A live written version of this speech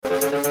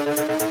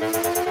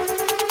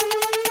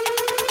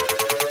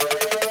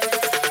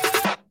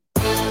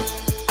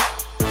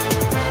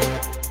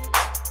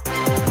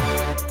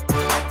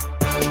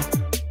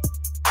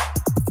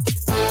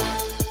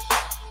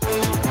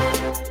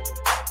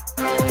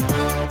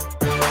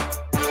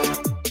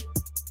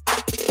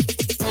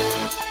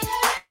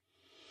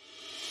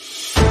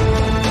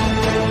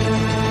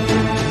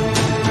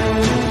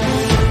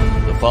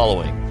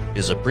following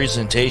is a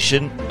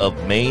presentation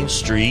of Main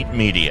Street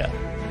Media,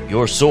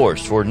 your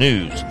source for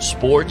news,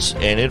 sports,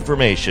 and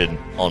information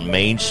on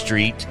Main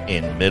Street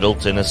in Middle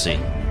Tennessee.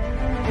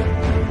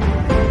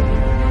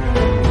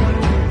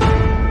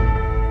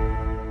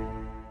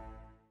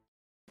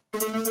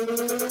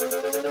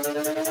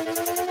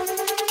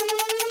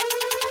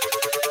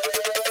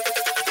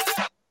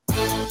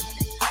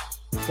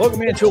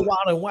 Welcome into a Wild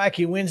and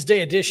Wacky Wednesday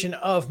edition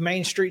of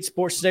Main Street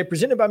Sports Today,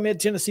 presented by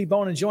Mid-Tennessee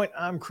Bone and Joint.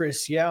 I'm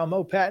Chris Yao.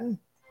 Mo Patton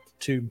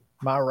to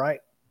my right.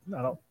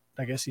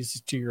 I guess he's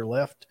to your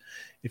left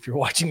if you're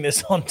watching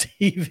this on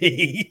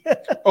TV.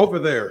 Over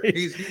there.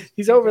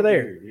 He's over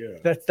there.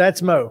 Yeah.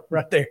 That's Mo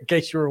right there, in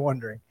case you were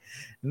wondering.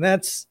 And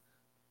that's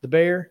the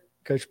Bear,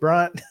 Coach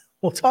Bryant.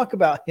 We'll talk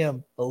about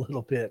him a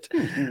little bit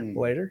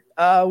later.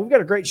 We've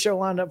got a great show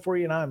lined up for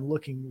you, and I'm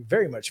looking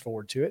very much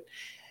forward to it.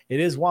 It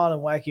is Wild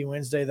and Wacky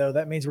Wednesday, though.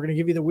 That means we're going to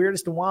give you the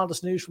weirdest and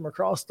wildest news from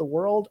across the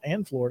world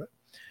and Florida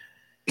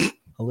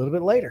a little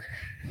bit later.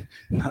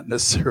 Not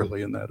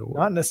necessarily in that order.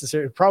 Not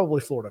necessarily. Probably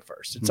Florida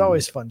first. It's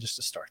always fun just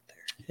to start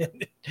there.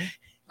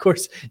 Of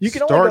course, you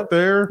can start only go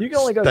there. You can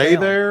only go stay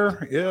down.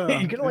 there. Yeah,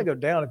 you can only go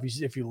down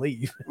if you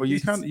leave. Well, you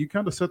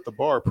kind of set the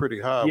bar pretty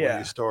high when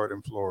you start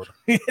in Florida.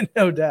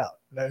 No doubt.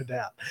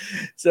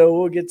 So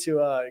we'll get to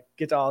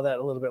all that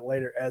a little bit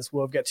later as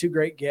well. We've got two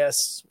great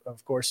guests.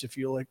 Of course, if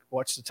you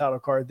watch the title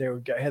card there,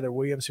 we've got Heather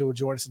Williams, who will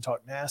join us and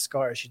talk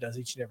NASCAR as she does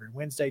each and every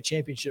Wednesday.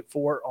 Championship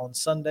 4 on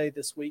Sunday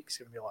this week. It's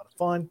going to be a lot of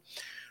fun.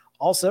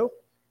 Also,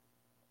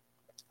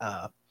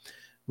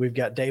 we've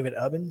got David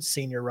Ubbin,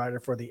 senior writer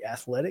for The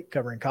Athletic,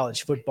 covering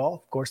college football.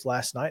 Of course,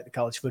 last night, the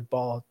college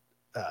football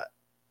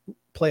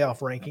playoff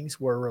rankings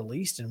were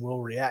released, and we'll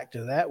react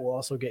to that. We'll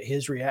also get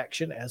his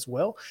reaction as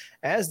well,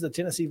 as the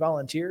Tennessee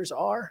Volunteers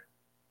are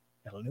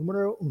el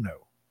numero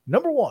uno,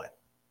 number one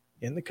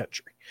in the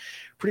country.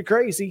 Pretty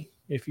crazy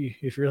if you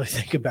really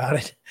think about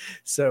it.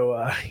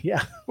 So,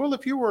 yeah. Well,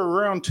 if you were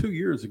around 2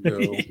 years ago,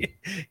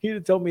 you'd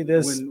have told me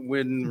this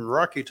when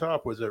Rocky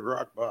Top was at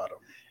rock bottom.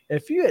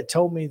 If you had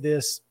told me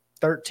this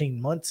 13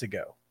 months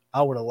ago,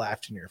 I would have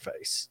laughed in your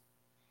face.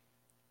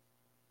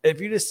 If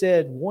you just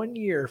said 1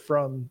 year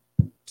from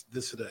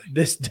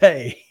this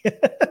day,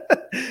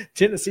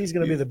 Tennessee's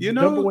going to be the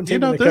number one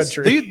team in the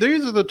country.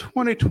 These are the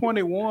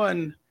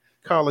 2021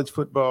 college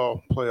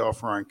football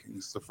playoff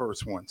rankings, the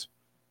first ones.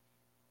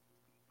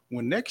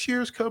 When next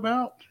year's come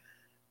out,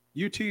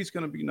 UT is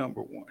going to be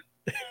number one.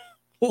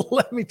 Well,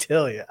 let me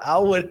tell you, I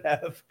would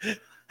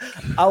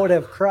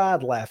have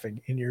cried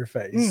laughing in your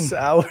face.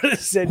 I would have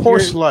said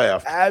horse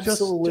laugh,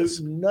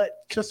 absolute nut,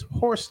 just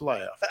horse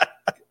laugh.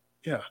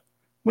 Yeah,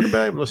 wouldn't be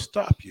able to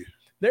stop you.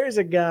 There's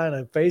a guy in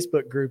a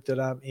Facebook group that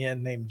I'm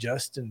in named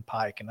Justin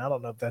Pike, and I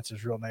don't know if that's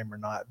his real name or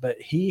not, but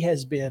he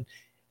has been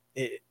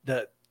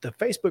the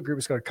Facebook group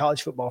is called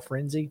College Football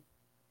Frenzy,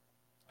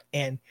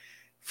 and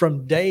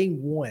from day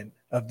one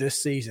of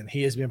this season,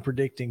 he has been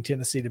predicting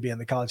Tennessee to be in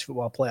the college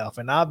football playoff,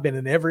 and I've been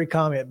in every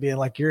comment being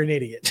like, "You're an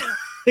idiot,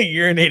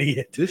 you're an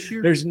idiot." This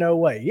year, there's no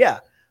way. Yeah.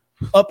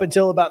 Up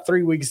until about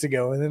 3 weeks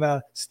ago, and then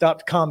I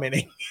stopped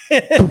commenting.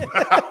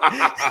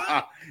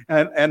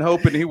 and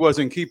hoping he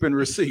wasn't keeping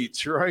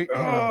receipts, right?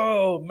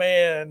 Oh,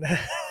 man.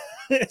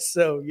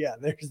 So, yeah,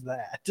 there's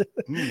that.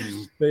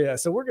 But, yeah,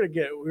 so we're gonna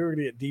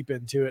get deep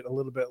into it a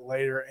little bit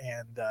later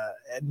and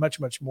much,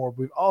 much more.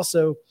 We've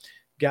also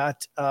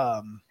got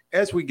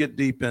as we get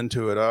deep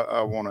into it,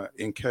 I want to,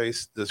 in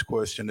case this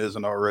question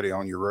isn't already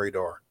on your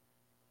radar,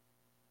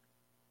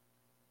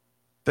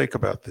 think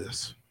about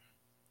this.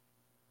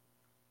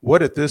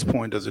 What at this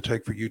point does it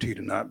take for UT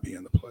to not be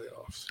in the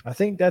playoffs? I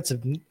think that's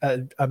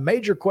a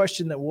major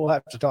question that we'll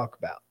have to talk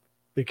about,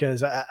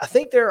 because I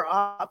think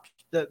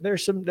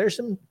there's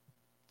some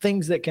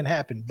things that can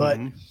happen, but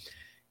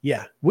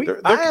yeah,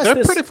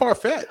 they're pretty far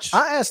fetched.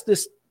 I asked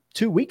this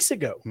 2 weeks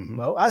ago.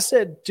 Mo, I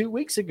said 2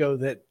 weeks ago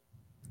that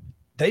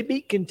they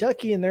beat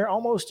Kentucky and they're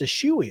almost a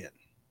shoe-in.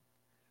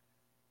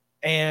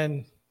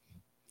 And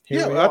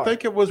I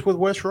think it was with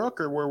West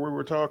Rucker where we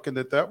were talking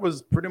that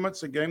was pretty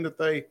much the game that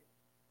they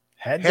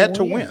had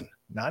to win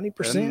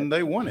 90%, and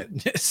they won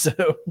it.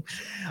 So,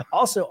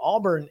 also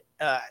Auburn,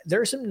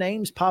 there's some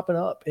names popping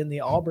up in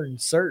the Auburn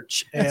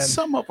search, and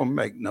some of them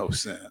make no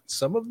sense.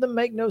 Some of them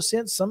make no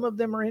sense. Some of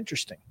them are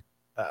interesting.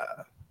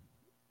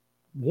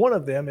 One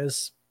of them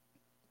is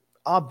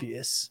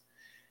obvious,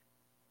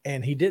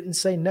 and he didn't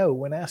say no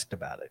when asked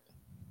about it.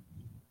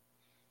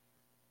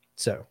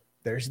 So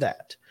there's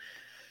that.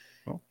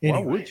 Well,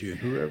 anyway. Why would you,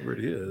 whoever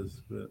it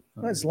is? But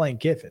that's Lane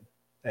Kiffin.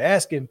 They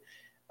asked him,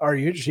 "Are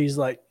you interested?" He's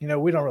like, we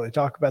don't really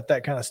talk about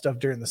that kind of stuff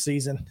during the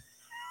season.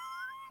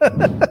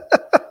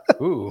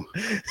 Ooh,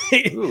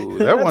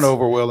 that went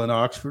over well in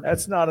Oxford.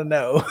 That's not a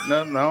no.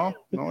 No,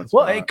 it's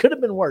well, not. It could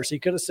have been worse. He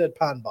could have said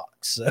Pine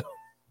Box. So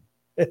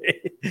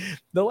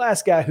the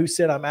last guy who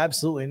said I'm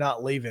absolutely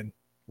not leaving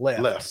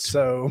left.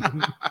 So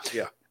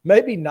yeah,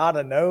 maybe not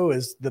a no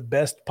is the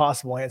best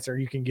possible answer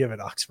you can give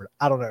at Oxford.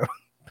 I don't know.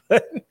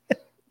 But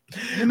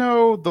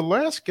the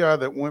last guy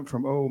that went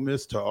from Ole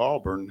Miss to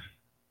Auburn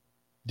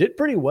did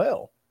pretty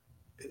well.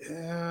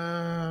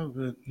 Yeah,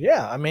 but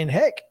yeah, I mean,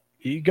 heck,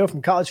 you go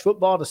from college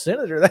football to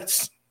senator.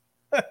 That's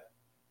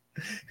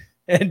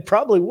and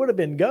probably would have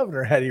been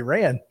governor had he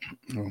ran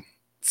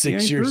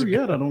 6 years ago.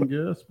 Yet, I don't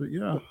guess, but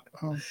yeah.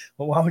 Well,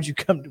 why would you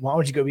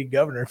go be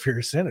governor if you're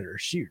a senator?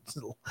 Shoot, it's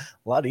a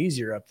lot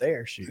easier up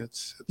there. Shoot,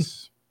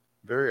 it's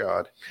very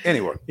odd.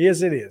 Anyway,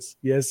 yes, it is.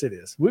 Yes, it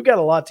is. We've got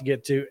a lot to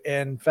get to.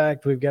 In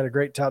fact, we've got a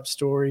great top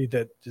story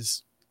that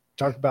is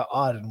talk about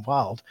odd and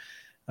wild.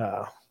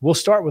 We'll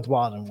start with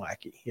wild and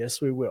wacky.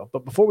 Yes, we will.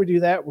 But before we do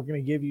that, we're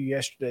going to give you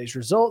yesterday's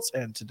results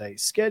and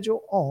today's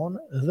schedule on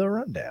the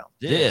rundown.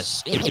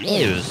 This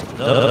is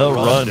the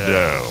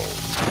rundown.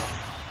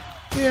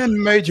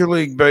 In Major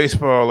League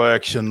Baseball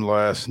action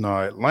last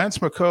night, Lance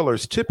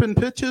McCullers tipping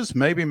pitches,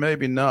 maybe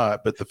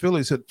not, but the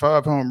Phillies hit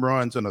 5 home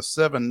runs in a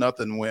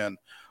 7-0 win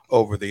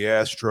over the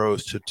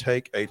Astros to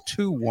take a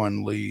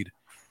 2-1 lead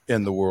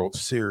in the World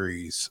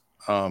Series.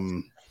 What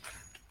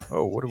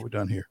have we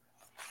done here?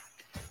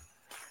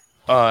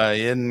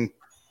 In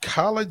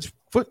college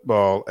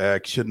football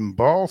action,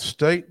 Ball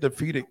State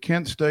defeated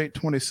Kent State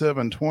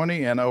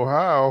 27-20, and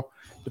Ohio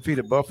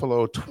defeated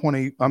Buffalo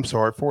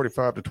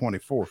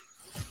 45-24.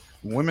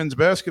 Women's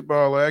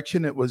basketball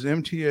action, it was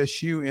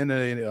MTSU in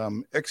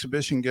an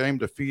exhibition game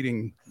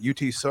defeating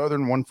UT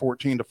Southern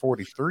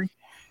 114-43,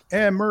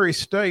 and Murray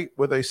State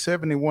with a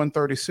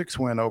 71-36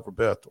 win over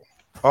Bethel.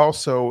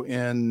 Also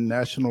in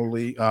National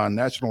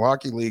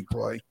Hockey League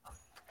play,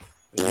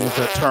 I use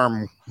that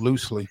term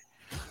loosely,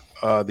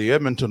 the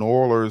Edmonton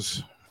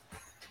Oilers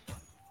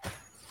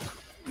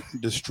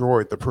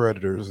destroyed the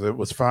Predators. It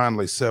was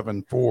finally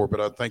 7-4,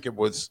 but I think it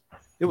was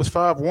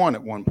 5-1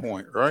 at one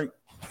point, right?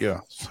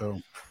 Yeah,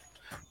 so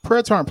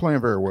Preds aren't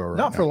playing very well right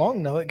now. Not for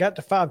long, though. It got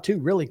to 5-2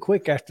 really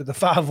quick after the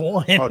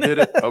 5-1. Oh, did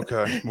it?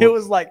 Okay. It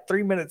was like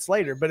 3 minutes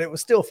later, but it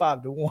was still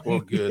 5-1. Well,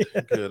 good.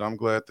 I'm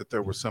glad that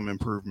there was some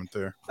improvement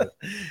there. But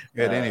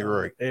at any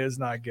rate. It was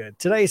not good.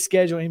 Today's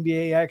schedule,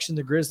 NBA action,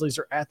 the Grizzlies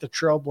are at the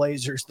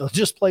Trailblazers. They'll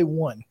just play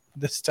one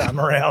this time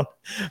around.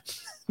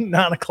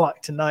 9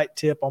 o'clock tonight,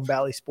 tip on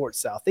Bally Sports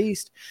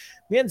Southeast.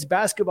 Men's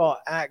basketball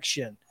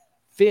action,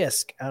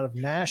 Fisk out of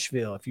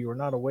Nashville. If you are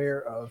not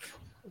aware of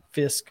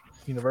Fisk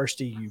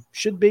University, you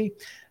should be.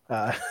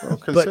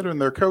 Considering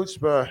they're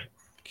coached by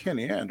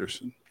Kenny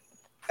Anderson.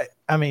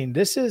 I mean,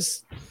 this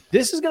is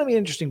going to be an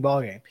interesting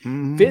ball game.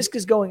 Mm-hmm. Fisk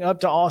is going up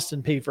to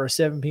Austin P for a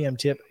 7 p.m.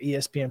 tip,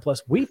 ESPN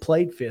Plus. We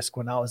played Fisk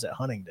when I was at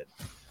Huntington,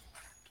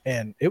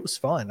 and it was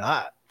fun.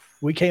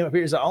 We came up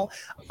here. It's the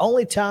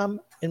only time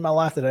in my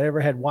life that I ever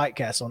had White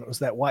Castle, and it was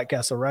that White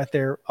Castle right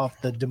there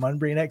off the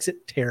DeMunbrian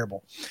exit.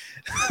 Terrible.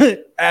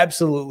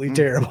 Absolutely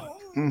terrible.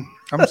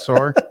 I'm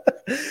sorry.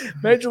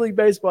 Major League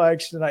Baseball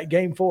action tonight.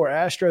 Game 4,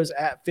 Astros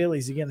at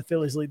Phillies. Again, the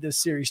Phillies lead this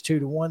series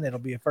 2-1. That'll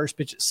be a first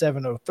pitch at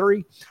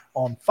 7:03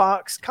 on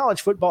Fox.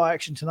 College football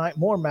action tonight.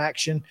 More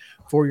action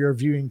for your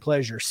viewing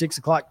pleasure. 6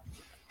 o'clock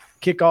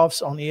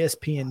kickoffs on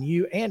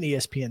ESPNU and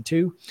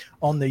ESPN2.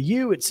 On the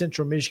U, it's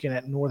Central Michigan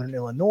at Northern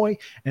Illinois.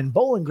 And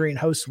Bowling Green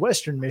hosts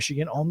Western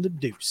Michigan on the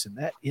Deuce. And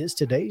that is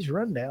today's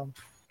rundown.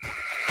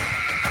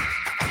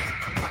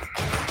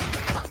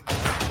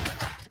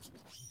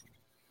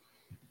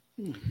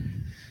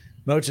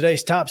 Mo,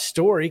 today's top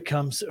story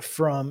comes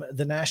from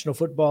the National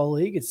Football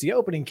League. It's the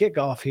opening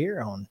kickoff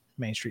here on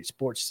Main Street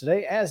Sports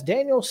today, as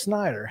Daniel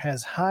Snyder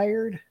has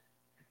hired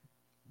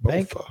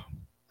Bank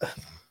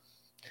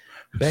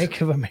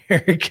of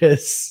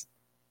America's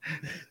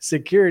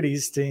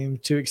securities team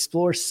to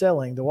explore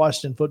selling the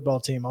Washington football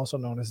team, also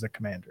known as the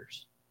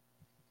Commanders.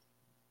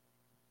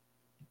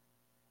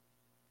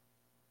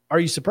 Are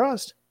you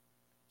surprised?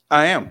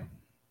 I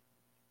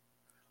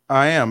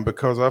am,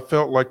 because I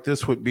felt like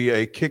this would be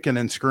a kicking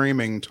and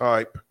screaming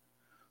type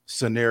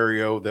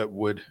scenario that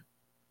would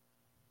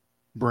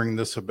bring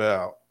this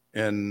about.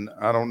 And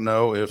I don't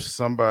know if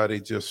somebody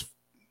just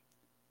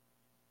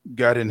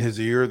got in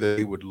his ear that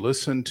he would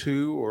listen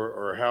to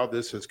or how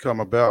this has come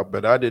about.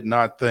 But I did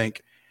not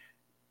think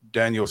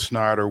Daniel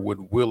Snyder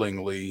would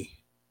willingly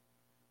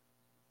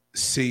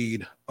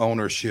cede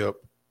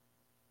ownership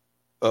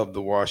of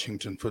the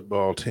Washington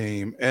football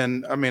team.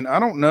 And I mean, I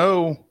don't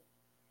know.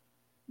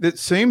 It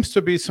seems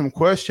to be some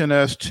question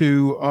as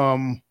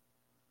to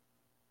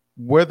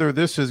whether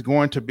this is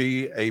going to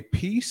be a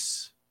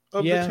piece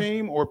of the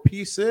team or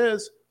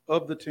pieces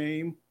of the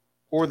team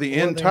or the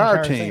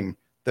entire team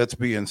that's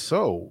being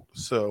sold.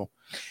 So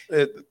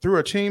through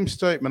a team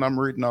statement, I'm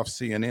reading off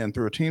CNN,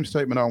 through a team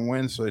statement on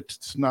Wednesday,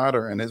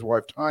 Snyder and his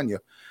wife Tanya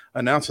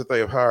announced that they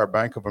have hired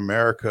Bank of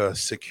America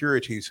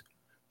Securities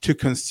to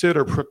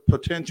consider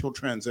potential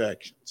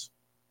transactions.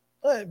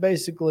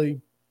 Basically,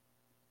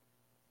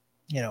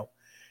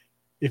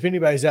 if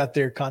anybody's out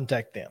there,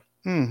 contact them.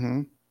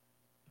 Mm-hmm.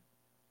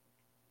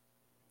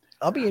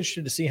 I'll be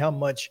interested to see how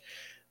much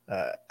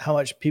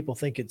people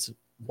think it's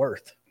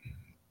worth.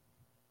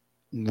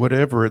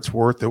 Whatever it's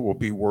worth, it will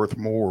be worth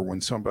more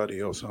when somebody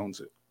else owns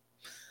it.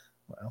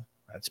 Well,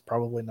 that's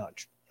probably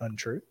not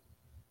untrue.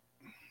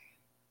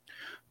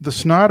 The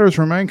Snyders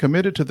remain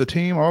committed to the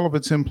team, all of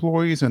its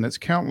employees, and its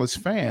countless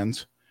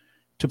fans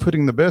to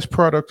putting the best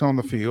product on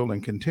the field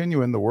and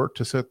continuing the work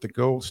to set the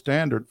gold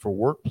standard for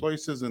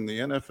workplaces in the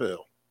NFL.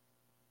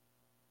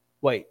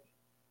 Wait.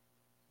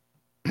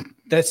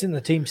 That's in the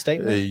team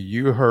statement?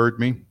 You heard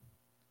me.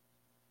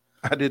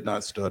 I did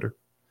not stutter.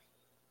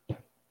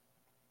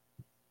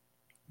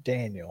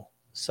 Daniel,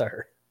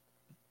 sir.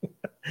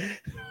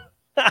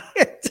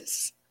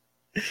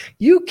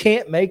 You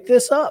can't make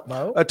this up,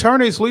 Mo.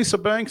 Attorneys Lisa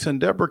Banks and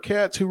Deborah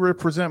Katz, who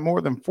represent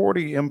more than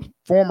 40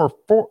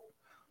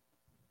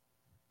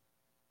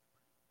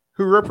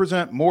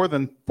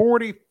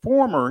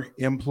 former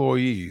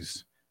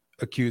employees,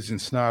 accusing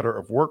Snyder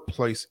of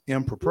workplace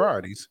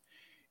improprieties,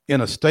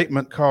 in a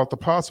statement called "The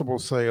Possible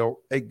Sale,"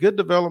 a good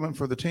development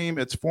for the team,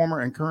 its former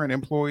and current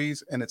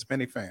employees, and its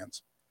many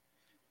fans.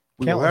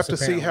 We will have to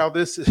see how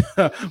this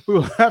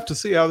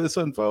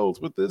unfolds,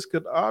 but this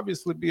could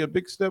obviously be a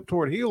big step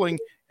toward healing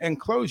and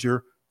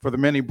closure for the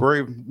many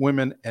brave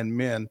women and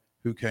men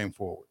who came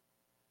forward.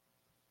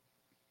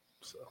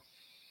 So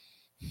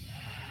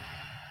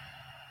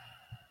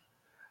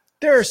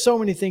there are so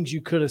many things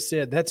you could have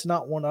said. That's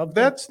not one of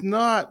them. That's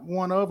not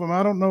one of them.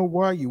 I don't know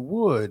why you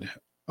would.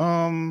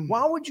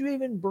 Why would you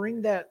even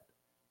bring that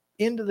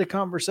into the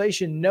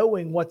conversation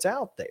knowing what's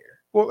out there?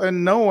 Well,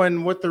 and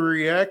knowing what the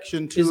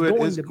reaction to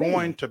it is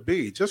going to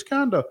be. Just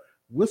kind of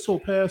whistle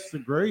past the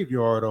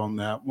graveyard on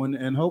that one,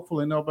 and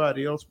hopefully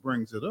nobody else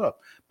brings it up.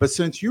 But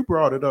since you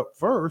brought it up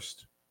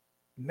first,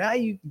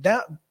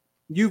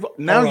 you've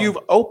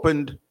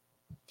opened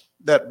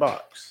that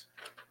box.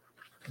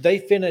 They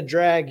finna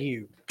drag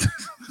you.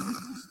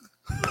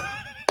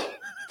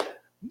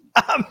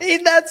 I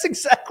mean, that's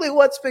exactly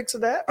what's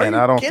fixing that. And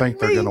I don't think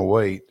they're going to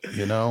wait,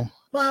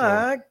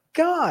 My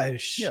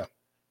gosh. Yeah.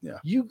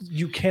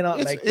 You cannot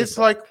make this.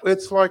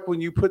 It's like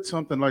when you put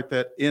something like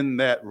that in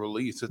that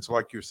release, it's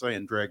like you're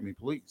saying, "Drag me,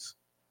 please."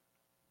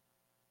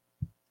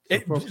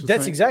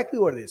 That's exactly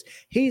what it is.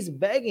 He's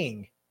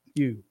begging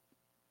you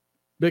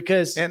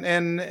because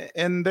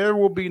and there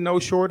will be no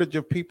shortage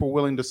of people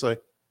willing to say,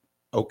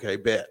 "Okay,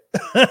 bet."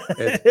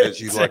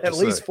 As you like to say. At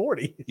least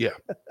 40. Yeah.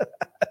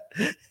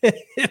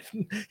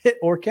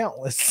 Or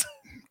countless.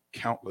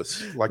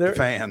 Countless, like the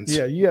fans.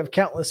 Yeah, you have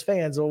countless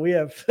fans. Well, we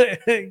have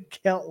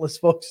countless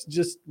folks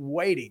just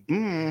waiting.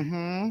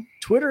 Mm-hmm.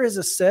 Twitter is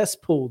a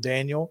cesspool,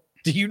 Daniel.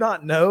 Do you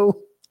not know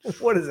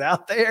what is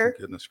out there?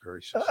 Goodness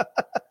gracious.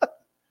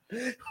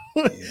 Yeah.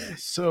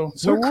 So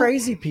we're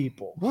crazy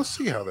people. We'll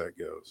see how that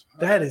goes.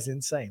 That is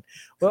insane.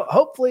 Well,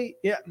 hopefully,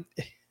 yeah,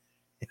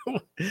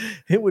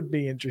 it would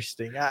be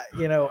interesting. I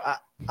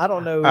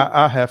don't know.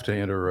 I have to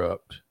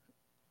interrupt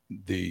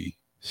the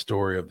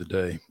story of the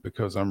day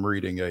because I'm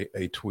reading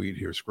a tweet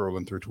here,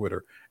 scrolling through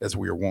Twitter as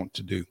we are wont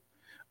to do.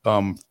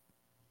 I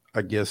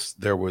guess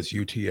there was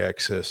UT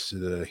Access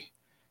today,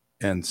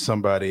 and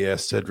somebody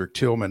asked Cedric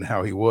Tillman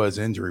how he was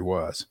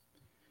injury-wise.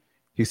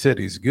 He said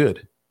he's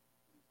good.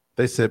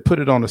 They said, put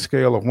it on a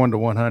scale of 1 to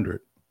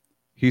 100.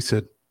 He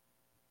said,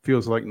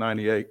 feels like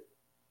 98.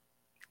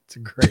 It's a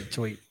great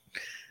tweet.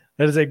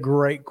 That is a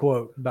great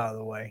quote, by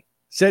the way.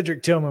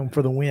 Cedric Tillman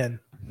for the win.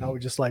 I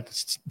would just like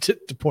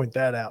to point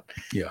that out.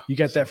 Yeah. You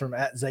got that from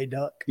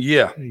 @Zayduck?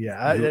 Yeah.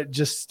 Yeah. It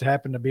just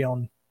happened to be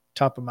on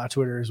top of my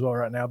Twitter as well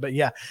right now. But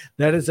yeah,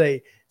 that is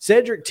a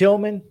Cedric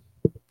Tillman.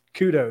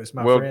 Kudos,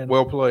 my friend.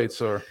 Well played,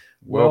 sir.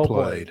 Well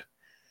played.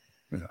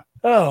 Yeah.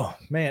 Oh,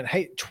 man.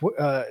 Hey,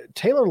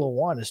 Taylor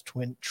Lewan is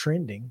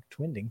trending.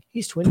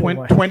 He's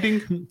twinding.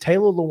 Twinding?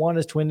 Taylor Lewan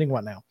is twinding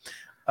right now.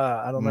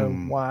 I don't know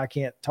why I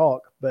can't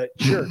talk, but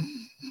sure.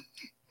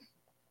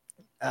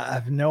 I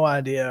have no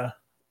idea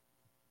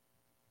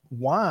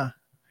why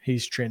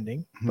he's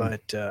trending,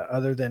 but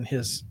other than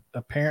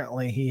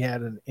apparently he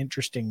had an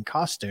interesting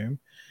costume.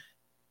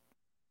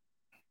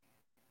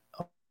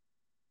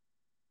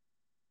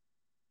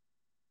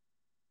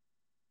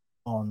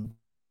 On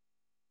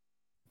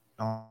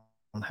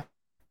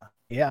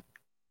yeah,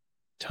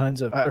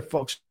 tons of other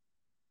folks.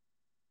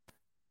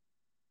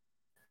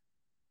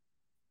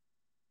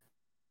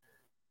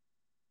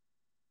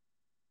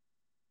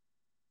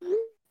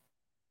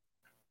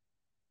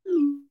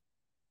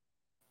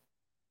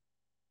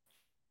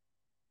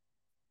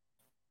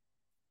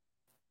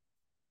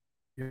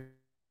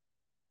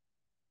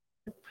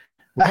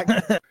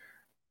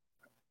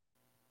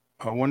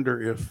 I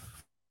wonder if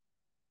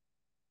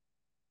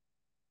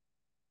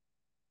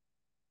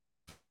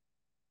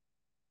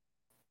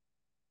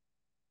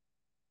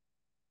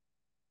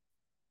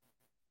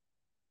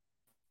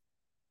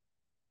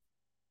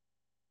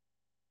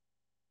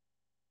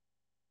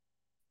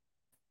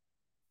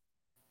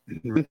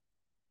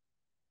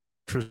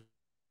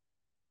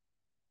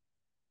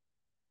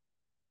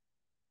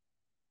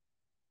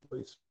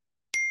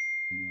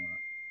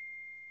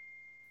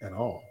at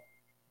all.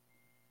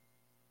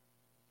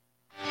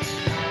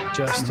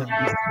 Justin.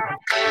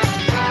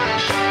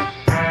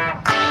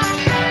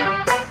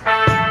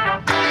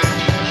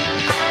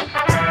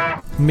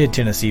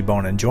 Mid-Tennessee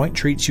Bone & Joint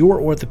treats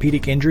your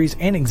orthopedic injuries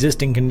and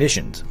existing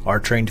conditions. Our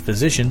trained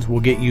physicians will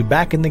get you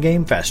back in the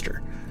game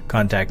faster.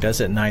 Contact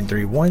us at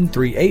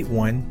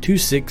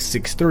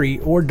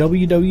 931-381-2663 or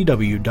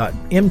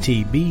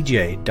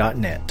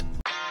www.mtbj.net.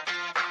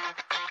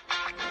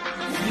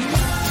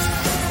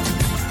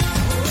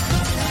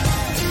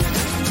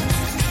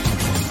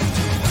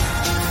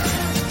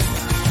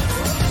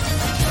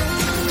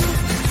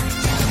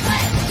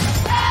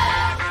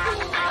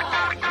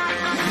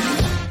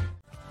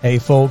 Hey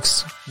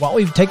folks, while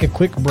we take a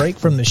quick break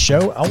from the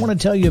show, I want to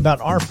tell you about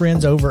our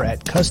friends over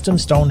at Custom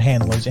Stone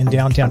Handlers in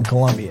downtown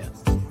Columbia.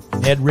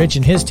 Ed Rich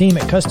and his team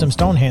at Custom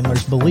Stone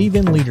Handlers believe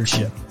in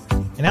leadership.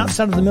 And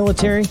outside of the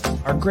military,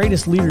 our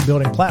greatest leader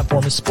building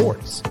platform is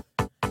sports.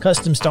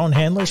 Custom Stone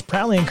Handlers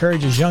proudly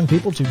encourages young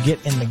people to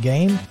get in the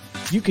game.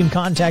 You can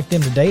contact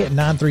them today at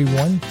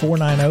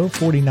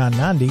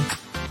 931-490-4990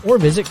 or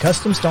visit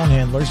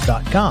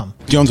CustomStonehandlers.com.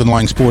 Jones &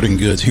 Lang Sporting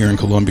Goods here in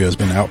Columbia has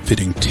been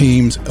outfitting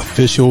teams,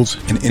 officials,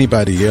 and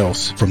anybody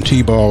else from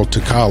T-ball to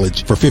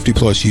college for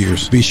 50-plus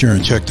years. Be sure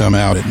and check them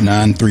out at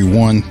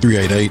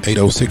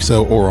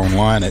 931-388-8060 or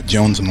online at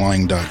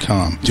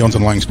jonesandlang.com. Jones &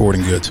 Lang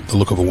Sporting Goods, the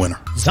look of a winner.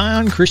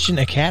 Zion Christian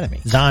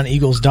Academy,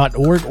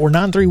 ZionEagles.org or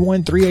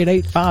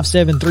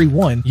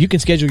 931-388-5731. You can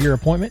schedule your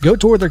appointment. Go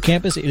tour their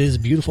campus. It is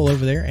beautiful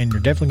over there, and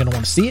you're definitely going to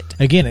want to see it.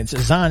 Again, it's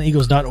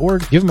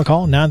ZionEagles.org. Give them a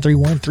call,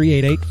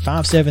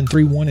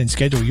 931-388-5731, and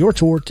schedule your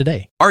tour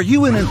today. Are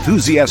you an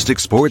enthusiastic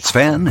sports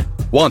fan?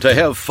 Want to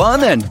have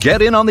fun and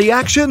get in on the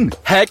action?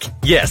 Heck,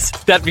 yes.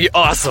 That'd be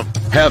awesome.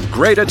 Have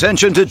great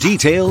attention to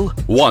detail?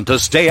 Want to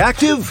stay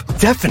active?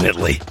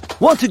 Definitely.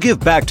 Want to give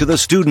back to the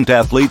student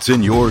athletes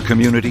in your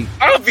community?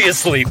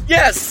 Obviously,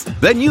 yes.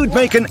 Then you'd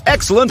make an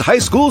excellent high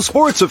school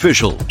sports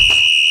official.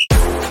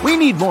 We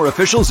need more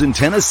officials in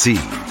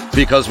Tennessee,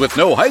 because with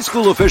no high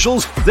school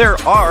officials, there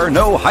are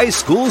no high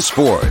school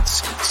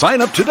sports. Sign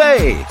up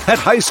today at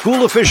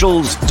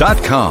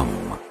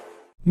highschoolofficials.com.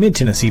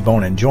 Mid-Tennessee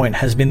Bone & Joint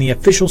has been the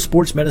official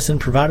sports medicine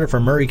provider for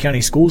Murray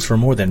County Schools for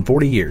more than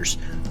 40 years.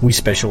 We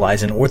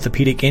specialize in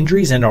orthopedic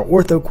injuries, and our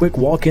Ortho Quick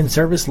walk-in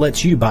service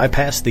lets you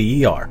bypass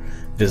the ER.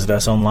 Visit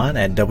us online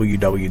at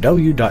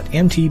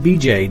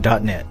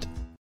www.mtbj.net.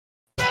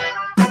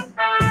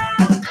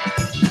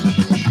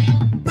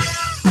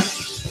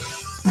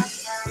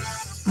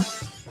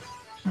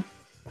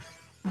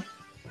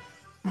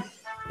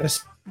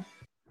 As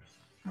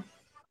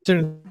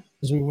soon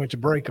as we went to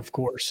break, of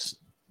course.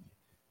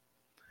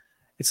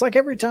 It's like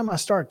every time I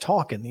start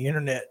talking, the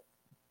internet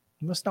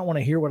must not want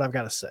to hear what I've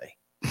got to say.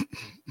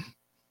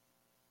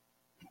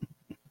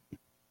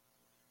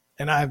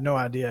 And I have no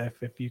idea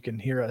if you can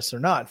hear us or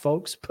not,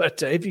 folks.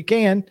 But if you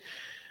can,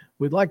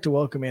 we'd like to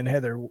welcome in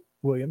Heather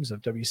Williams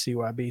of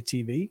WCYB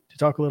TV to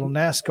talk a little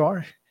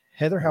NASCAR.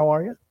 Heather, how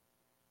are you?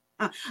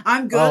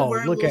 I'm good. Oh,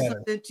 We're a look little at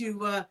something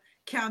to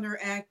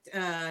counteract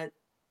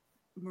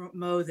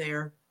Mo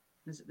there.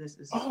 This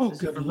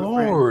Good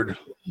Lord.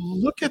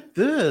 Look at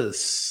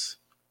this.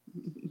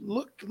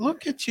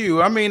 Look at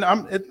you. I mean,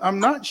 I'm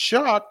not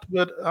shocked,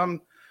 but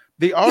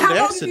the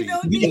audacity.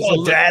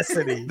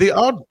 The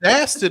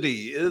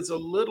audacity is a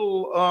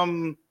little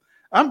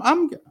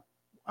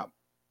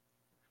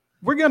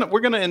we're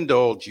gonna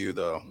indulge you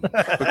though,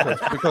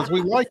 because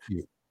we like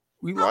you.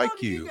 We How like long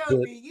you.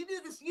 ago, you do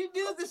this. You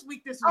do this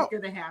week. This week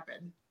going to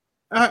happen.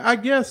 I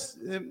guess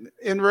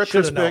in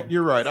retrospect,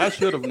 you're right. I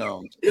should have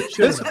known. This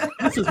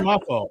is my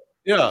fault.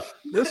 Yeah,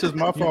 this is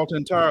my fault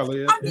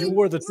entirely. You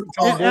wore the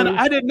two-tone blue. And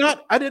I did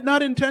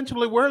not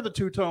intentionally wear the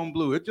two-tone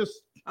blue. It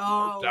just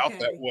worked out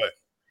that way.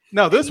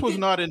 No, this was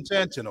not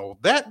intentional.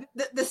 That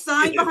the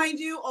sign behind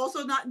you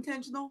also not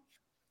intentional.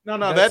 No,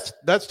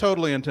 that's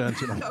totally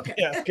intentional. Okay.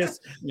 Yeah, because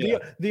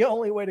the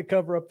only way to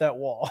cover up that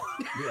wall.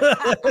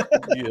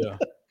 Yeah.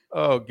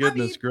 Oh,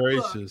 goodness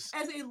gracious.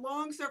 Look, as a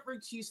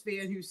long-suffering Chiefs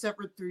fan who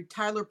suffered through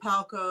Tyler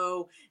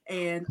Palco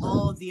and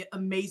all of the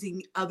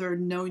amazing other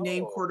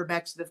no-name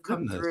quarterbacks that have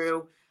come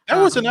through. That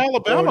was in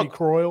Alabama. Brody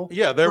Croyle.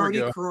 Yeah, there Brody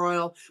we go.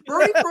 Croyle.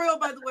 Brody Croyle,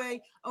 by the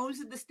way, owns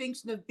the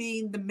distinction of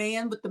being the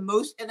man with the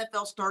most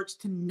NFL starts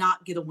to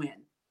not get a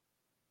win.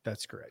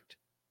 That's correct.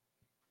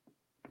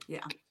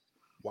 Yeah.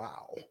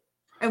 Wow.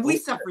 And we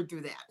suffered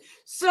through that.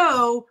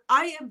 So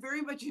I am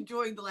very much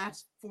enjoying the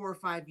last 4 or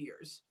 5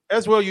 years.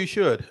 As well you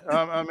should.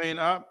 I mean,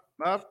 I've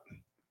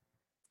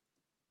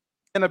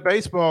in a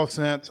baseball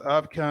sense,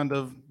 I've kind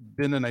of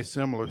been in a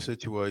similar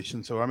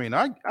situation. So, I mean,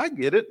 I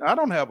get it. I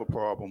don't have a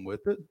problem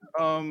with it.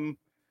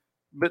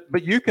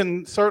 But you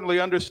can certainly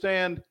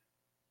understand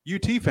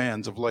UT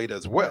fans of late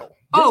as well.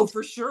 Oh,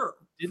 for sure.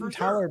 Didn't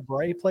Tyler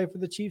Bray play for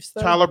the Chiefs,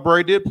 though? Tyler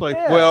Bray did play.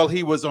 Yeah. Well,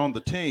 he was on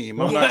the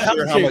team. I'm not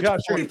sure how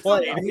much he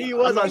played.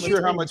 I'm not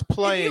sure how much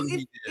playing he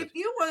did. If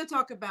you want to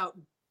talk about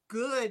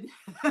good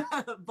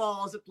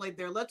balls that played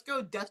there, let's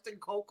go Dustin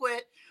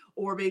Colquitt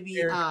or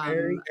maybe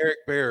Eric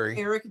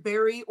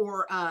Berry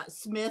or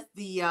Smith,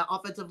 the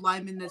offensive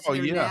lineman that's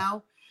here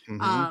now.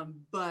 Mm-hmm.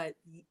 But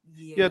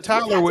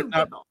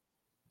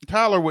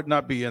Tyler would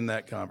not be in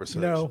that conversation.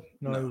 No,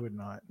 he would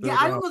not. Yeah,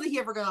 I don't know that he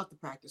ever got off the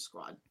practice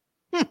squad.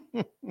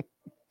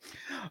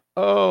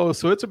 Oh,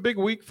 so it's a big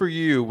week for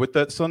you with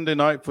that Sunday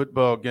night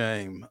football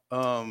game.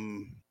 I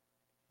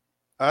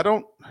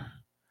don't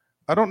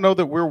I don't know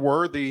that we're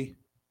worthy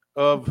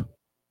of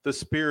the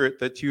spirit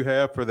that you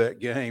have for that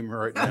game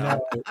right now.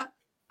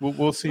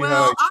 We'll see how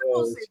Well, it I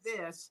will goes. say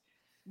this.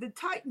 The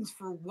Titans,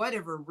 for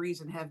whatever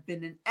reason, have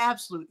been an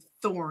absolute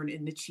thorn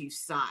in the Chiefs'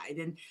 side.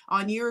 And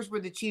on years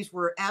where the Chiefs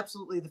were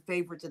absolutely the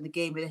favorites in the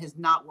game, it has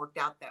not worked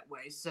out that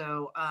way.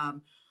 So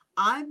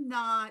I'm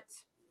not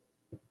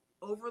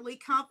overly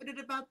confident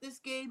about this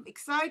game.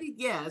 Excited,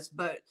 yes,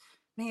 but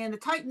man, the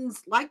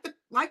Titans, like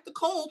the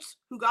Colts,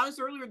 who got us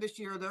earlier this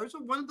year, those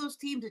are one of those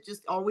teams that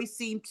just always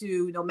seem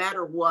to, no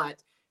matter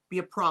what, be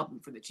a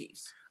problem for the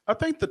Chiefs. I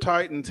think the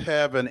Titans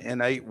have an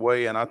innate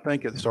way, and I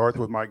think it starts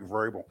with Mike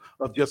Vrabel,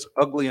 of just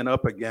uglying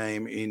up a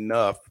game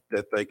enough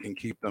that they can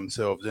keep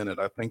themselves in it.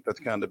 I think that's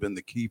kind of been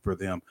the key for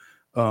them.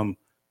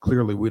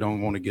 Clearly, we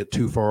don't want to get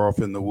too far off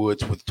in the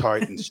woods with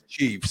Titans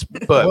Chiefs,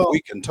 but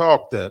we can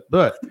talk that.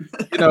 But,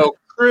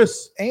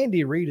 Chris.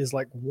 Andy Reid is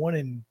like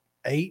 1-8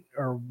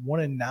 or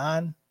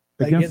 1-9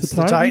 Against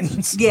the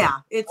Titans. Yeah,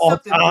 it's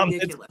something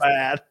ridiculous. It's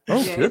bad.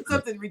 It's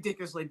something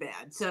ridiculously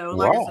bad. So,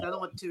 like I said, I don't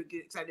want to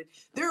get excited.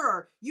 There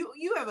are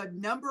you have a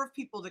number of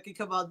people that can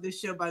come on this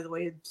show, by the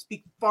way, and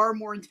speak far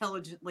more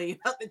intelligently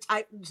about the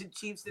Titans and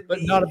Chiefs than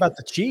me. Not about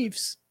the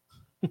Chiefs.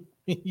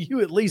 You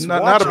at least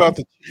not about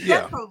the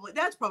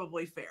That's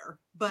probably fair,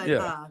 but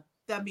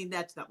I mean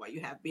that's not why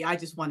you have me. I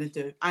just wanted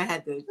to. I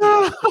had to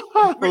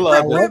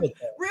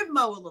rib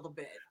mow a little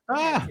bit.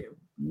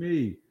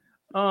 Me.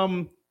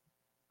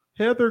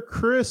 Heather,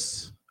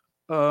 Chris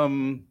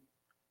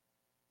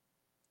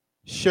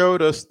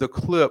showed us the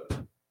clip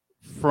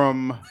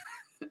from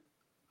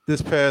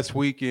this past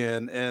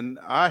weekend, and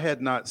I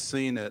had not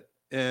seen it.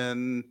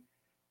 And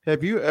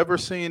have you ever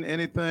seen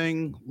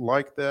anything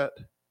like that?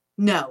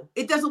 No,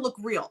 it doesn't look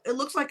real. It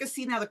looks like a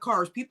scene out of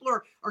Cars. People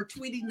are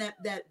tweeting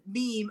that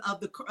meme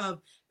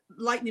of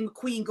Lightning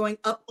McQueen going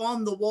up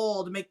on the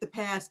wall to make the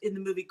pass in the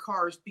movie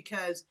Cars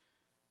because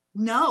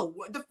so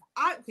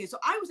I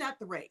was at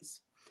the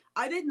race.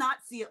 I did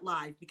not see it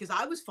live because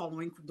I was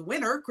following the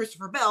winner,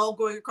 Christopher Bell,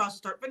 going across the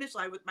start-finish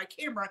line with my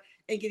camera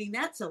and getting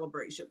that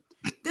celebration.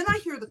 Then I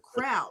hear the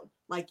crowd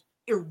like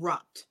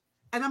erupt.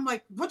 And I'm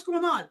like, what's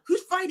going on?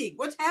 Who's fighting?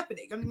 What's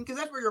happening? I mean, because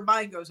that's where your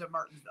mind goes at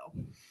Martinsville.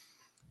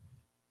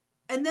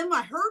 And then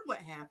I heard what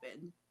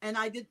happened, and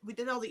we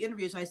did all the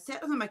interviews. I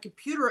sat on my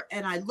computer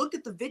and I looked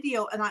at the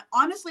video, and I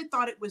honestly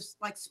thought it was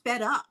like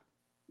sped up.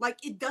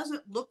 Like it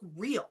doesn't look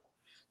real.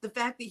 The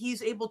fact that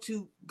he's able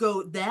to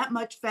go that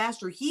much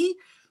faster, he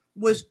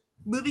was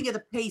moving at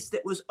a pace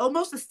that was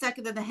almost a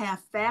second and a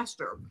half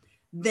faster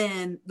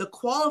than the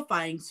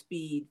qualifying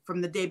speed from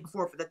the day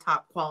before for the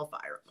top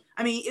qualifier.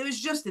 I mean, it was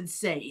just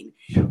insane.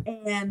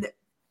 And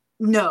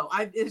no,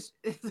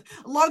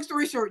 long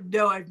story short,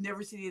 no, I've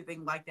never seen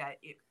anything like that.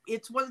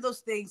 It's one of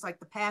those things like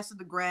the pass in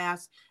the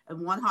grass and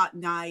One Hot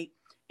Night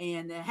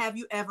and Have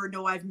You Ever?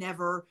 No, I've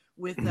Never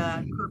with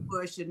Kurt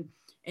Busch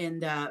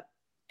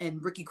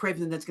and Ricky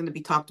Craven that's going to be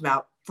talked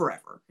about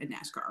forever in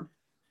NASCAR.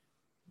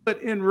 But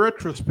in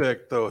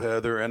retrospect, though,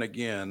 Heather, and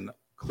again,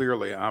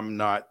 clearly I'm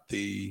not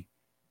the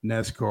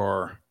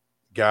NASCAR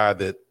guy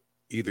that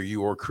either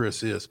you or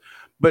Chris is.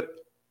 But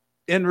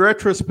in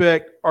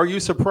retrospect, are you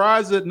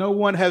surprised that no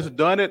one has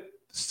done it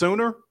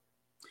sooner?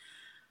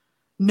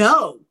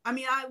 No. I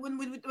mean,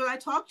 when I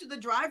talked to the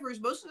drivers,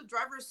 most of the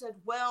drivers said,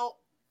 well,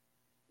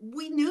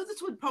 we knew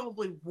this would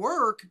probably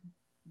work,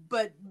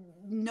 but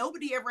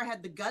nobody ever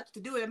had the guts to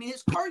do it. I mean,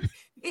 his car,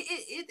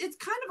 it's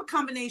kind of a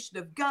combination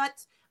of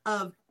guts,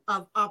 of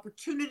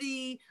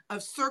opportunity,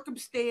 of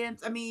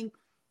circumstance. I mean,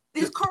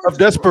 his car of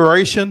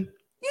desperation.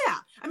 Yeah.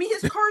 I mean,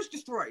 his car's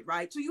destroyed,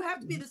 right? So you have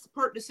to be this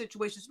part in the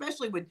situation,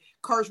 especially when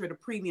cars are at a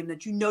premium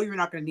that you know you're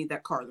not going to need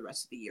that car the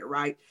rest of the year,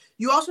 right?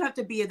 You also have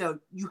to be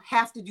you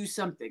have to do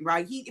something,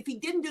 right? If he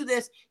didn't do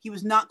this, he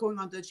was not going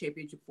on to the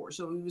championship for.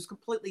 So he was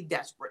completely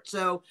desperate.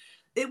 So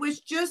it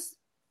was just,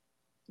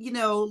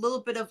 a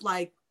little bit of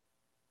like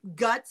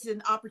guts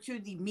and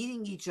opportunity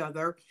meeting each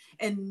other.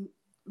 And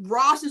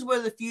Ross is one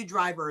of the few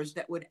drivers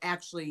that would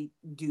actually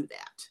do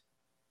that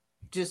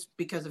just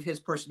because of his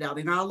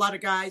personality. Not a lot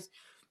of guys,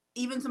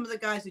 even some of the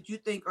guys that you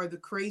think are the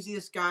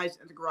craziest guys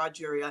in the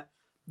garage area,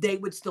 they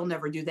would still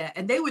never do that.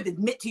 And they would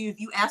admit to you, if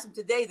you ask them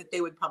today, that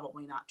they would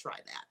probably not try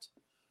that.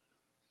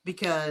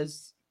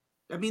 Because,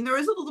 I mean, there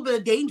is a little bit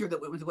of danger that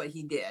went with what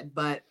he did.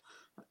 But,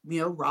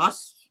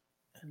 Ross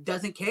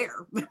doesn't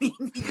care. I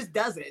mean, he just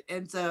does it.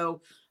 And so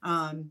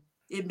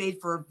it made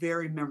for a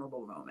very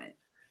memorable moment.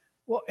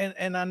 Well,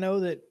 and I know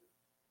that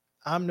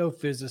I'm no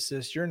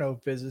physicist, you're no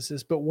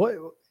physicist, but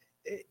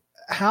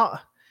how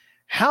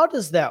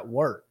does that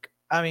work?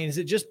 I mean, is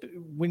it just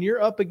when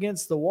you're up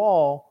against the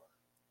wall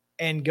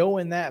and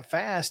going that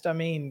fast? I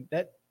mean,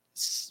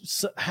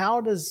 how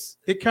does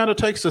it kind of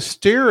takes the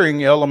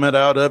steering element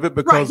out of it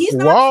because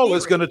the wall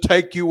is going to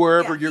take you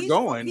wherever you're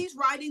going. He's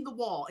riding the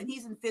wall and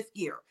he's in fifth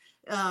gear.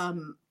 I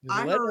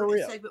heard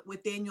a segment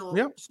with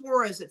Daniel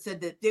Suarez that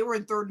said that they were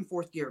in third and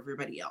fourth gear of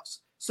everybody else.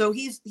 So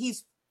he's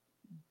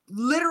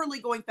literally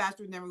going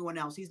faster than everyone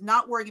else. He's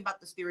not worrying about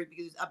the steering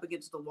because he's up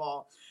against the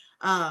wall.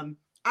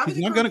 He's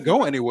not going to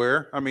go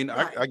anywhere. I mean,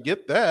 Right. I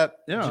get that.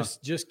 Yeah.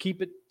 Just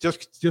keep it.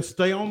 Just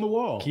stay on the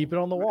wall. Keep it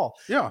on the wall.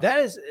 Yeah. That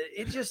is.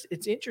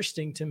 It's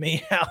interesting to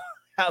me how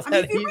I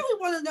mean, if you really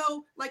want to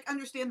know, like,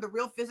 understand the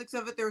real physics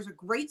of it, there's a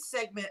great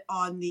segment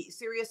on the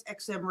Sirius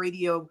XM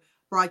radio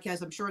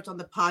broadcast. I'm sure it's on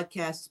the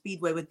podcast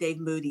Speedway with Dave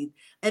Moody.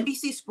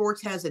 NBC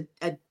Sports has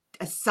a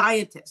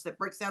scientist that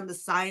breaks down the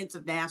science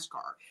of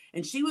NASCAR.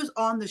 And she was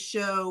on the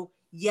show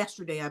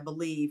yesterday, I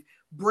believe,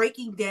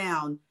 breaking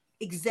down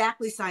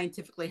exactly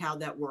scientifically how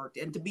that worked.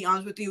 And to be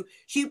honest with you,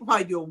 she would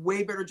probably do a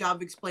way better job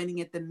of explaining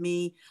it than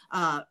me.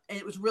 And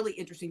it was really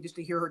interesting just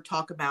to hear her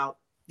talk about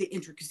the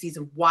intricacies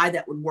of why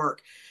that would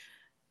work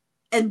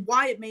and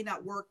why it may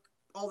not work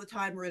all the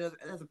time or at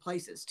other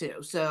places too.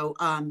 So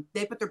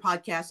they put their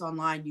podcast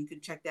online. You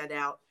can check that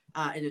out.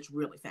 And it's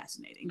really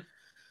fascinating.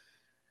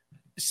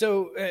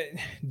 So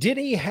did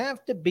he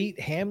have to beat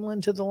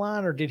Hamlin to the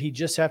line, or did he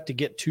just have to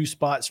get 2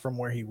 spots from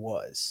where he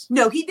was?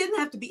 No, he didn't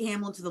have to beat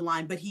Hamlin to the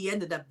line, but he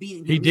ended up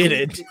beating him. He did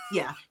it.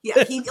 Yeah.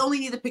 He only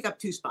needed to pick up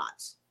 2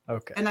 spots.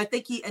 Okay. And I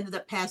think he ended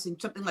up passing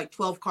something like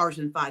 12 cars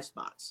in 5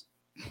 spots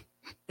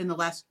in the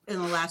last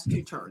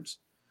 2 turns.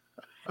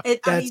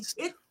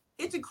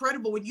 It's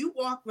incredible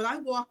when I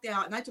walked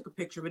out, and I took a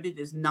picture, but it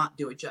does not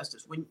do it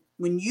justice.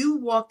 When you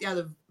walked out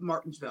of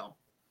Martinsville,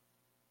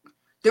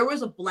 there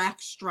was a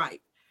black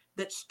stripe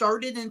that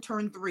started in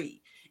turn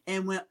 3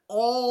 and went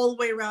all the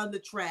way around the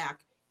track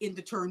into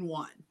turn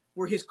 1,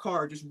 where his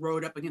car just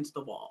rode up against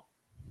the wall.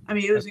 I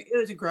mean, it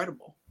was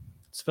incredible.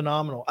 It's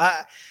phenomenal.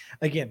 I,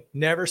 again,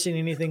 never seen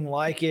anything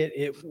like it.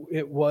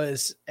 It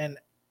was, and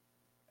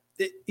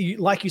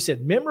like you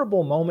said,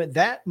 memorable moment.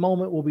 That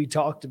moment will be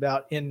talked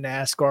about in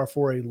NASCAR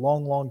for a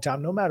long, long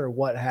time, no matter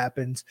what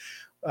happens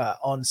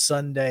on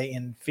Sunday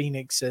in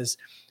Phoenix.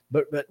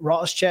 But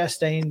Ross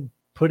Chastain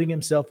putting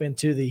himself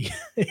into the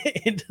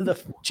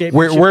championship.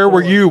 Where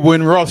were you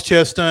when Ross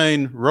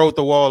Chastain rode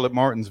the wall at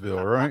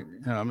Martinsville? Right?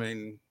 I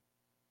mean,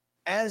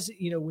 as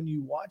you know, when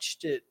you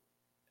watched it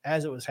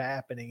as it was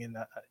happening, and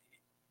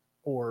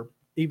or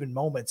even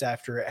moments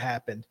after it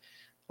happened,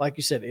 like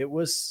you said, it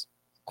was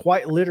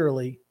quite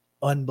literally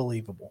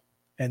unbelievable.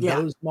 And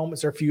those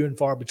moments are few and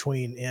far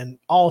between in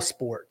all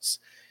sports.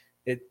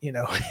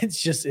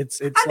 It's just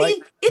it's like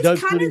Doug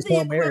Flutie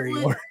Hail Mary.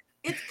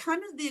 It's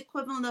kind of the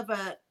equivalent of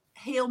a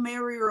Hail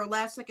Mary or a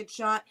last second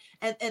shot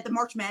at the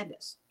March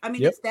Madness. I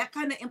mean, It's that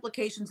kind of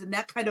implications and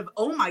that kind of,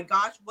 oh my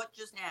gosh, what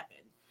just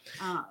happened?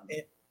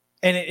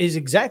 And it is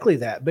exactly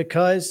that,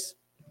 because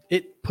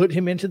it put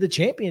him into the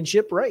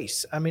championship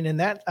race. I mean, and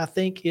that I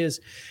think is,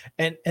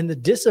 and the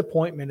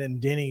disappointment in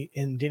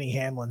Denny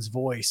Hamlin's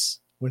voice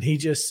when he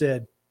just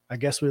said, "I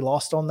guess we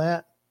lost on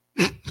that."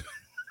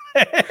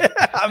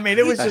 I mean,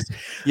 it was just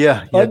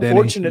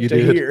unfortunate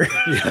to hear.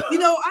 Yeah.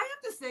 I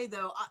have to say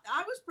though,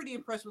 I was pretty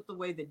impressed with the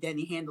way that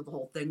Denny handled the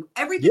whole thing.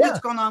 Everything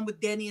that's gone on with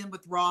Denny and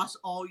with Ross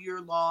all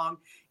year long,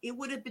 it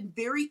would have been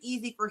very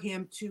easy for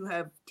him to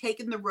have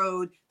taken the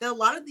road that a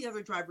lot of the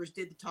other drivers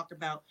did to talk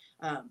about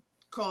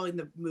calling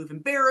the move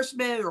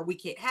embarrassment, or we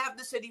can't have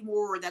this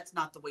anymore, or that's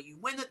not the way you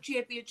win a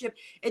championship.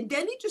 And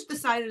Denny just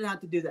decided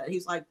not to do that.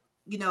 He's like,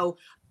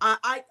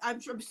 I'm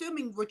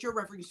assuming what you're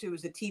referring to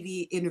is a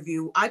TV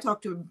interview. I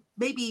talked to him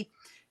maybe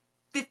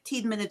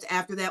 15 minutes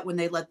after that when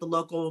they let the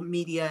local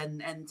media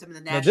and some of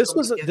the national.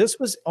 This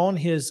was on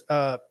his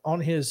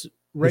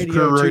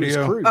radio. His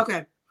crew.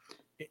 Okay.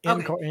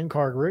 In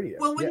car radio.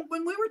 Well,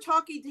 when we were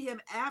talking to him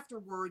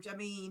afterwards, I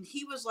mean,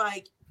 he was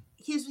like,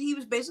 he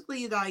was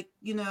basically like,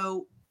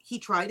 he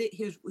tried it.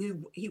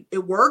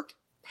 It worked.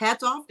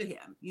 Hats off to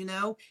him.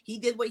 He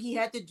did what he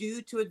had to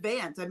do to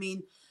advance. I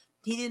mean,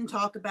 he didn't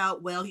talk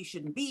about, well, he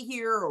shouldn't be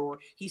here, or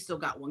he still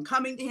got one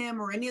coming to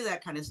him, or any of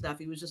that kind of stuff.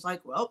 He was just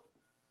like, well,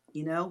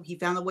 he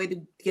found a way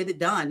to get it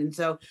done. And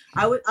so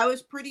I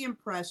was pretty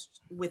impressed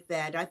with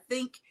that. I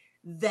think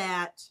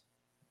that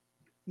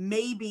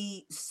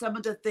maybe some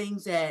of the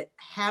things that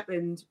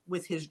happened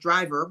with his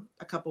driver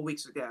a couple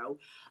weeks ago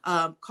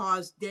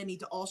caused Denny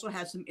to also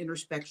have some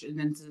introspection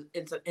and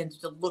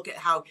to look at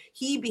how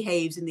he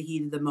behaves in the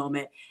heat of the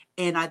moment.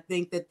 And I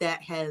think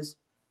that has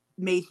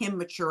made him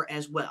mature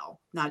as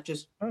well. Not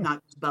just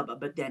Bubba,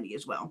 but Denny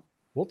as well.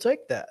 We'll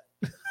take that.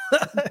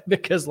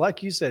 Because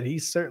like you said, he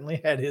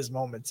certainly had his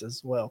moments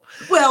as well.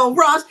 Well,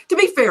 Ross, to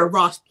be fair,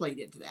 Ross played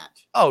into that.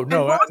 Oh,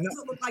 no. And Ross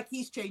doesn't look like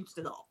he's changed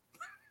at all.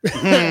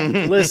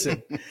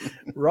 Listen,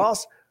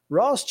 Ross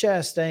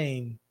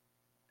Chastain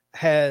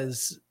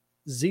has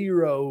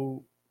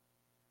zero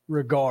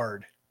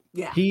regard.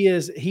 Yeah. He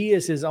is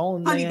his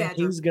own Honey man.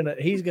 badger.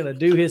 He's gonna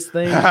do his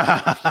thing.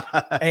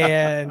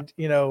 And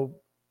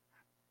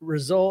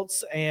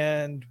results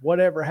and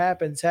whatever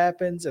happens,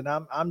 and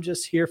I'm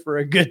just here for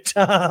a good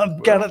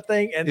time kind of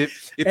thing. And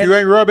if you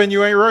ain't rubbing,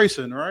 you ain't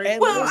racing, right?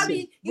 Well, I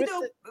mean,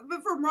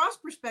 but from Ross'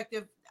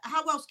 perspective,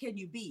 how else can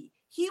you be?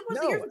 He was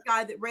the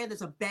guy that ran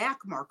as a back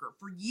marker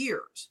for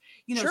years,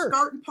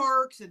 starting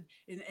parks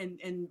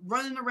and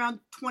running around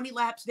 20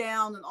 laps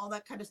down and all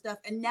that kind of stuff.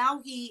 And now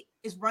he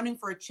is running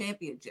for a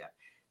championship.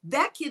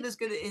 That kid is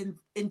going to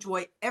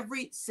enjoy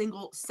every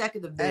single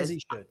second of this. As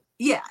he should.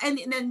 Yeah. And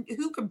then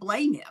who can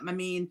blame him? I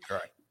mean,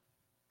 Correct.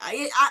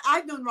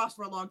 I've known Ross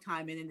for a long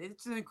time, and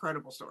it's an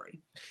incredible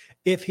story.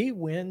 If he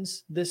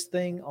wins this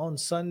thing on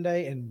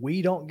Sunday and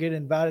we don't get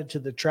invited to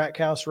the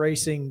Trackhouse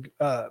Racing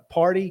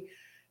party,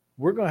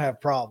 we're going to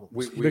have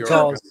problems.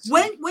 Because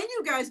when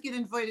you guys get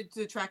invited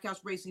to the Trackhouse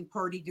Racing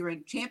party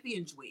during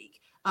Champions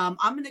Week, I'm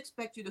going to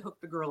expect you to hook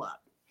the girl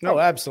up. No,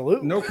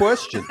 absolutely. No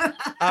question.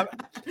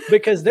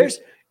 Because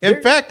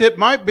in fact, it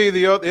might be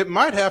it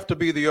might have to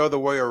be the other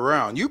way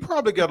around. You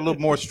probably got a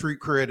little more street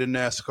cred in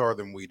NASCAR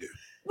than we do.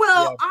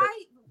 Well,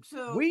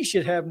 we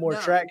should have more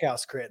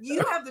Trackhouse cred.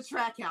 You have the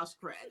Trackhouse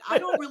cred. I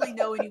don't really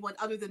know anyone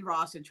other than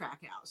Ross and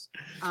Trackhouse.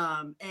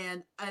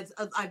 And as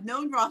I've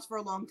known Ross for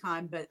a long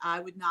time, but I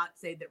would not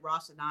say that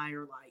Ross and I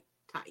are like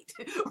tight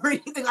or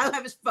anything. I don't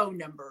have his phone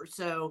number.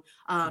 So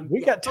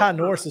we got Ty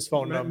Norris's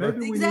phone number.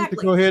 Maybe we need to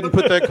go ahead and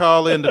put that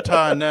call into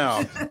Ty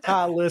now.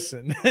 Ty,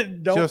 listen,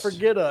 don't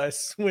forget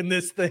us when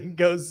this thing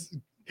goes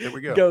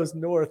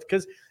north.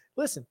 Because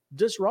listen,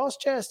 does Ross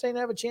Chastain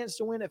have a chance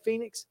to win at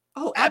Phoenix?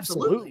 Oh,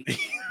 absolutely.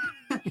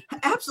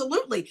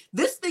 Absolutely.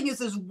 This thing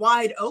is as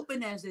wide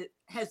open as it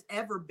has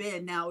ever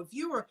been. Now, if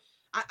you were,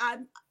 I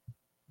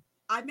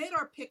made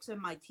our picks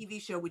in my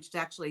TV show, which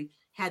actually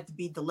had to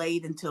be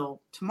delayed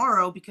until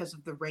tomorrow because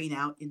of the rain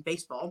out in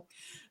baseball,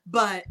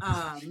 but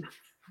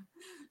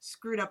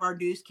screwed up our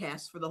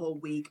newscast for the whole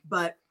week.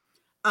 But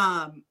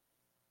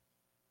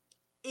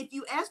if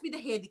you ask me to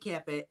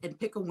handicap it and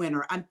pick a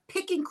winner, I'm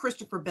picking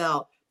Christopher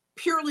Bell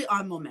purely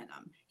on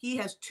momentum. He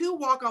has 2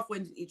 walk-off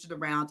wins in each of the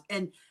rounds,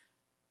 and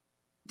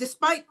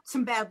despite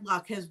some bad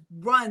luck, has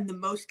run the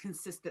most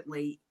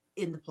consistently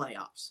in the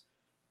playoffs.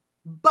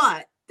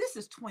 But this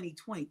is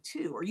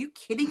 2022. Are you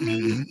kidding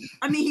me?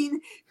 I mean,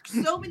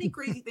 so many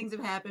crazy things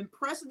have happened.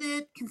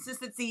 Precedent,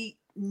 consistency,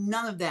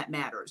 none of that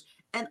matters.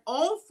 And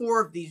all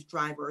 4 of these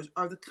drivers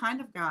are the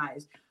kind of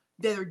guys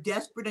that are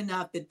desperate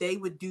enough that they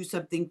would do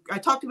something. I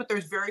talked about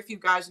there's very few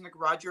guys in the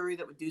garage area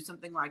that would do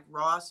something like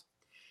Ross.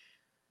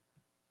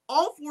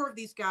 All 4 of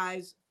these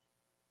guys,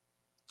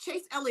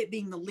 Chase Elliott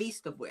being the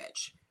least of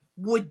which,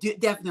 would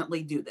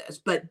definitely do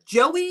this. But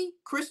Joey,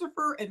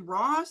 Christopher, and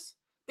Ross,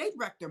 they'd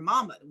wreck their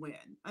mama to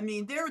win. I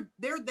mean,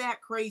 they're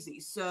that crazy.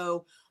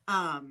 So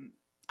I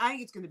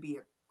think it's going to be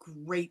a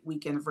great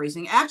weekend of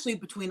racing. Actually,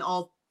 between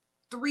all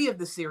 3 of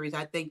the series,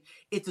 I think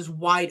it's as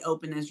wide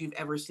open as you've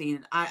ever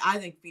seen. I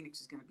think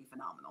Phoenix is going to be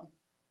phenomenal.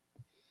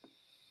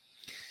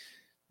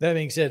 That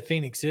being said,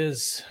 Phoenix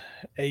is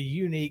a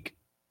unique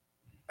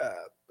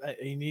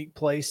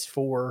place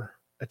for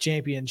a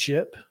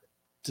championship,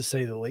 to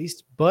say the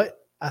least. But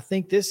I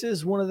think this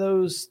is one of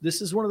those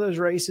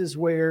races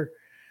where,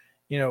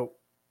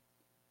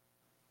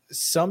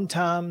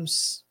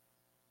 sometimes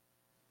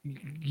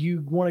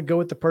you want to go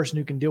with the person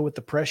who can deal with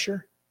the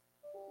pressure.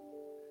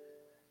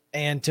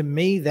 And to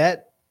me,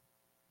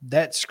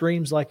 that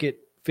screams like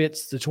it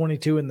fits the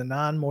 22 and the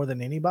 9 more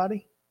than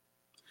anybody.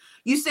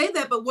 You say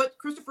that, but what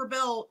Christopher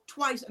Bell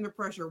twice under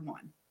pressure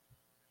won.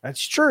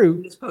 That's true.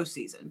 In this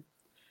postseason.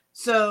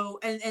 So,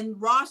 and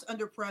Ross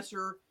under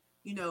pressure,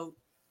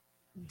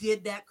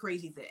 did that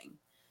crazy thing.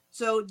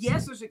 So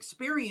yes, there's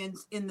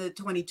experience in the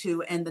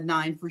 22 and the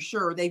 9 for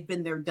sure. They've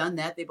been there, done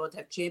that. They both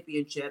have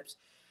championships.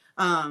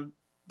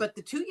 But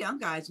the 2 young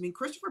guys, I mean,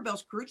 Christopher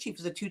Bell's crew chief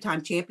is a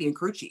 2-time champion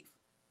crew chief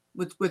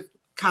with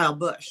Kyle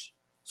Busch.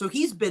 So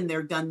he's been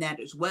there, done that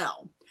as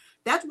well.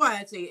 That's why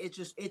I'd say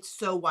it's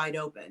so wide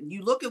open.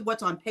 You look at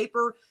what's on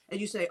paper and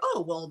you say,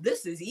 oh, well,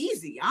 this is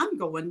easy. I'm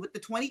going with the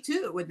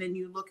 22. And then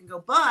you look and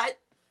go, but,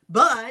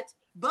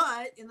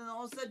 and then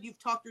all of a sudden you've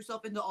talked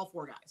yourself into all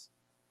 4 guys.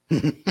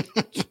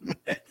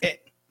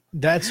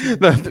 That's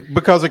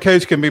because a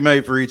case can be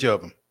made for each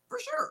of them. For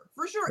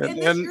sure.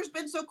 And this year's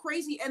been so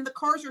crazy, and the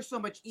cars are so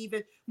much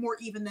more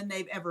even than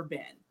they've ever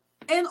been.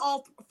 And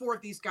all 4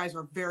 of these guys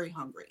are very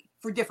hungry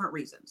for different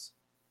reasons.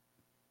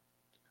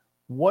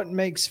 What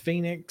makes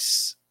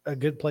Phoenix a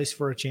good place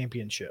for a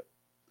championship?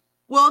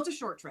 Well, it's a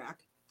short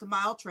track. It's a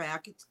mile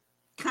track. It's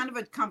kind of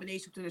a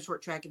combination between a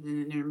short track and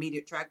an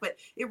intermediate track, but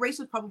it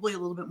races probably a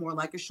little bit more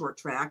like a short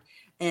track,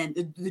 and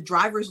the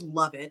drivers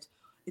love it.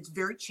 It's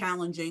very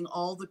challenging.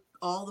 All the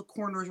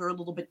corners are a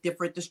little bit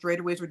different. The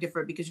straightaways are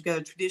different because you've got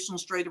a traditional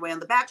straightaway on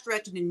the back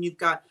stretch, and then you've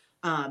got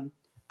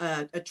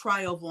a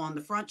tri-oval on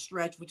the front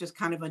stretch, which is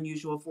kind of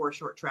unusual for a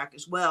short track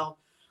as well.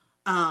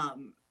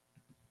 And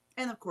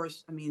of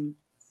course, I mean,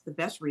 the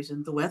best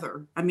reason, the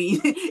weather. I mean,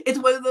 it's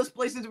one of those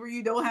places where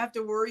you don't have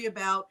to worry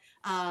about,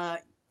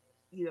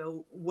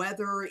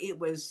 weather. It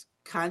was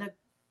kind of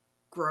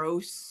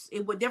gross.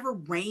 It would never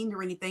rain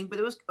or anything, but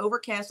it was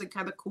overcast and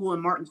kind of cool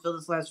in Martinsville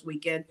this last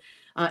weekend.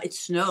 It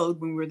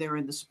snowed when we were there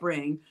in the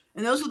spring.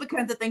 And those are the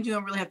kinds of things you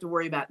don't really have to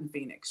worry about in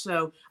Phoenix.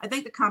 So I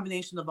think the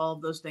combination of all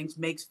of those things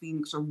makes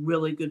Phoenix a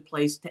really good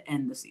place to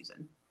end the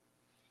season.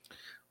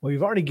 Well,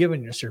 you've already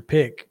given us your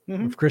pick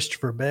of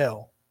Christopher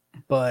Bell,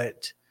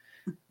 but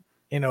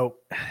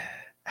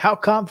how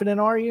confident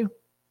are you?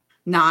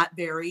 Not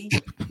very,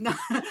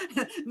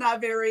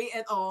 not very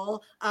at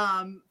all.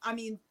 I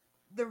mean,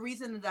 the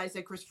reason that I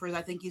said Christopher is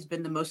I think he's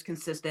been the most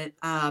consistent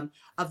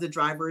of the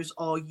drivers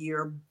all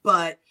year.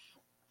 But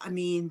I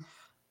mean,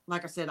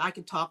 like I said, I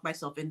could talk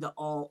myself into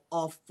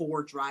all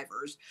 4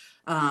 drivers.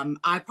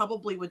 I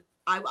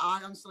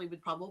honestly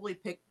would probably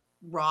pick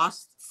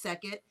Ross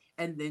second,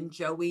 and then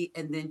Joey,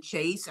 and then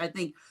Chase. I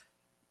think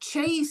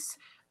Chase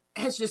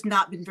has just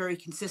not been very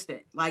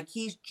consistent. Like,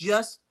 he's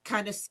just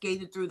kind of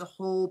skated through the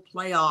whole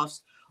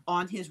playoffs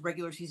on his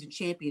regular season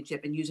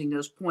championship and using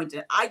those points.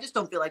 And I just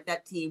don't feel like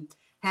that team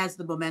has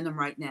the momentum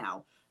right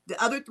now.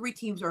 The other 3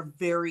 teams are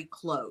very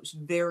close,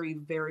 very,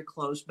 very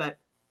close. But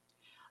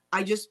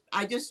I just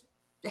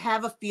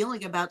have a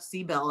feeling about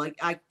Seabell. Like,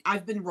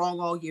 I've been wrong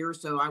all year,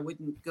 so I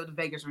wouldn't go to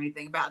Vegas or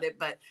anything about it.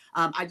 But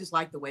I just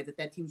like the way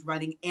that team's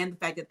running, and the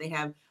fact that they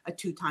have a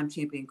 2-time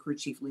champion crew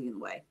chief leading the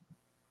way.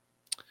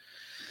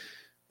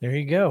 There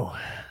you go.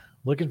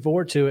 Looking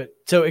forward to it.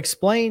 So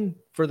explain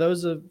for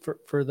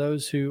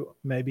those who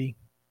maybe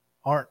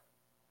aren't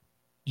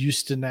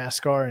used to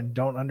NASCAR and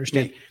don't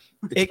understand.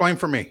 Explain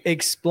for me.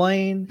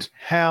 Explain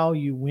how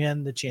you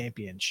win the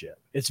championship.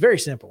 It's very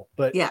simple,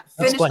 but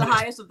finish the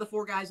highest of the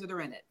 4 guys that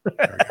are in it.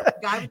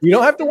 You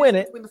don't have to win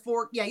it. Between the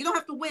 4, you don't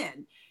have to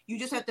win. You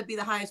just have to be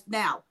the highest.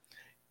 Now,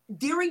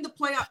 during the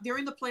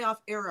playoff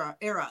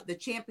era, the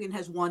champion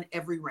has won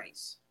every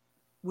race,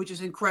 which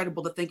is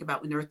incredible to think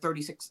about when there are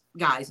 36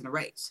 guys in a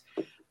race.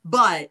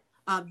 But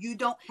you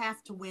don't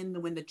have to win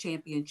the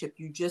championship.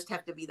 You just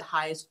have to be the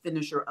highest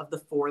finisher of the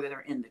 4 that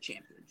are in the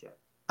championship.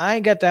 I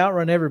ain't got to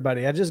outrun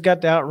everybody. I just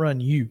got to outrun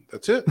you.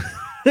 That's it.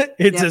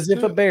 It's as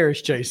if a bear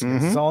is chasing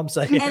us. That's all I'm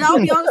saying. And I'll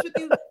be honest with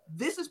you,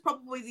 this is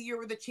probably the year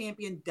where the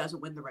champion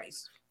doesn't win the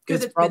race.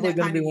 It's probably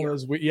going to be one of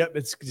those. Yep,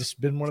 it's just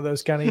been one of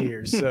those kind of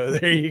years. So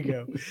there you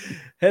go.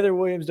 Heather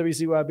Williams,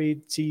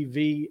 WCYB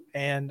TV.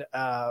 And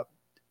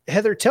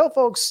Heather, tell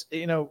folks,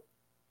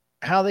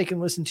 how they can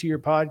listen to your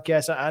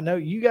podcast. I know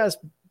you guys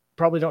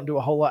probably don't do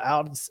a whole lot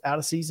out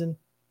of season.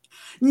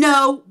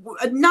 No,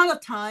 not a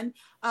ton.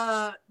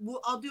 I'll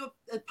do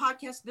a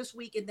podcast this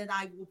week, and then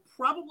I will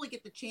probably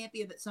get the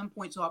champion at some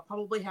point. So I'll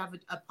probably have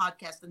a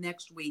podcast the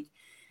next week.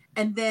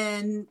 And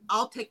then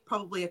I'll take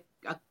probably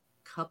a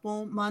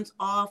couple months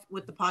off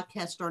with the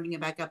podcast, starting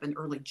it back up in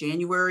early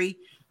January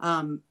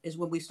is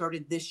when we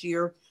started this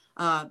year.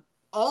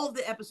 All of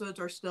the episodes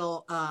are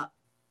still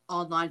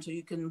online, so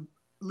you can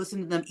listen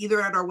to them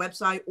either at our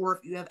website, or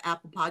if you have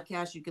Apple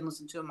Podcasts, you can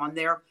listen to them on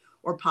there,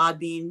 or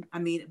Podbean. I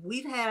mean,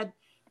 we've had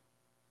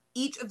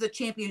each of the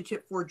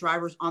championship 4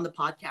 drivers on the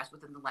podcast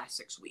within the last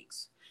 6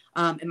 weeks.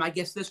 And my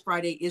guest this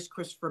Friday is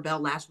Christopher Bell.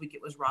 Last week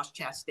it was Ross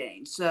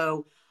Chastain.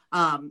 So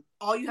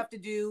all you have to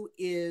do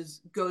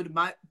is go to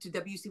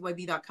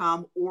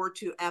WCYB.com or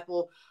to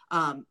Apple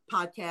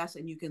Podcasts,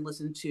 and you can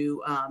listen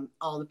to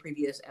all the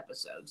previous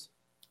episodes.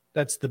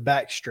 That's the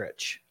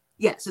backstretch.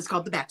 Yes, it's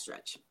called the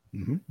backstretch.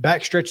 Mm-hmm.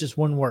 Backstretch is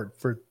one word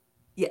for.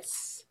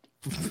 Yes.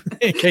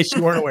 In case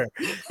you weren't aware.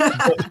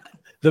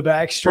 The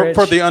backstretch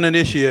for the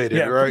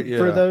uninitiated, right? Yeah.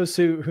 For those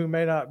who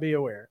may not be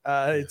aware,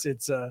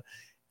 it's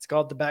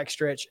called the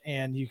backstretch,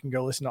 and you can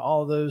go listen to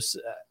all of those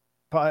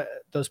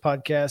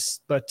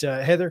podcasts. But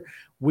Heather,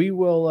 we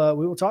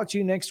will talk to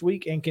you next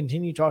week and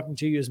continue talking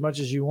to you as much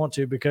as you want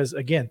to, because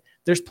again,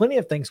 there's plenty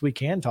of things we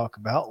can talk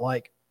about,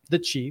 like the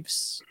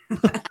Chiefs.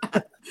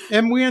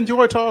 And we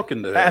enjoy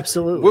talking to her.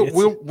 Absolutely.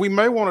 We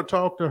may want to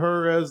talk to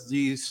her as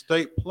the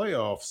state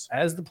playoffs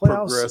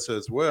progress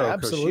as well.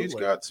 Absolutely. Because she's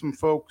got some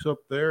folks up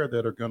there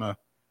that are going to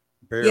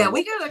bear. Yeah,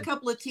 we got a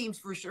couple of teams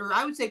for sure.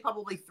 I would say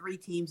probably 3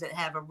 teams that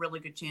have a really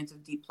good chance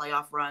of deep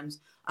playoff runs.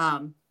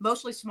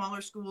 Mostly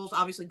smaller schools.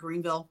 Obviously,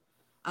 Greenville.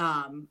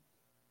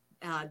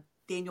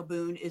 Daniel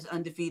Boone is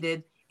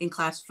undefeated in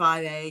Class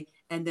 5A.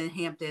 And then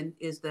Hampton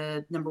is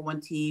the number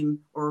 1 team,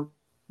 or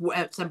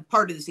at some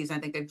part of the season. I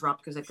think they've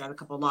dropped because they've got a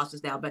couple of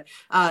losses now, but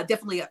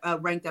definitely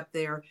ranked up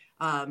there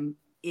in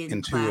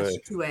Class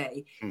 2A.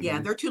 Mm-hmm. Yeah,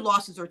 their 2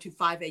 losses are to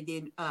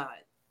 5A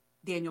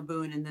Daniel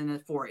Boone and then a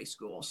 4A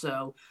school.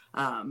 So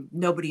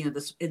nobody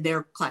in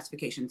their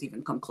classifications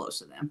even come close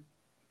to them.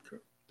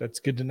 That's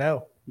good to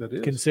know. That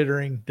is.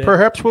 Considering that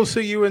perhaps we'll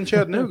see you in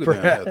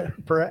Chattanooga.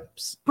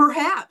 Perhaps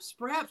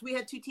we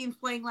had 2 teams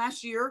playing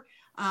last year.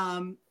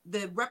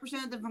 The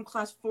representative from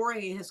Class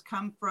 4A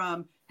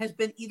has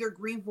been either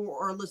Greenville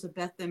or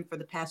Elizabethton for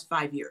the past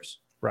 5 years.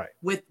 Right.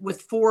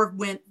 With 4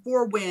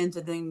 wins,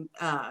 and then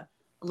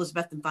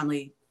Elizabethton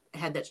finally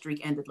had that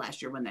streak ended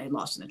last year when they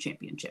lost in the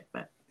championship.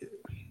 But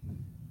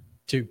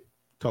to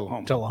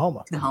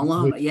Tullahoma,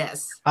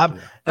 yes.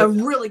 A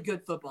really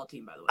good football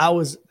team, by the way.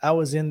 I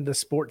was in the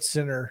Sports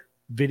Center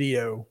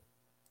video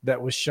that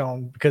was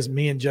shown because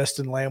me and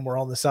Justin Lamb were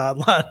on the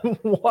sideline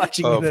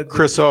watching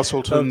Chris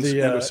Osselton's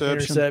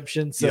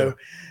interception. So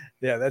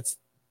yeah, that's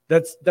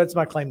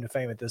my claim to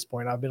fame at this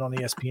point. I've been on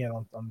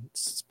ESPN on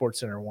Sports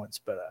Center once,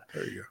 but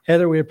there you go.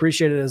 Heather, we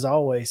appreciate it as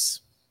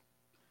always.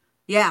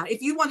 Yeah,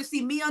 if you want to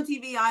see me on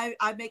TV,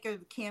 I make a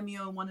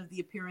cameo in one of the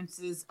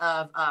appearances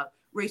of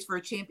Race for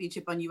a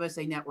Championship on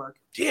USA Network.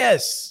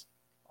 Yes,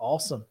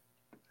 awesome.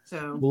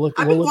 So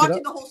I've been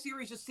watching the whole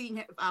series, just seeing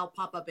if I'll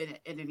pop up in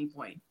it at any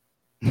point.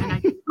 And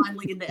I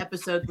finally in the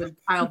episode when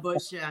Kyle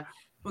Busch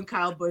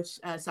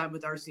signed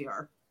with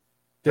RCR.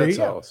 That's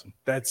awesome.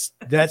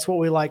 That's what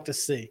we like to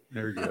see.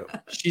 There you go.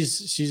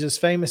 She's as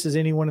famous as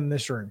anyone in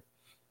this room.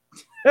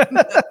 There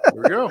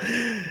we go.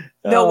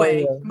 No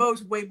way.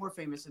 Mo's way more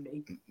famous than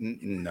me.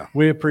 No.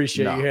 We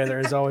appreciate you, Heather,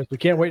 as always. We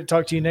can't wait to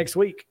talk to you next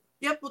week.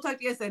 Yep, we'll talk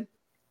to you guys then.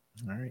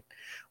 All right.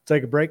 We'll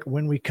take a break.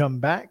 When we come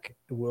back,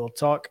 we'll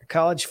talk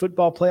college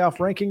football playoff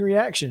ranking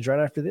reactions right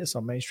after this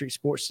on Main Street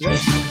Sports Today.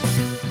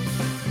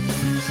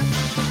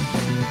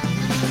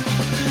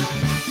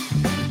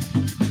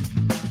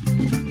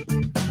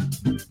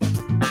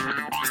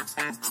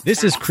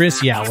 This is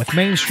Chris Yao with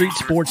Main Street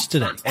Sports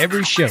Today.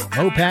 Every show,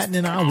 Mo Patton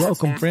and I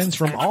welcome friends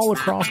from all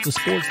across the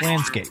sports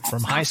landscape,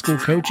 from high school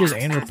coaches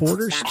and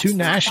reporters to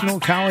national,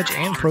 college,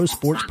 and pro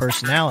sports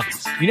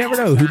personalities. You never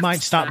know who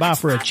might stop by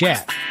for a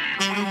chat.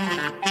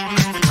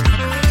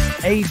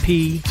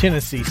 AP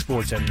Tennessee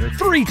sports editor,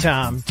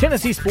 three-time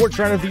Tennessee Sports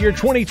Writer of the Year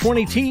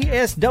 2020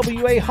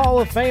 TSWA Hall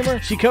of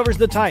Famer. She covers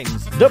the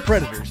Titans, the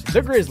Predators,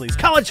 the Grizzlies,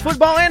 college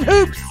football, and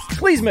hoops.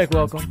 Please make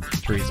welcome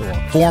Teresa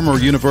Walker. Former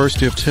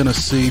University of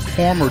Tennessee,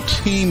 former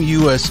Team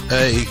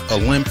USA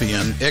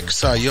Olympian,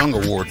 ex-Cy Young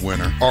Award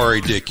winner,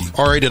 R.A. Dickey.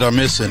 R.A., did I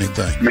miss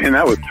anything? Man,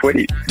 that was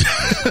sweet.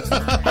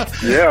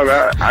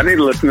 Yeah, I need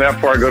to listen to that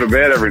before I go to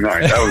bed every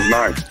night. That was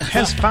nice.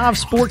 Has 5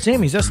 sports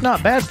Emmys. That's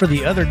not bad for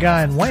the other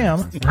guy in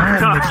Wham,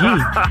 Ryan McGee.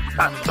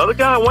 Other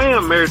guy in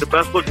Wham married the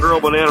best looking girl,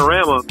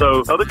 Bananarama.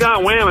 So other guy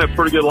in Wham had a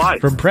pretty good life.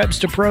 From preps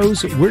to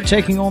pros, we're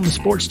taking on the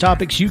sports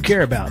topics you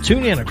care about.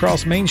 Tune in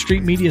across Main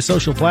Street Media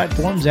social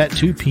platforms at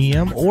 2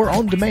 p.m. or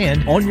on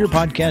demand on your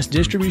podcast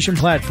distribution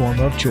platform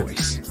of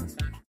choice.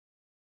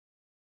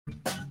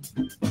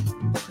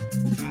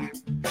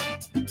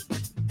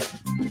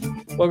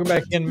 Welcome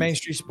back in Main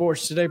Street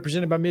Sports Today,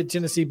 presented by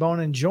Mid-Tennessee Bone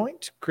and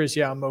Joint. Chris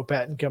Yao and Mo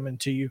Patton coming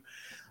to you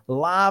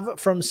live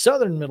from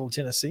Southern Middle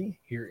Tennessee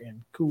here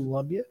in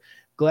Columbia.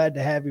 Glad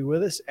to have you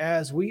with us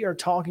as we are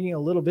talking a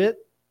little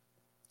bit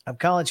of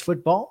college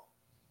football.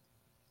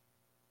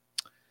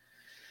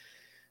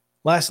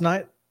 Last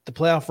night, the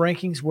playoff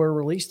rankings were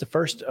released, the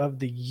first of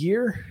the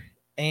year,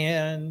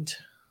 and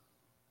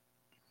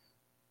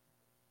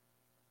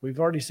we've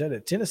already said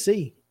it.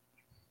 Tennessee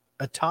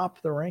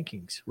atop the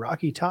rankings.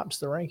 Rocky tops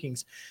the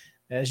rankings.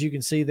 As you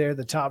can see there,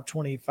 the top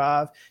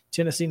 25,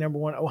 Tennessee number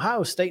 1,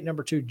 Ohio State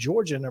number 2,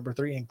 Georgia number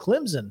 3, and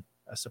Clemson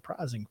a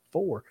surprising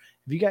 4.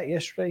 Have you got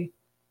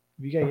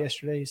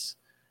yesterday's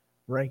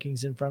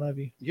rankings in front of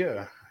you?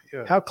 Yeah.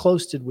 How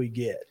close did we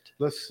get?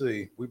 Let's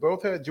see. We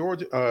both had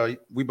Georgia.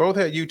 We both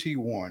had UT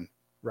 1.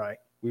 Right.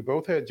 We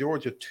both had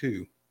Georgia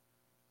 2.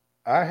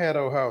 I had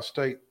Ohio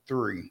State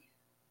 3,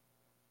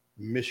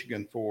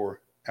 Michigan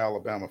 4,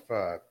 Alabama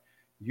 5.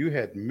 You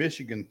had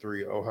Michigan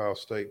 3, Ohio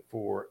State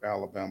 4,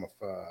 Alabama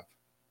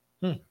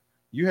 5.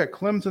 You had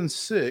Clemson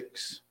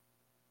 6,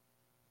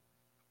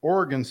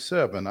 Oregon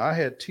 7. I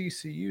had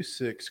TCU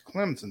 6,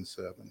 Clemson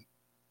 7.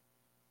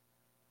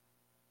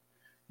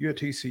 You had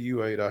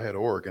TCU 8. I had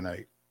Oregon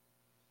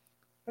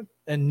 8.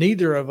 And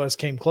neither of us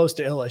came close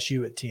to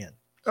LSU at 10.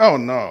 Oh,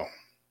 no.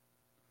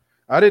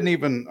 I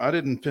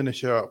didn't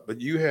finish up,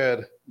 but you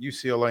had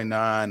UCLA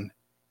 9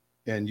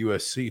 and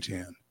USC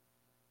 10.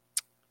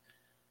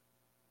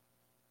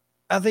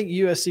 I think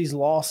USC's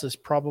loss is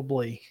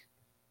probably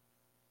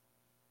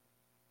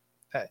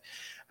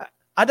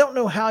I don't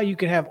know how you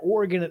can have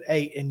Oregon at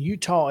 8 and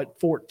Utah at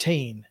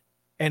 14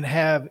 and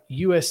have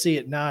USC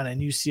at 9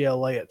 and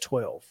UCLA at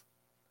 12.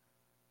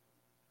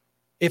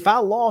 If I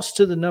lost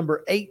to the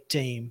number 8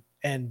 team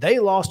and they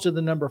lost to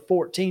the number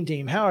 14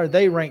 team, how are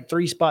they ranked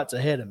 3 spots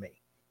ahead of me?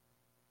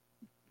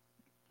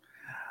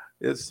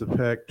 It's the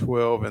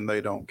Pac-12 and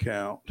they don't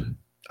count.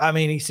 I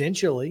mean,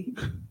 essentially.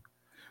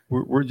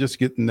 We're just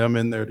getting them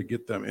in there to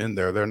get them in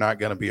there. They're not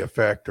going to be a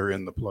factor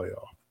in the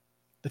playoff.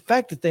 The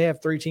fact that they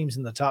have 3 teams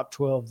in the top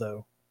 12,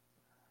 though,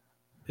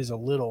 is a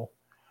little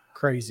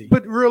crazy.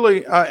 But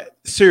really,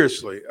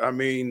 seriously, I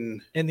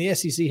mean. And the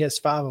SEC has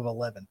 5 of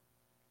 11.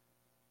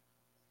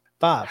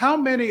 5. How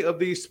many of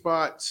these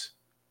spots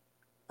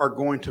are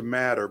going to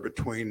matter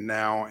between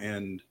now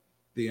and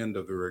the end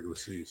of the regular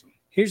season?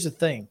 Here's the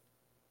thing.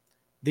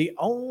 The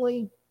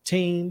only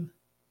team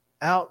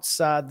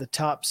outside the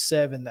top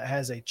 7 that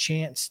has a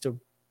chance to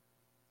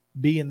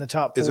be in the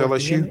top 4 is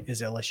LSU.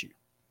 Is LSU.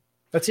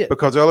 That's it.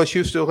 Because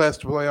LSU still has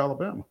to play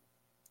Alabama.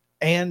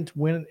 And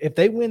if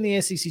they win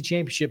the SEC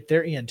championship,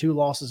 they're in. 2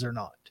 losses or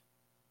not.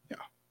 Yeah.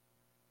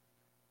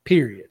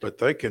 Period. But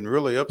they can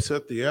really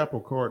upset the apple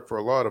cart for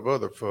a lot of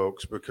other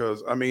folks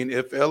because, I mean,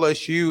 if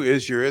LSU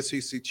is your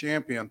SEC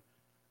champion,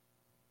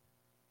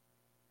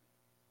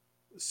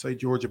 say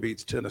Georgia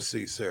beats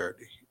Tennessee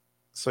Saturday.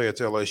 Say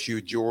it's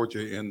LSU,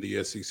 Georgia in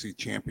the SEC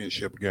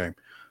championship game.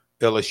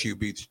 LSU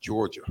beats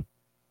Georgia.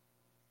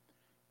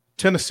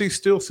 Tennessee's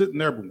still sitting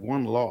there with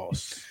 1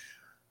 loss.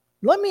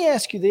 Let me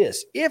ask you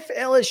this. If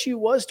LSU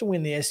was to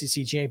win the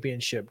SEC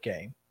championship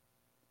game.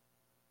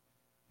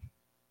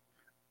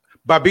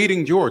 By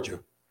beating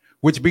Georgia,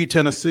 which beat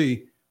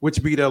Tennessee,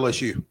 which beat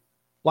LSU.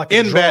 Like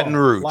in drum, Baton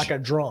Rouge. Like a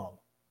drum.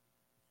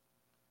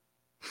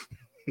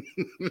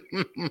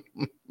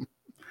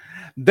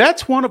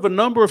 That's one of a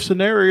number of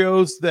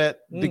scenarios that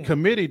the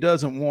committee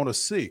doesn't want to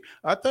see.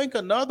 I think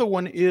another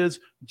one is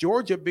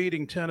Georgia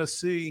beating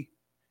Tennessee,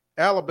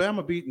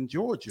 Alabama beating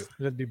Georgia.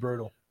 That'd be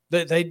brutal.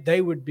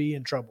 They would be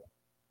in trouble.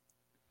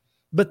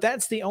 But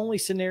that's the only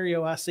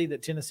scenario I see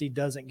that Tennessee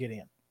doesn't get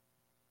in.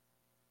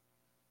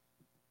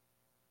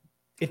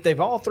 If they've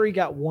all three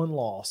got one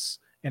loss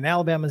and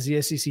Alabama's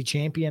the SEC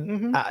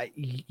champion,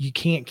 you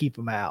can't keep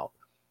them out.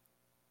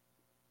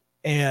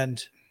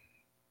 And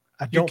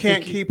you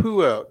can't keep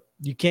who out?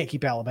 You can't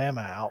keep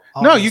Alabama out.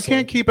 Obviously. No, you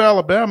can't keep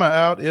Alabama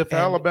out if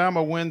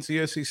Alabama wins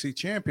the SEC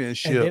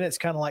championship. And then it's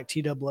kind of like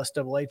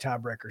TSSAA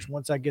tiebreakers.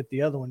 Once I get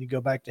the other one, you go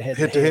back to head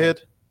to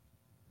head.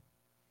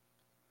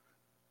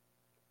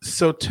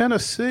 So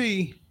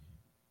Tennessee,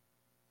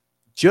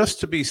 just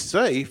to be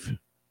safe,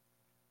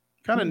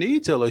 kind of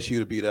needs LSU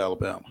to beat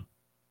Alabama.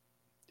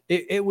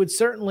 It would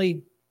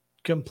certainly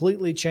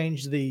completely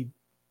change the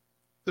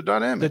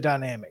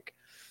dynamic.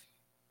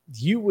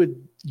 You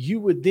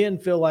would then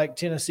feel like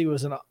Tennessee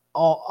was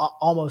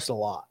almost a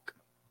lock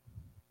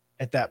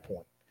at that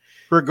point,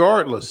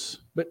 regardless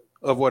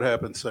of what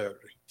happened Saturday.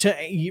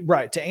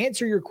 To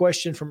answer your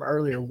question from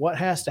earlier, what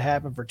has to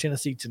happen for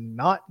Tennessee to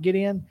not get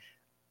in?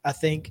 I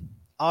think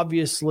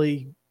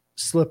obviously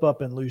slip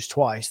up and lose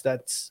twice.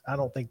 I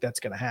don't think that's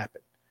going to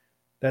happen.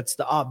 That's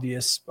the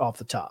obvious off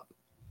the top.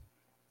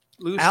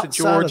 Lose to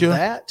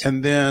Georgia,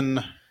 and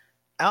then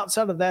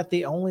outside of that,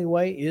 the only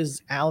way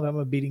is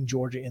Alabama beating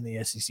Georgia in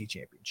the SEC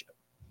championship.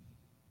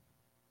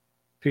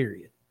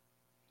 Period.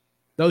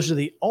 Those are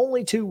the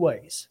only two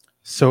ways.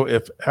 So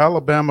if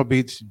Alabama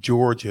beats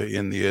Georgia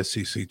in the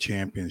SEC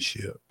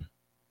championship,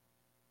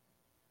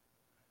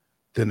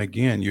 then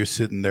again, you're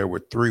sitting there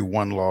with 3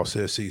 one-loss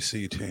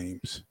SEC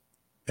teams,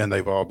 and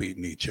they've all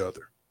beaten each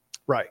other.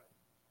 Right.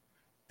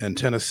 And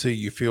Tennessee,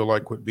 you feel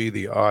like would be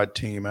the odd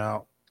team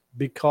out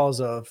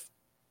because of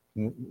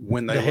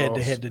when they the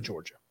head-to-head to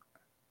Georgia.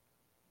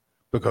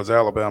 Because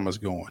Alabama's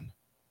going.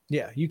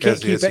 Yeah, you can't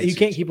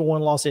keep a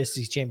one-loss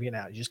SEC champion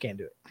out. You just can't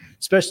do it,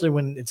 especially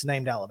when it's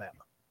named Alabama.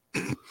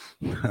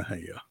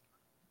 Yeah.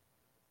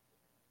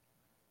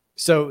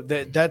 So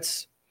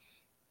that's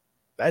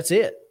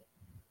it.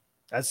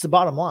 That's the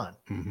bottom line.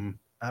 Mm-hmm.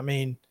 I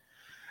mean,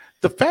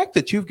 the fact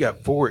that you've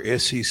got 4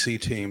 SEC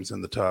teams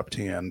in the top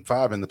 10,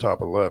 5 in the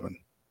top 11.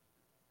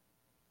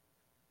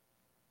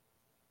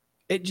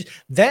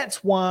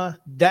 That's why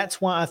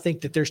I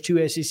think that there's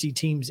 2 SEC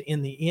teams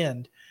in the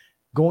end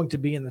going to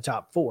be in the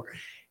top 4.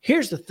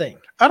 Here's the thing.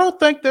 I don't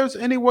think there's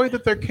any way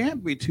that there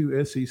can't be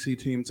 2 SEC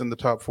teams in the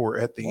top 4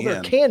 at the end.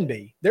 There can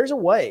be. There's a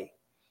way.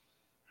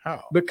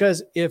 How?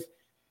 Because if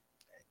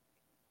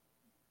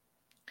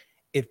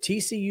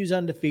TCU's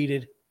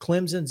undefeated,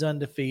 Clemson's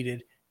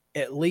undefeated,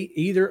 at least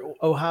either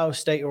Ohio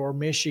State or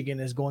Michigan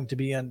is going to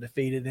be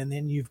undefeated, and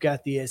then you've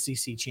got the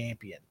SEC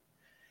champion.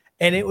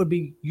 And it would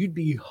be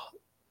the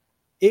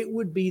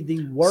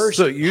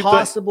worst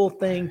possible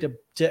thing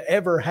to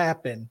ever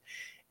happen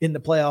in the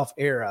playoff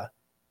era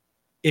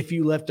if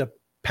you left a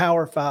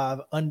Power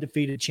 5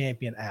 undefeated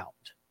champion out.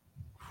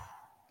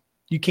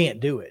 You can't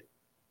do it.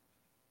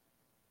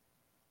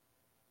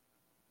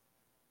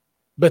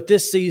 But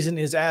this season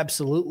is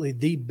absolutely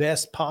the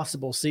best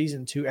possible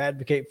season to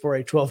advocate for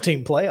a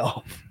 12-team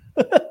playoff,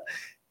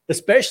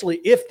 especially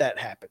if that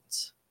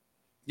happens.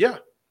 Yeah.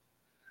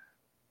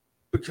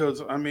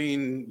 Because, I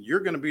mean,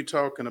 you're going to be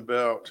talking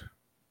about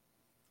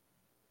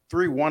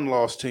 3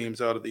 one-loss teams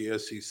out of the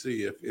SEC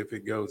if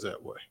it goes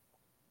that way.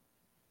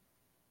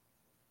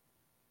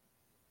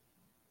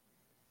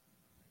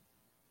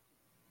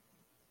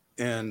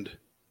 And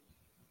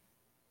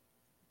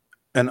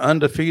an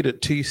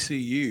undefeated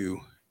TCU,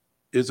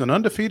 is an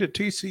undefeated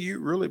TCU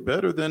really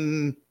better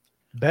than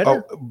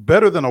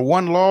a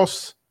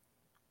one-loss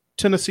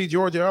Tennessee,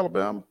 Georgia,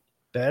 Alabama?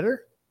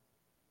 Better?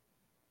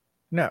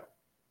 No.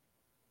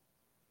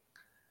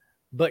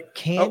 But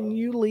can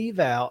you leave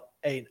out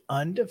an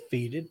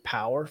undefeated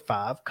Power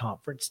 5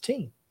 conference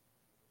team?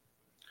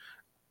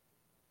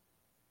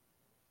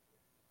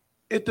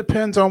 It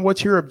depends on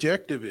what your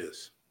objective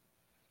is.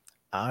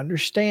 I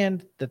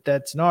understand that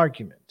that's an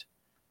argument.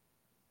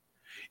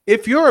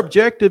 If your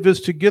objective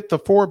is to get the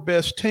 4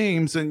 best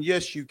teams, then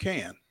yes, you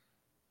can.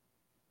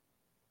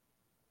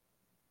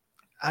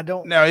 I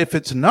don't. Now, if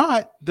it's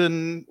not,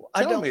 then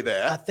tell me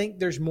that. I think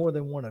there's more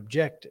than one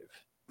objective.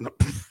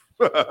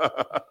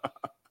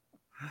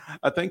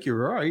 I think you're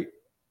right.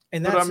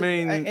 And that's,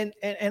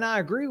 and I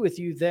agree with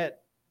you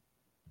that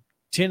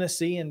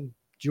Tennessee and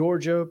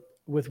Georgia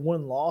with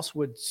one loss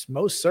would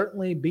most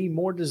certainly be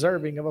more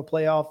deserving of a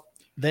playoff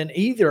than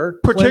either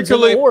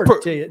particularly or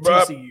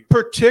TCU.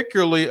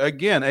 Particularly,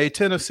 again, a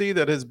Tennessee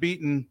that has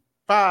beaten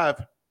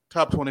 5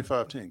 top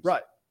 25 teams.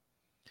 Right.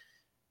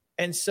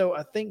 And so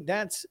I think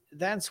that's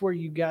where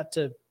you've got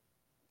to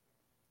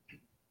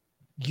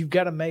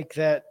make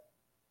that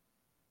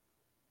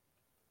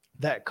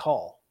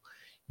call.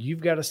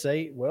 You've got to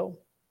say, well,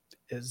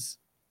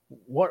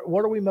 what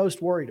are we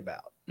most worried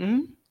about?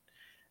 Mm-hmm.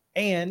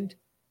 And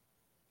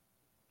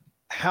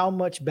how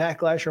much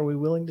backlash are we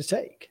willing to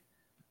take?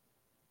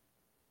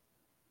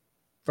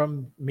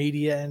 from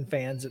media and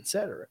fans,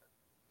 etc.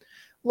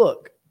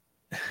 Look,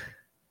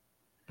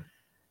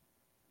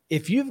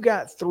 if you've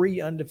got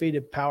 3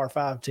 undefeated Power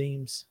 5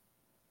 teams,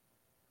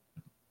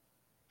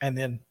 and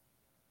then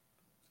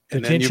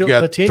you've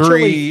got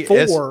potentially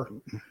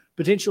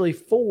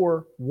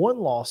 4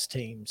 one-loss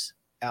teams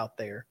out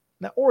there.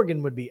 Now,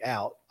 Oregon would be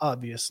out,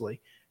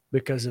 obviously,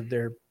 because of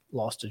their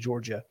loss to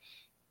Georgia.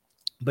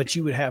 But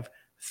you would have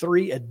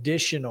 3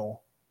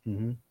 additional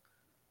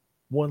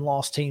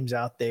one-loss teams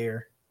out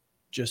there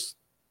just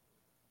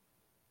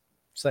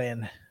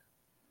saying,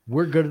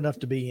 we're good enough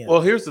to be in.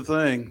 Well, here's the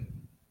thing.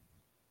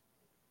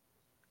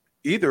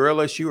 Either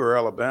LSU or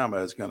Alabama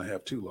is going to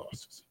have 2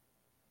 losses.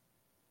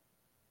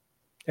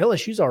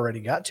 LSU's already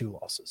got 2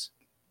 losses.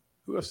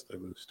 Who else did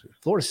they lose to?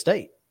 Florida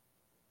State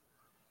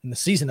in the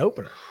season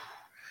opener.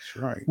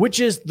 That's right. Which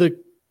is the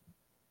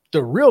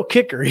real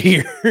kicker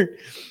here.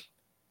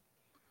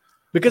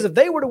 Because if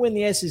they were to win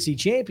the SEC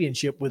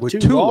championship with 2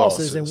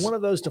 losses and one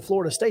of those to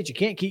Florida State, you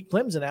can't keep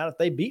Clemson out if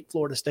they beat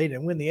Florida State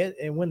and win the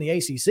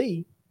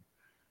ACC.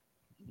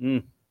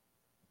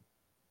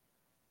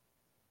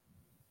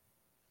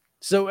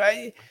 So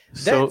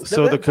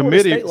the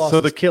committee,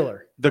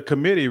 killer. The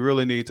committee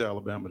really needs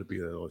Alabama to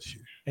beat LSU,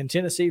 and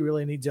Tennessee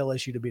really needs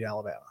LSU to beat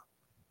Alabama,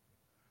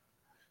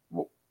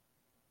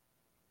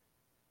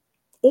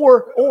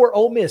 or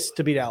Ole Miss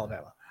to beat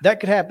Alabama. That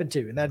could happen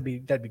too, and that'd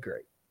be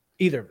great.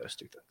 Either of those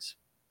 2 things.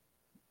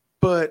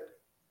 But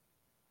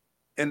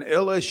an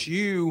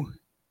LSU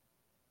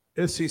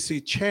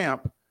SEC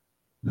champ,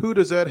 who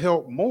does that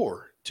help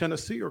more,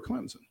 Tennessee or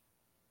Clemson?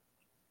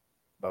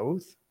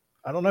 Both.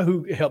 I don't know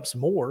who helps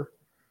more.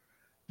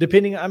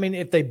 Depending, I mean,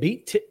 if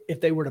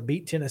they were to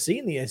beat Tennessee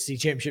in the SEC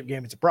championship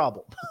game, it's a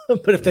problem.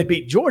 But if they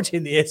beat Georgia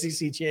in the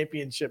SEC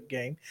championship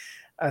game,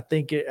 I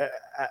think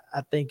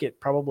it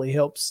probably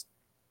helps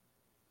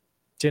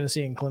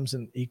Tennessee and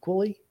Clemson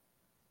equally.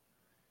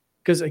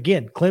 Because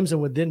again, Clemson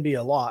would then be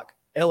a lock.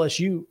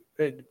 LSU,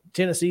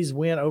 Tennessee's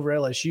win over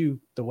LSU,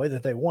 the way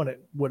that they won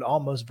it, would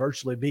almost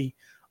virtually be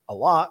a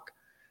lock.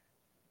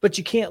 But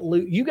you can't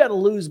lose. You got to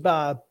lose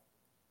by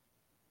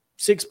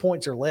 6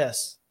 points or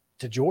less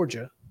to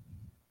Georgia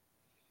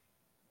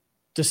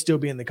to still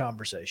be in the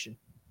conversation.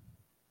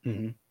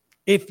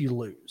 If you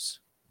lose.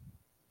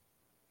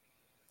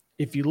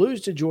 If you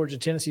lose to Georgia,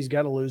 Tennessee's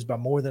got to lose by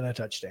more than a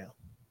touchdown.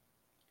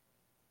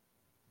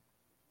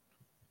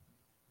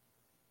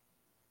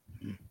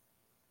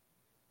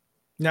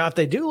 Now, if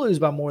they do lose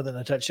by more than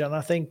a touchdown,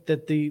 I think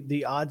that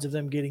the odds of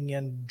them getting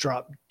in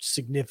drop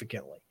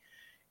significantly.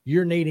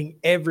 You're needing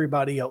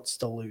everybody else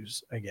to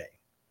lose a game,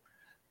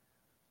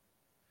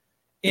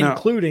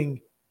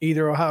 including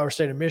either Ohio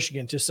State or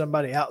Michigan, to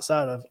somebody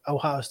outside of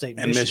Ohio State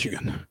and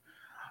Michigan.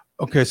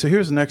 Okay, so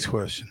here's the next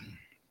question.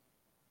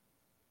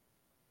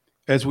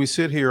 As we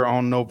sit here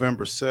on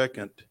November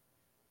 2nd,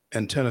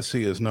 and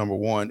Tennessee is number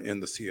 1 in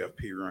the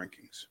CFP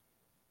rankings,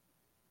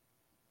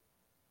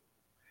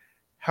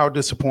 how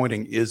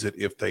disappointing is it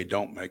if they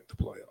don't make the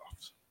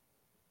playoffs?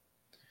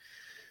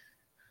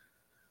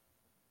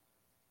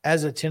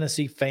 As a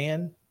Tennessee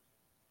fan,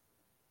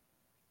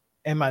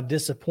 am I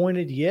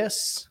disappointed?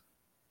 Yes.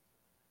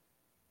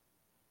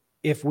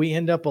 If we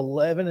end up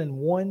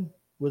 11-1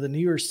 with a New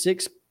Year's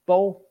Six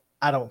bowl,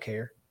 I don't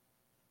care.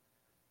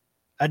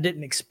 I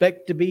didn't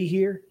expect to be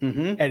here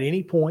at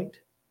any point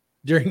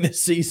during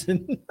this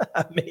season.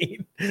 I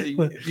mean,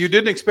 you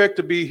didn't expect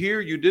to be here.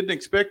 You didn't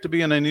expect to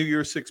be in a New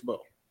Year's Six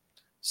bowl.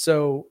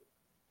 So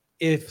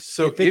if it's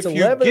if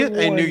you 11-1, get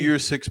a New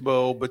Year's Six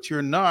bowl, but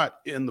you're not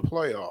in the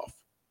playoff,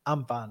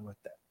 I'm fine with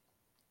that.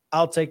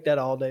 I'll take that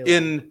all day long.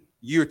 In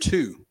year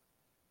 2,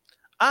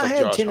 I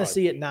had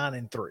Tennessee at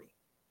 9-3.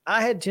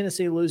 I had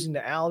Tennessee losing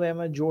to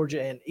Alabama,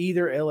 Georgia, and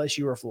either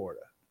LSU or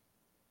Florida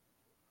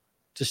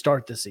to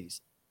start the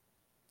season.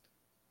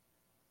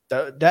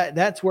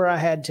 That's where I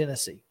had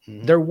Tennessee.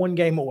 They're 1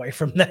 game away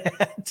from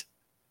that.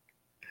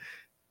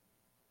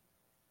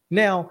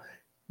 Now,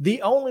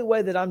 the only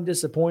way that I'm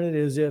disappointed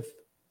is if,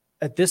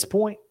 at this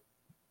point,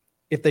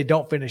 if they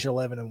don't finish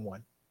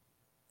 11-1.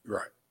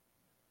 Right.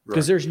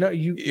 Because there's no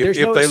if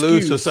they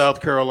lose to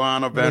South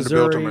Carolina,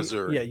 Vanderbilt, or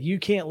Missouri. Yeah, you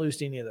can't lose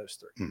to any of those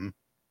 3.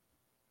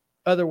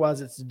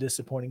 Otherwise, it's a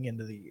disappointing end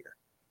of the year.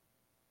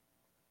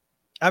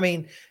 I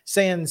mean,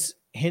 sans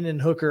Hendon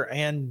Hooker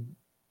and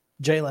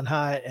Jalen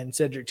Hyatt and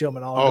Cedric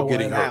Tillman all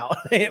going out,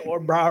 or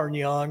Byron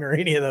Young or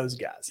any of those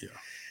guys. Yeah.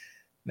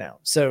 Now,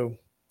 so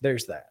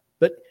there's that.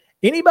 But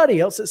anybody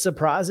else that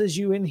surprises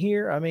you in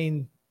here? I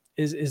mean,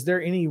 is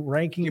there any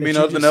ranking? You mean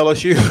other than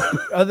LSU?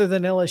 Other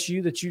than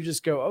LSU that you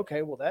just go,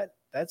 okay, well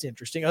that's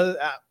interesting.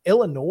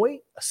 Illinois,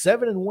 a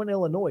 7-1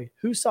 Illinois.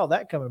 Who saw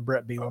that coming,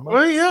 Brett Bielema?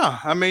 Well, yeah.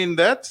 I mean,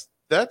 that's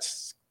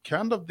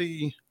kind of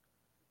the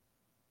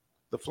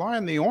fly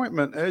in the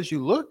ointment as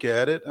you look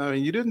at it. I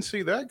mean, you didn't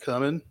see that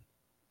coming.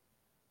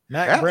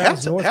 Matt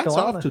Brown's North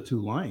Carolina. Off to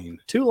Tulane.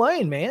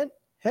 Tulane, man.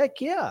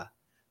 Heck yeah.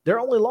 They're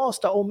only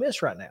lost to Ole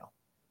Miss right now.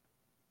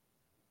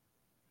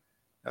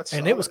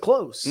 And it was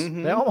close.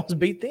 They almost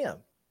beat them.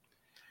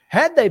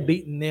 Had they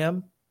beaten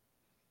them,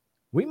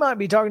 we might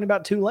be talking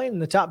about Tulane in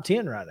the top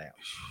 10 right now.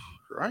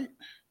 right?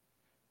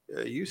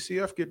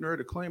 UCF getting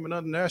ready to claim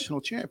another national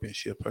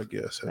championship, I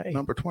guess, at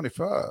number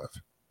 25.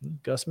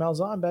 Gus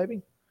Malzahn,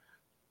 baby.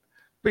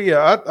 But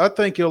yeah, I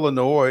think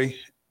Illinois.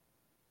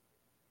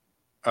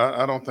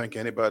 I don't think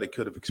anybody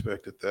could have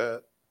expected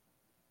that.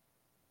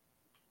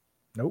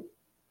 Nope.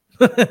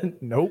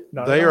 Nope.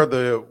 They are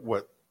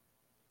the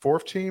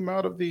fourth team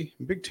out of the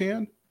Big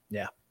Ten?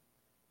 Yeah.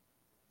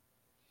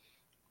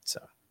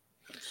 So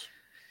it's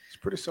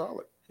pretty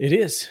solid. It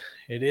is.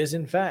 It is,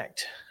 in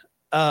fact.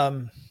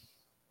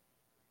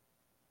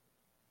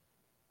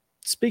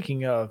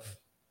 Speaking of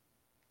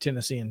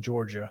Tennessee and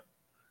Georgia,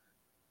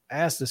 I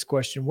asked this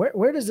question: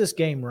 Where does this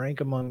game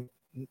rank among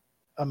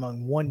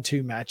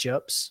 1-2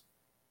 matchups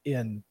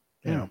in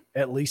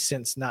at least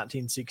since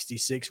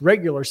 1966,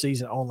 regular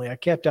season only? I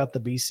kept out the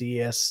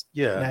BCS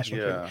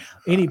national game.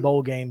 Any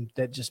bowl game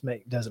that just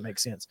doesn't make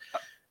sense.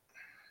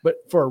 But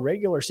for a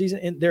regular season,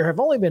 and there have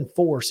only been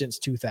 4 since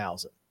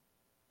 2000.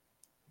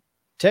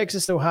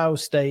 Texas, Ohio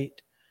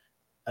State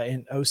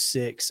in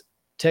 06,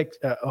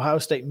 Ohio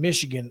State,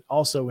 Michigan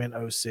also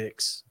in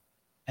 06,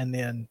 and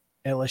then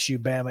LSU,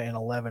 Bama in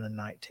 11 and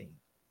 19.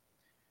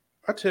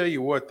 I tell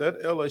you what,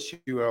 that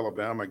LSU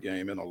Alabama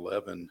game in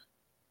 11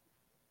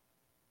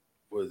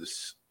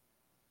 was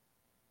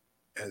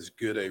as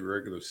good a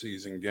regular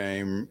season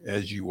game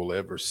as you will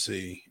ever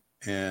see.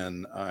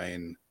 And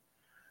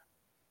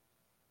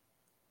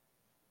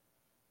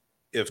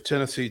if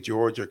Tennessee,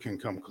 Georgia can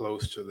come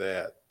close to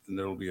that, then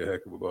it'll be a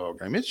heck of a ball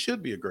game. It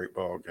should be a great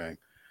ball game.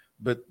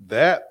 But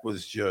that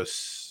was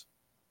just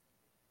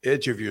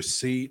edge of your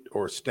seat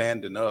or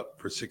standing up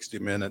for 60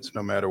 minutes,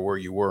 no matter where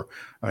you were.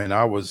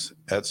 I was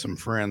at some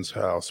friend's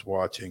house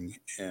watching,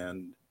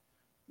 and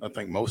I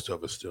think most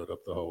of us stood up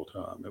the whole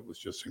time. It was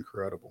just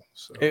incredible.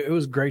 So it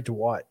was great to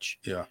watch.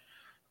 Yeah.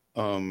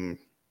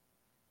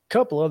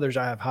 Couple others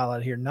I have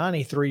highlighted here.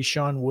 93,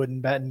 Sean Wooden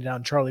batting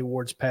down Charlie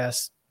Ward's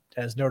pass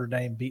as Notre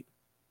Dame beat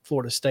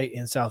Florida State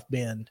in South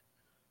Bend.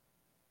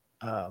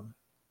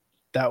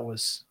 That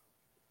was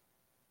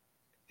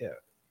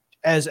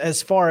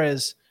as far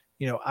as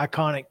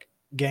iconic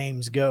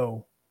games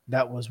go,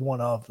 that was one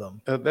of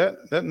them.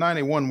 That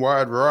 91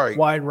 wide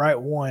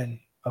right one,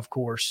 of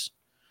course.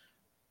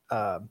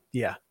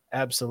 Yeah,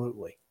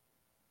 absolutely.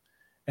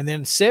 And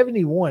then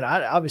 71,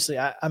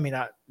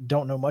 I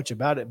don't know much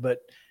about it, but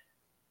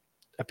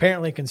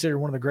apparently considered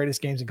one of the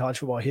greatest games in college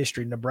football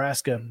history.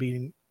 Nebraska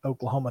beating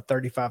Oklahoma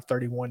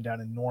 35-31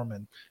 down in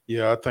Norman.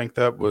 Yeah, I think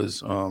that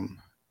was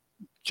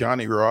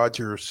Johnny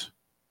Rogers,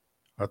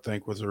 I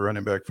think, was a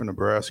running back for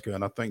Nebraska,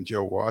 and I think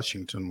Joe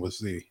Washington was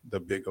the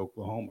big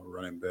Oklahoma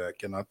running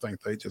back, and I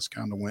think they just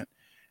kind of went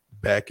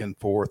back and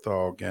forth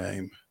all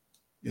game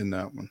in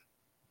that one.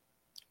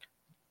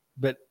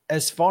 But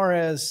as far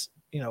as,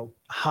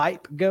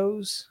 hype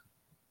goes,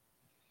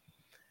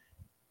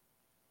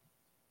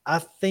 I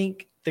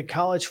think the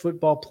college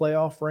football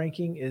playoff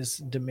ranking is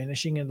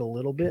diminishing it a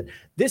little bit.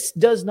 This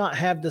does not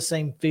have the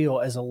same feel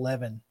as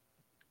 11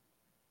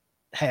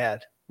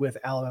 had with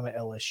Alabama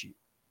LSU.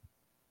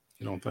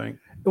 You don't think?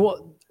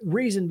 Well,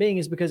 reason being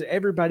is because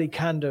everybody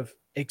kind of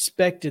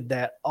expected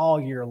that all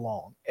year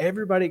long.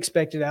 Everybody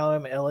expected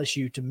Alabama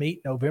LSU to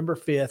meet November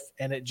 5th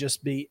and it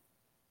just be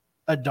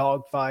a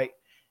dogfight.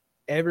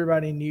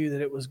 Everybody knew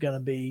that it was going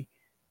to be,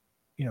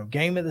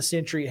 game of the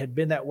century. It had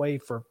been that way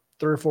for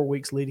 3 or 4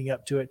 weeks leading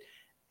up to it.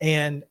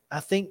 And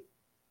I think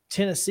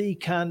Tennessee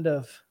kind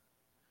of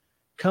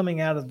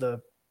coming out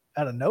of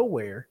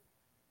nowhere,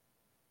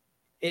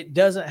 it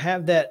doesn't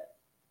have that.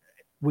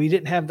 We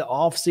didn't have the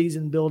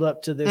off-season build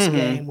up to this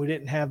game. We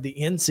didn't have the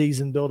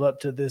in-season build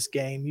up to this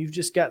game. You've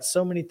just got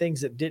so many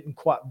things that didn't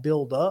quite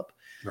build up.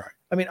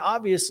 Right.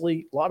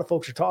 Obviously, a lot of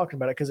folks are talking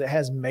about it because it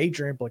has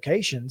major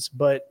implications.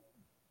 But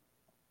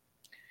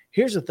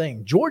here's the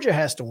thing. Georgia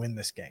has to win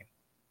this game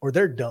or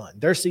they're done.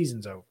 Their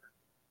season's over.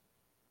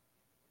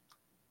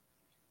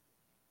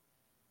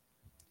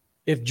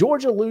 If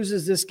Georgia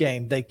loses this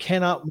game, they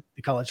cannot win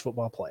the college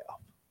football playoff,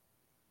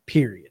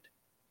 period.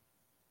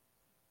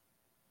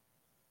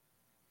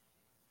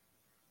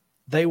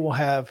 They will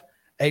have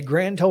a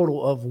grand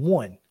total of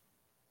one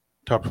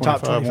top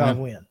 25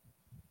 win.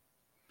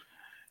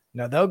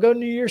 Now, they'll go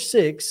New Year's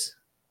 6,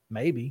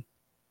 maybe.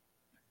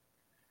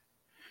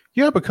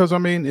 Yeah, because,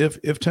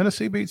 if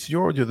Tennessee beats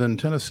Georgia, then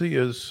Tennessee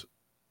is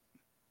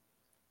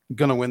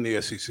going to win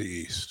the SEC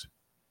East.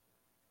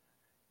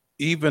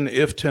 Even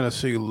if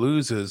Tennessee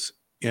loses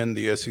in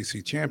the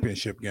SEC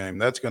championship game,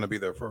 that's going to be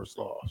their first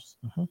loss.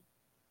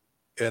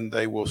 And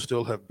they will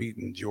still have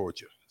beaten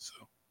Georgia.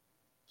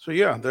 So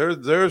yeah,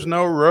 there's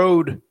no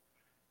road,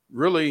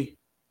 really.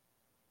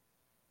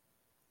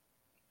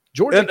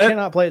 Georgia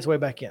cannot play its way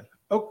back in.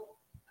 Oh,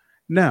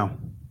 now,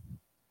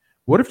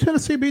 what if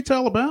Tennessee beats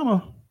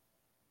Alabama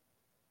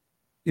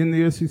in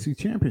the SEC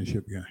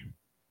championship game?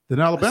 Then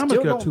Alabama's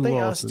got 2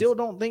 losses. I still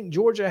don't think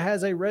Georgia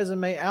has a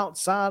resume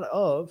outside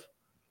of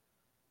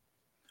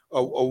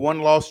a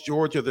one-loss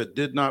Georgia that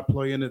did not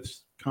play in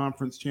its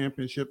conference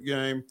championship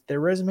game. Their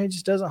resume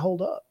just doesn't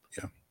hold up.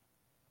 Yeah.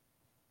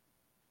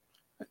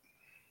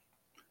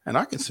 And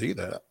I can see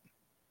that.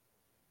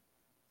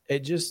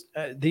 It just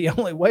the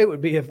only way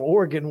would be if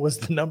Oregon was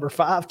the number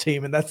 5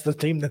 team, and that's the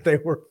team that they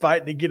were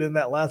fighting to get in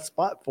that last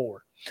spot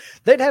for.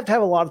 They'd have to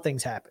have a lot of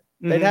things happen.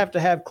 They'd have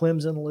to have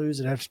Clemson lose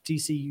and have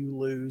TCU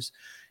lose.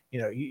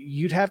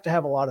 You'd have to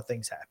have a lot of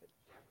things happen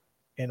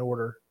in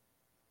order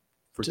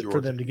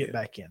for them to get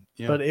back in.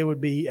 Yeah. But it would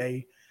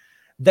be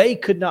they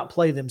could not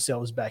play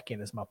themselves back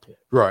in, is my point.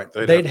 Right.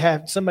 They'd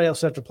have somebody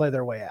else have to play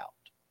their way out.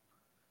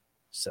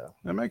 So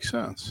that makes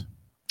sense.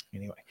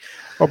 Anyway.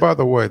 Oh, by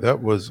the way,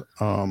 that was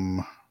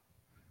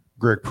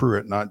Greg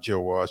Pruitt, not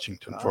Joe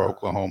Washington, for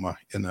Oklahoma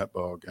in that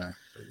ball game.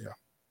 But yeah.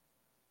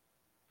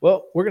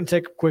 Well, we're going to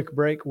take a quick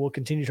break. We'll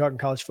continue talking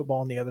college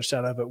football on the other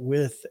side of it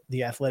with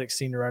the Athletic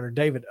senior writer,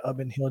 David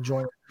Ubben. He'll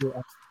join us.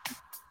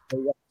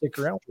 Stick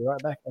around. We'll be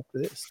right back after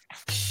this.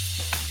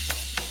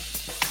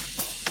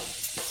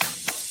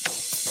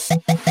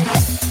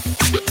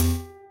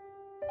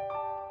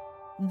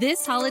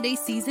 This holiday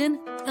season,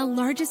 the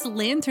largest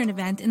lantern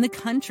event in the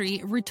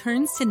country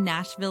returns to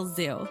Nashville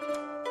Zoo.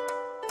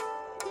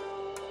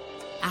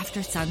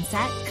 After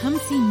sunset, come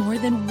see more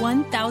than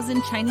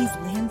 1,000 Chinese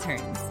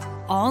lanterns.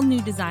 All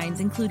new designs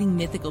including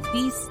mythical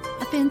beasts,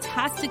 a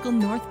fantastical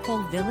North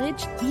Pole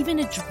village, even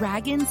a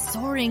dragon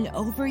soaring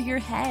over your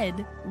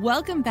head.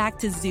 Welcome back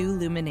to Zoo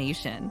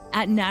Illumination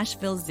at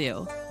Nashville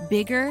Zoo.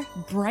 Bigger,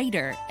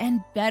 brighter,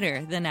 and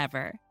better than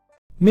ever.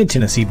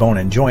 Mid-Tennessee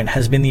Bone & Joint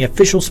has been the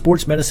official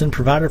sports medicine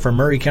provider for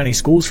Murray County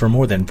Schools for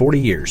more than 40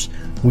 years.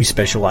 We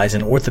specialize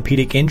in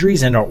orthopedic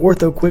injuries, and our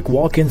Ortho Quick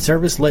walk-in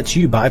service lets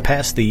you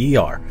bypass the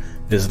ER.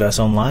 Visit us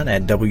online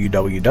at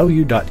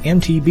www.mtbj.net.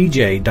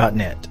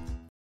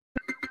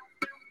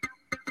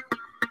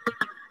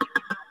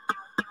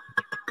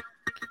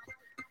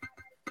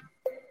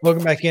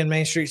 Welcome back in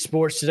Main Street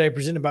Sports today,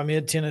 presented by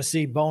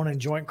Mid-Tennessee Bone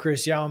 & Joint.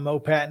 Chris Yow and Mo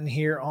Patton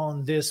here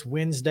on this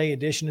Wednesday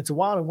edition. It's a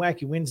wild and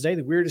wacky Wednesday,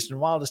 the weirdest and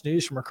wildest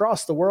news from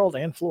across the world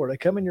and Florida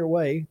coming your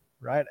way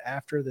right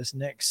after this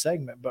next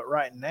segment. But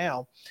right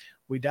now,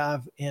 we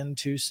dive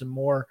into some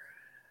more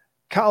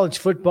college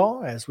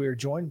football as we are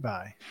joined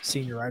by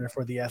senior writer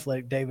for The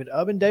Athletic, David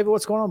Ubben. David,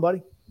 what's going on,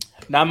 buddy?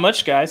 Not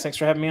much, guys. Thanks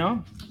for having me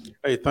on.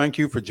 Hey, thank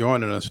you for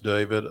joining us,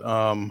 David.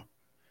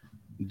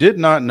 Did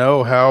not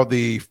know how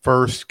the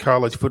first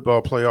college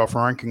football playoff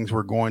rankings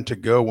were going to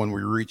go when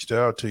we reached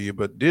out to you,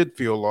 but did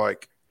feel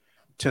like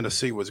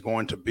Tennessee was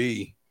going to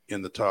be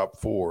in the top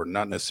 4,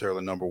 not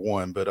necessarily number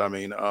 1. But I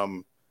mean,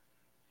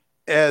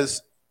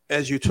 as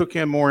you took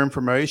in more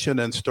information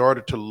and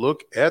started to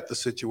look at the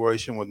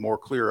situation with more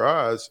clear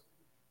eyes,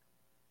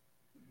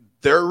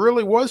 there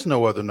really was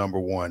no other number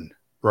 1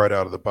 right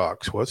out of the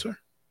box, was there?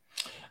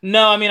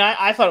 No, I mean,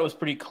 I thought it was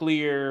pretty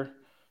clear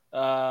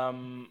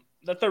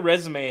that their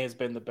resume has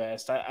been the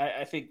best.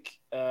 I think,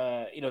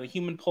 the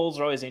human polls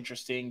are always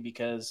interesting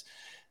because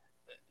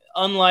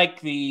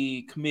unlike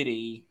the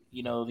committee,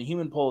 the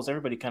human polls,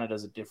 everybody kind of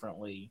does it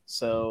differently.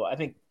 So I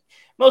think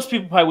most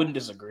people probably wouldn't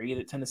disagree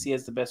that Tennessee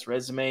has the best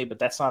resume, but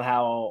that's not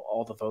how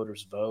all the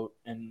voters vote.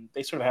 And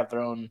they sort of have their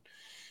own,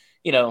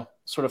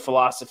 sort of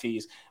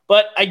philosophies.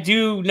 But I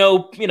do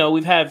know,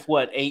 we've had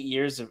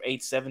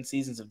 7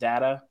 seasons of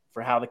data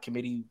for how the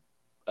committee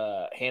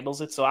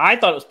handles it. So I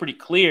thought it was pretty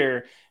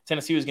clear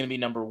Tennessee was going to be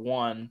number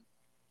 1.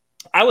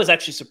 I was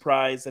actually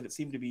surprised that it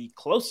seemed to be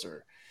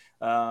closer.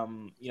 I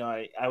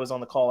was on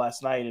the call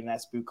last night and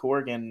asked Boo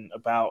Corrigan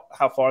about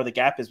how far the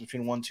gap is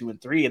between 1, 2,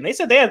 and 3. And they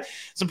said they had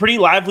some pretty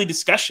lively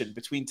discussion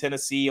between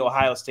Tennessee,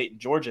 Ohio State, and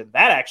Georgia. And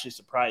that actually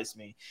surprised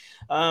me.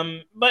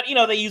 But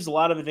they use a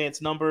lot of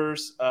advanced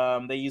numbers.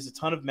 They use a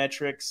ton of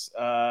metrics.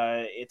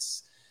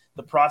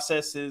 The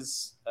process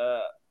is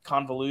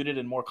convoluted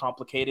and more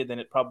complicated than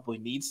it probably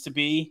needs to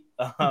be.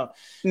 Just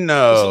in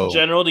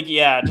general to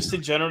get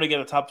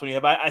a top 20.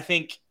 But I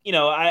think,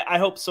 I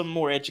hope some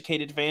more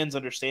educated fans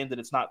understand that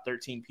it's not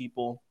 13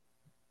 people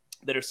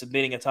that are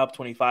submitting a top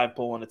 25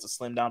 poll and it's a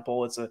slim down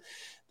poll.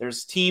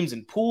 There's teams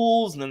and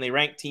pools, and then they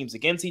rank teams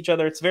against each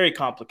other. It's very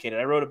complicated.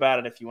 I wrote about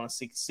it if you want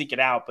to seek it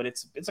out, but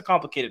it's a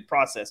complicated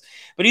process.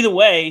 But either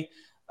way,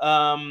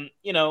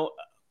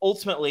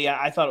 ultimately,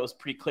 I thought it was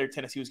pretty clear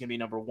Tennessee was going to be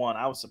number 1.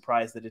 I was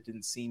surprised that it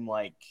didn't seem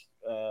like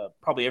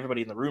probably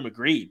everybody in the room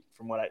agreed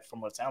from what it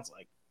sounds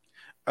like.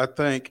 I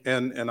think,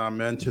 and I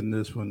mentioned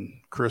this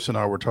when Chris and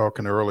I were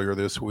talking earlier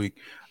this week,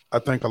 I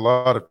think a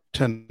lot of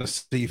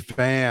Tennessee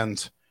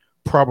fans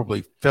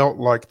probably felt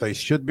like they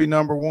should be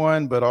number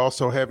 1, but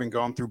also having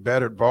gone through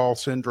battered ball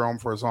syndrome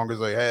for as long as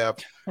they have,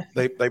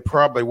 they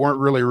probably weren't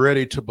really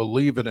ready to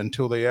believe it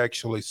until they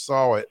actually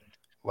saw it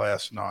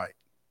last night.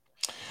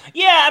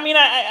 Yeah, I mean,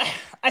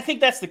 I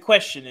think that's the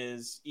question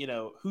is,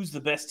 who's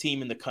the best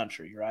team in the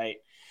country, right?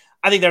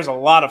 I think there's a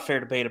lot of fair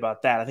debate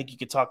about that. I think you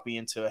could talk me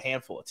into a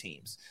handful of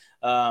teams.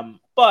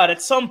 But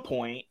at some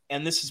point,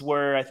 and this is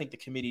where I think the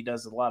committee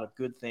does a lot of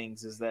good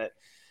things, is that,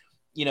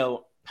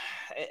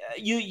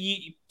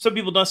 some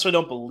people necessarily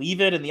don't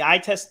believe it, and the eye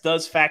test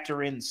does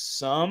factor in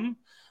some.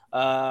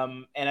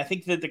 And I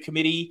think that the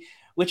committee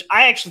which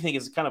I actually think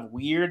is kind of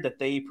weird that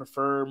they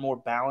prefer more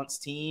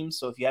balanced teams.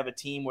 So if you have a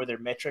team where their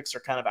metrics are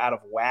kind of out of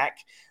whack,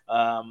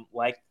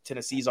 like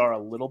Tennessee's are a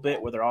little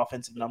bit, where their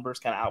offensive numbers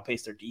kind of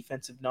outpace their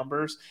defensive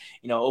numbers.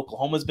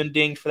 Oklahoma's been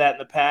dinged for that in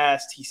the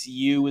past.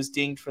 TCU was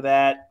dinged for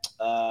that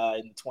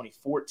in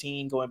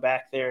 2014, going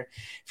back there.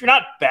 If you're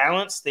not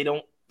balanced, they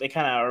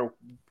kind of are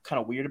kind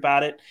of weird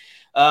about it.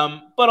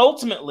 But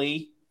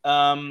ultimately,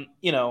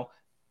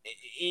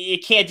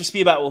 it can't just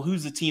be about, well,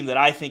 who's the team that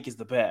I think is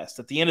the best.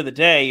 At the end of the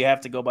day, you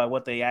have to go by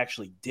what they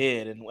actually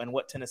did, and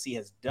what Tennessee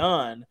has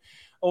done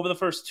over the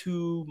first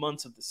 2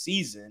 months of the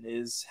season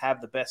is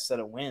have the best set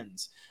of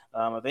wins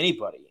of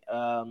anybody.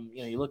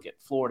 You look at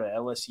Florida,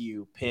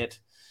 LSU, Pitt,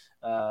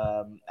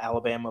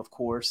 Alabama, of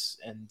course,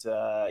 and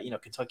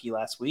Kentucky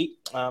last week.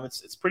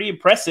 It's pretty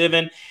impressive,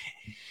 and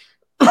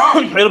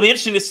it'll be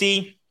interesting to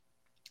see,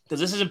 because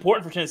this is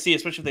important for Tennessee,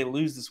 especially if they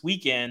lose this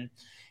weekend.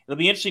 It'll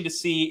be interesting to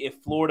see if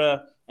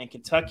Florida and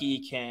Kentucky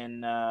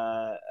can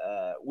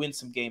win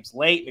some games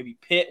late. Maybe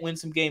Pitt win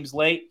some games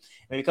late.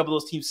 Maybe a couple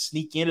of those teams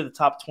sneak into the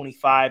top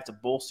 25 to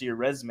bolster your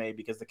resume,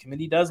 because the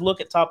committee does look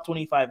at top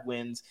 25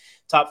 wins,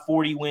 top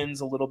 40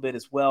 wins a little bit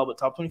as well, but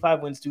top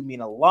 25 wins do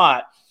mean a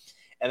lot.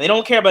 And they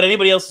don't care about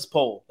anybody else's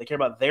poll. They care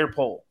about their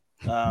poll,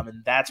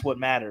 and that's what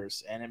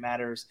matters. And it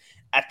matters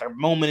at the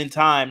moment in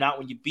time, not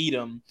when you beat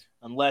them,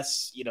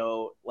 unless,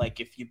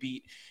 like if you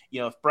beat,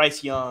 if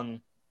Bryce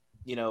Young,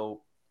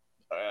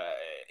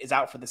 is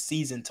out for the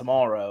season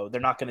tomorrow, they're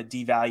not going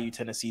to devalue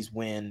Tennessee's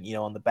win,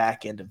 on the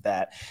back end of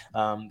that.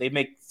 They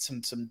make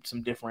some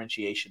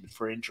differentiation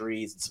for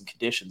injuries and some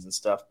conditions and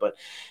stuff. But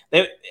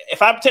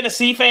if I'm a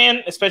Tennessee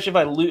fan, especially if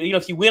I lose,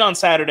 if you win on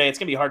Saturday, it's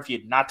going to be hard for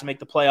you not to make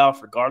the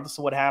playoff regardless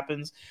of what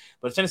happens.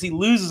 But if Tennessee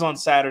loses on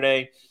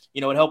Saturday,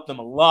 it helped them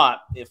a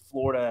lot if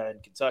Florida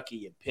and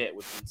Kentucky and Pitt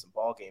would win some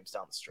ball games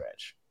down the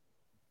stretch.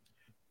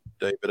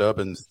 David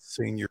Ubbins,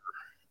 senior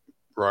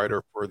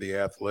writer for The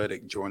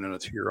Athletic, joining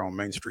us here on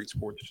Main Street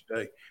Sports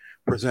Today,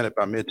 presented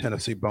by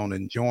Mid-Tennessee Bone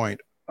and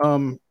Joint.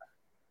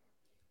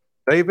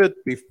 David,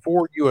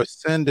 before you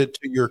ascended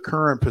to your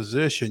current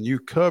position, you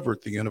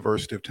covered the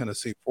University of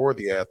Tennessee for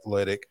The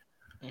Athletic.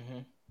 Mm-hmm.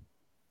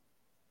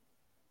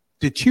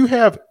 Did you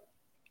have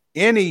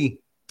any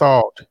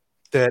thought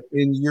that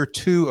in year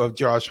 2 of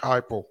Josh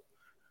Heupel,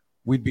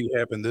 we'd be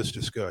having this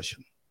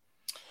discussion?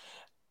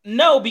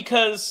 No,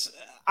 because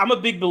I'm a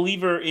big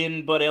believer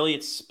in Bud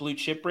Elliott's blue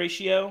chip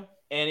ratio,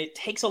 and it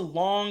takes a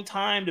long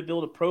time to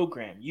build a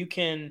program. You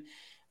can,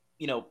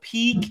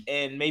 peak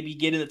and maybe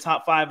get in the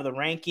top 5 of the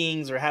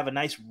rankings or have a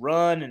nice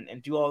run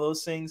and do all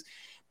those things.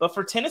 But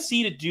for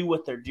Tennessee to do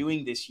what they're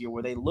doing this year,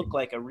 where they look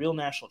like a real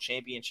national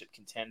championship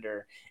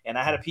contender, and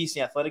I had a piece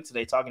in The Athletic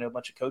today talking to a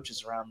bunch of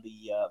coaches around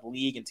the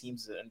league and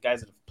teams and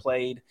guys that have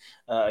played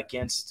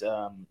against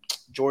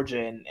Georgia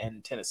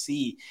and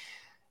Tennessee.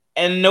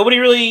 And nobody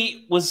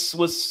really was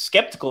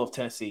skeptical of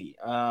Tennessee.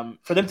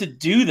 For them to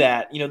do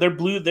that, their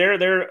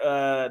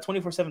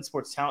 24/7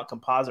 Sports Talent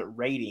composite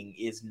rating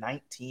is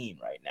 19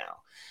 right now.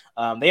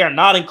 They are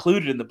not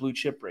included in the blue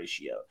chip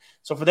ratio.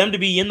 So for them to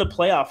be in the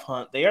playoff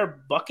hunt, they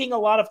are bucking a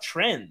lot of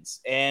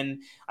trends.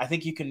 And I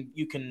think you can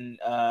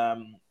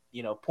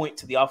point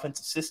to the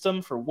offensive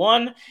system for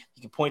one.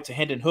 You can point to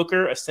Hendon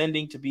Hooker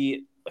ascending to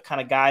be the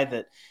kind of guy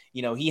that,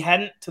 he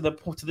hadn't to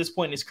this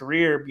point in his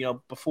career,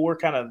 before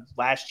kind of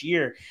last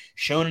year,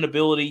 shown an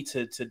ability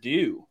to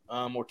do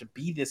or to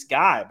be this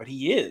guy, but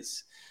he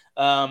is.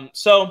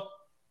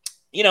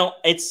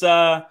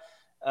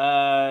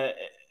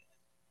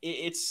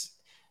 It's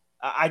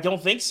I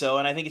don't think so.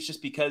 And I think it's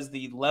just because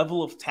the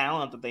level of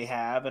talent that they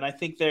have, and I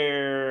think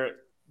their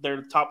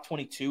top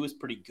 22 is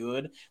pretty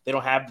good. They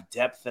don't have the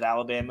depth that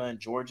Alabama and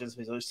Georgia and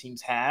some of those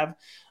teams have.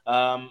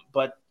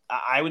 But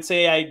I would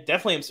say I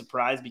definitely am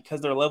surprised, because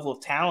their level of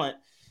talent,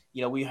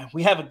 we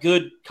have a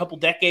good couple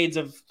decades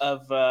of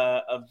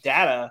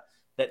data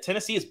that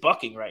Tennessee is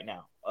bucking right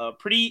now.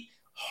 Pretty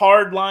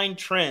hard line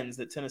trends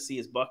that Tennessee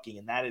is bucking,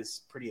 and that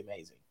is pretty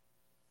amazing.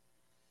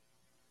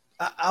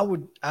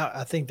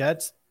 I think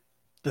that's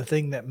the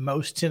thing that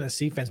most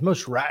Tennessee fans,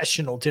 most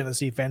rational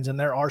Tennessee fans, and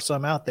there are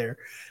some out there,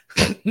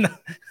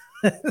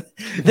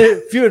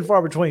 they're few and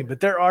far between, but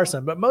there are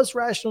some. But most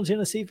rational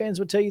Tennessee fans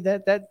would tell you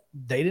that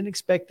they didn't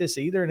expect this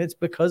either, and it's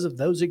because of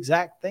those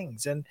exact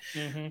things. And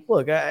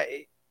look,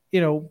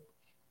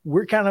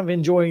 we're kind of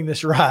enjoying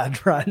this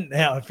ride right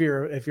now if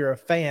you're a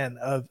fan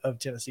of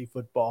Tennessee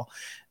football.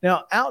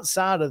 Now,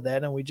 outside of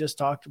that, and we just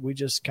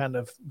kind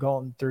of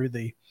gone through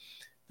the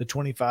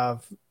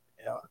 25,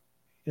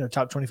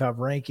 top 25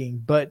 ranking,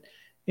 but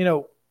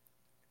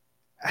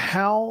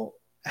how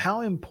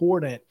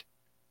important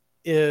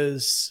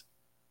is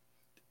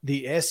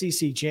the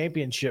SEC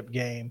championship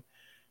game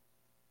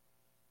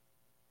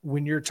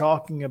when you're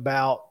talking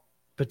about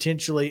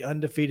potentially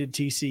undefeated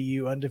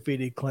TCU,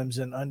 undefeated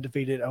Clemson,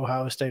 undefeated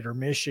Ohio State or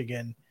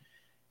Michigan?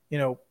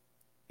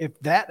 If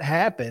that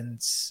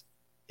happens,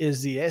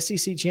 is the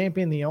SEC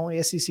champion the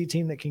only SEC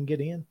team that can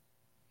get in?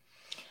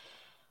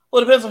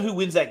 Well, it depends on who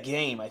wins that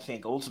game, I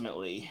think,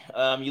 ultimately.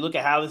 You look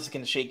at how this is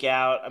going to shake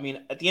out. I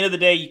mean, at the end of the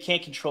day, you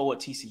can't control what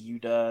TCU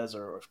does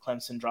or if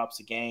Clemson drops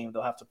a game.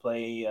 They'll have to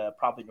play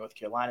probably North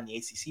Carolina in the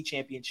ACC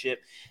championship.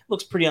 It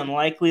looks pretty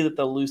unlikely that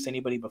they'll lose to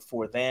anybody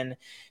before then.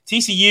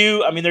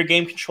 TCU, I mean, their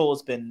game control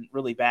has been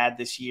really bad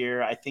this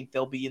year. I think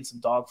they'll be in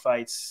some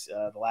dogfights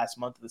the last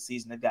month of the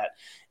season. They've got,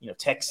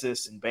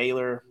 Texas and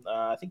Baylor.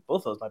 I think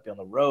both of those might be on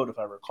the road, if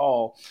I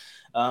recall.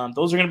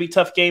 Those are going to be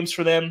tough games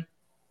for them.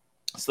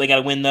 So they got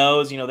to win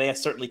those. They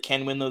certainly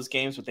can win those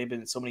games, but they've been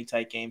in so many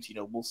tight games.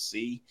 We'll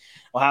see.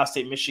 Ohio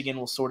State, Michigan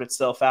will sort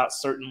itself out.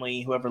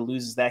 Certainly, whoever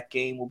loses that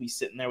game will be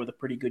sitting there with a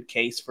pretty good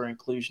case for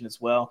inclusion as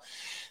well.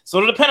 So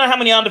it'll depend on how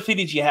many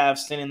undefeateds you have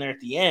standing there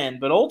at the end.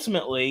 But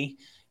ultimately,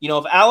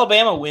 if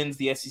Alabama wins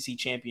the SEC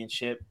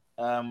championship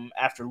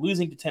after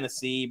losing to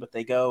Tennessee, but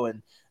they go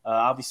and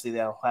obviously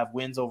they'll have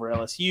wins over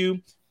LSU.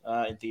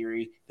 In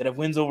theory, that have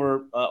wins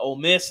over Ole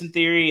Miss in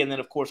theory, and then,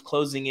 of course,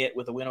 closing it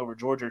with a win over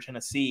Georgia or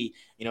Tennessee,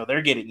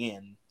 they're getting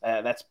in.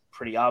 That's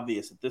pretty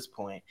obvious at this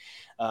point.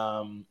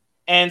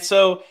 And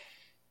so,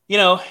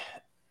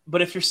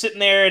 but if you're sitting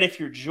there and if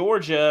you're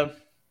Georgia,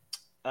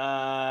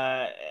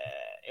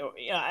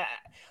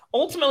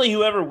 ultimately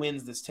whoever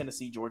wins this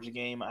Tennessee-Georgia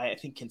game, I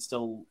think can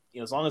still,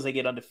 as long as they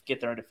get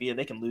there undefeated,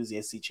 they can lose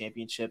the SEC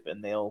championship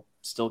and they'll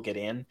still get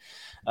in.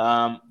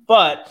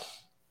 But,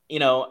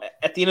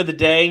 at the end of the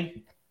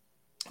day,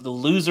 the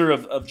loser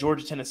of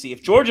Georgia, Tennessee,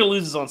 if Georgia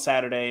loses on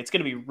Saturday, it's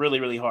going to be really,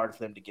 really hard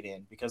for them to get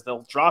in because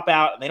they'll drop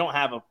out and they don't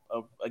have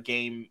a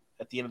game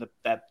at the end of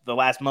the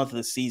last month of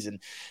the season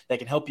that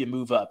can help you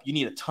move up. You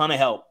need a ton of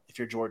help if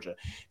you're Georgia.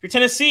 If you're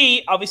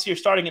Tennessee, obviously you're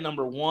starting at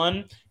number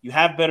 1. You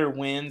have better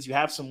wins. You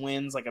have some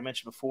wins, like I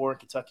mentioned before,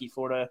 Kentucky,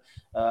 Florida,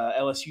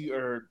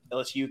 LSU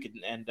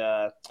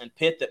and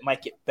Pitt that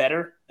might get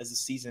better as the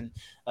season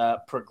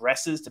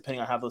progresses, depending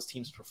on how those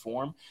teams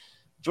perform.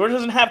 Georgia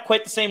doesn't have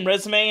quite the same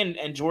resume,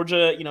 and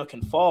Georgia,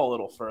 can fall a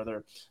little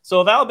further.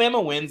 So if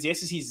Alabama wins, the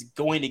SEC is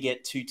going to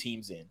get 2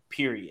 teams in,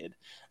 period.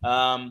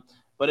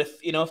 But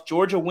if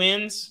Georgia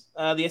wins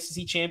the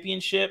SEC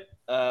championship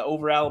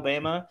over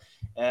Alabama,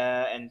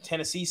 and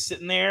Tennessee's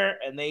sitting there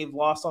and they've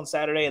lost on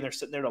Saturday and they're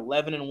sitting there at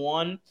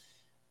 11-1,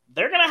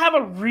 they're going to have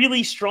a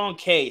really strong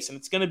case, and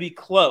it's going to be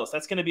close.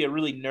 That's going to be a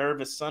really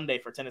nervous Sunday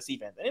for Tennessee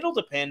fans. And it'll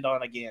depend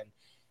on, again,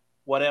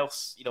 what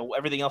else,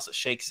 everything else that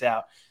shakes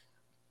out.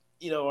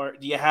 Or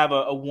do you have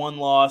a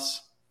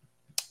one-loss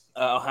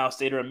Ohio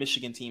State or a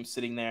Michigan team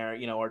sitting there,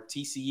 or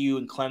TCU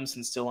and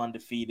Clemson still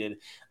undefeated?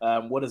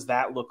 What does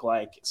that look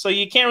like? So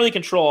you can't really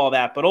control all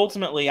that, but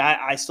ultimately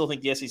I still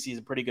think the SEC is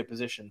a pretty good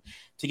position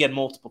to get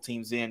multiple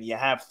teams in. You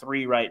have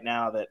 3 right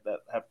now that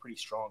have pretty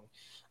strong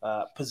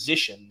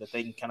position that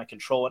they can kind of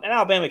control it. And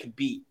Alabama can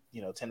beat,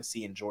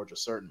 Tennessee and Georgia,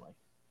 certainly.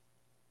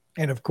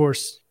 And of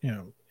course,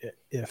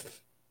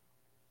 if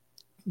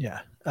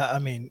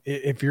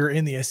you're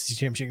in the SEC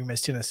championship, you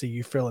miss Tennessee,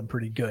 you're feeling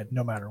pretty good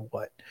no matter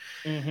what.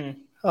 Mm-hmm.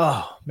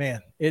 Oh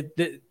man.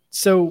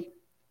 So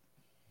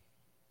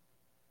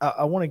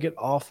I want to get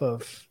off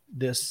of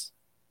this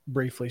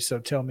briefly. So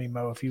tell me,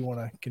 Mo, if you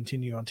want to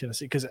continue on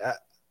Tennessee, because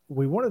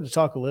we wanted to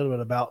talk a little bit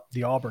about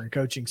the Auburn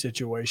coaching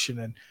situation,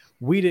 and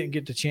we didn't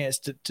get the chance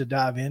to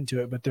dive into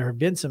it, but there have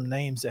been some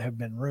names that have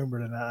been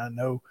rumored. And I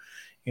know,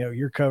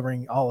 you're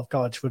covering all of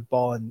college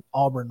football, and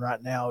Auburn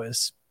right now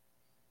is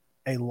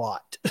a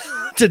lot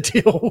to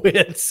deal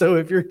with. So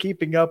if you're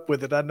keeping up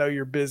with it, I know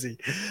you're busy,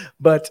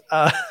 but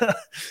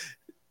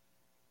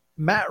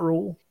Matt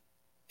Rule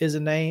is a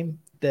name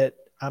that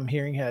I'm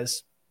hearing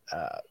has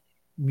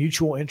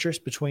mutual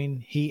interest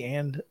between he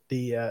and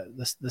the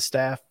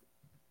staff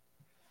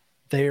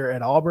there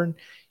at Auburn.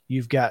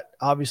 You've got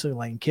obviously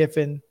Lane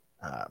Kiffin,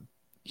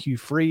 Hugh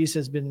Freeze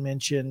has been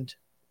mentioned,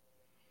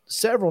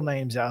 several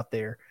names out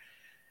there,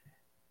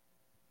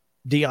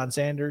 Deion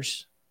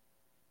Sanders.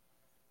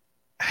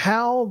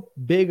 How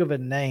big of a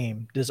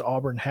name does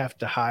Auburn have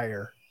to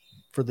hire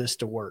for this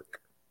to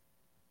work?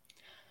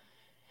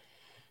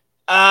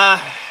 I'm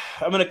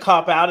going to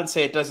cop out and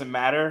say it doesn't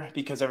matter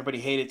because everybody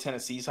hated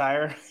Tennessee's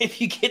hire.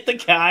 If you get the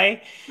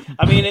guy,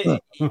 I mean,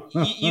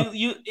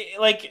 you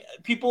like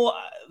people,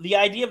 the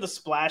idea of the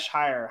splash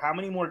hire, how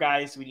many more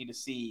guys do we need to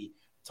see?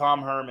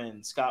 Tom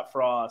Herman, Scott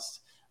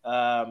Frost,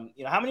 how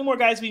many more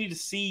guys we need to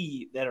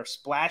see that are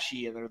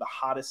splashy and they're the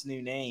hottest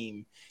new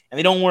name and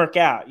they don't work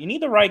out? You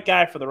need the right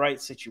guy for the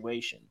right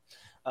situation.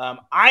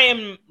 I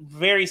am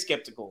very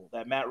skeptical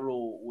that Matt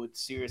Rule would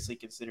seriously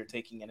consider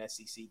taking an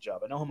SEC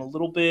job. I know him a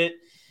little bit,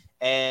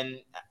 and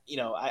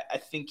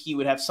I think he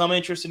would have some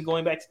interest in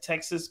going back to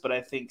Texas, but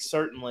I think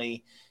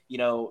certainly,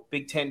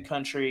 Big Ten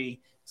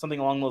country, something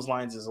along those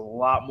lines is a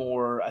lot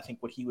more, I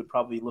think, what he would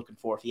probably be looking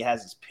for if he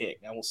has his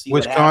pick. Now we'll see.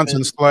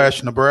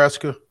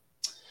 Wisconsin/Nebraska.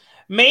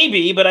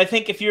 Maybe, but I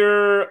think if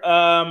you're,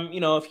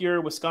 if you're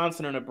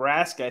Wisconsin or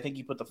Nebraska, I think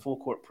you put the full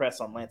court press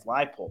on Lance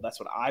Leipold. That's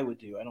what I would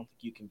do. I don't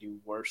think you can do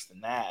worse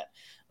than that.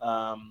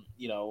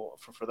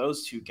 For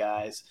those two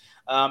guys.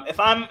 If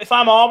I'm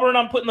Auburn,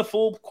 I'm putting the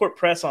full court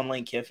press on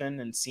Lane Kiffin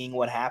and seeing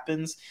what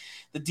happens.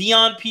 The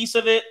Deion piece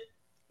of it,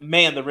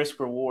 man, the risk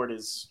reward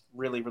is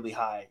really, really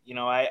high.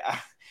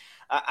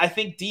 I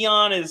think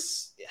Dion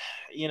is,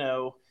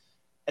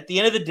 at the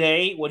end of the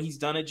day, what he's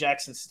done at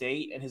Jackson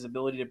State and his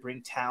ability to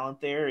bring talent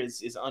there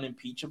is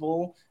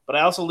unimpeachable. But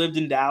I also lived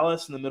in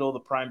Dallas in the middle of the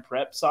Prime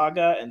Prep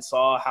saga and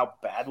saw how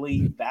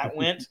badly that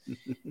went.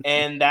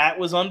 And that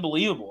was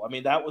unbelievable. I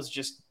mean, that was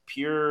just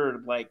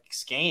pure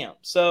scam.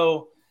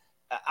 So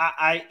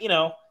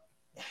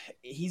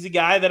he's a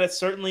guy that is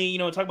certainly,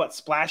 talk about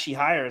splashy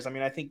hires. I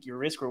mean, I think your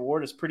risk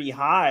reward is pretty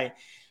high,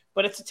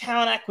 but it's a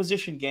talent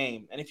acquisition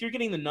game. And if you're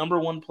getting the number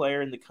one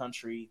player in the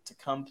country to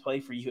come play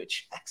for you at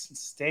Jackson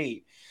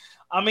State,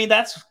 I mean,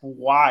 that's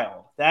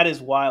wild. That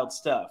is wild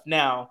stuff.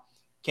 Now,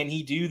 can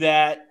he do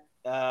that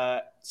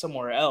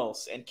somewhere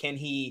else? And can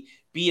he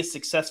be as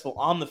successful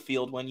on the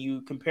field when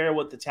you compare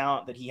what the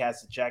talent that he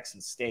has at Jackson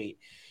State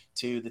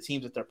to the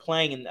teams that they're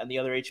playing and the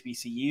other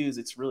HBCUs?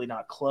 It's really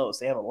not close.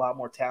 They have a lot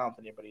more talent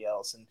than anybody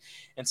else.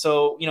 And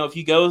so, if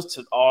he goes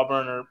to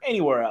Auburn or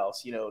anywhere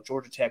else,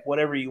 Georgia Tech,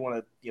 whatever you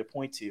want to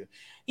point to,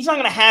 he's not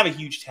going to have a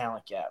huge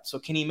talent gap. So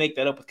can he make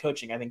that up with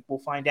coaching? I think we'll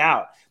find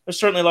out. There's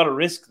certainly a lot of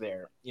risk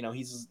there.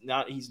 He's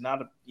not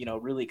a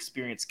really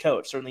experienced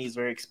coach. Certainly he's a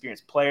very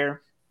experienced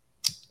player,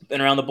 been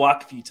around the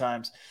block a few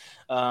times.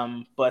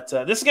 But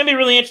this is going to be a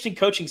really interesting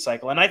coaching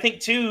cycle. And I think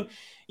too,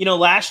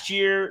 last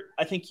year,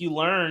 I think you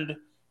learned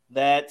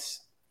that,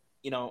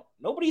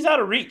 nobody's out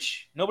of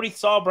reach. Nobody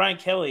saw Brian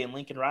Kelly and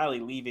Lincoln Riley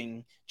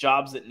leaving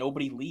jobs that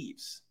nobody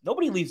leaves.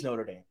 Nobody leaves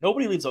Notre Dame.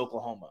 Nobody leaves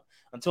Oklahoma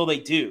until they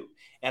do.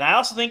 And I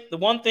also think the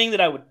one thing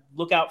that I would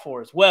look out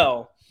for as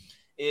well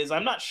is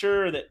I'm not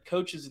sure that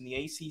coaches in the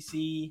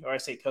ACC, or I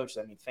say coaches,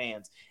 I mean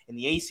fans, in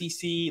the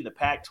ACC, in the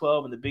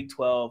Pac-12, and the Big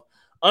 12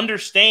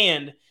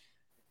 understand,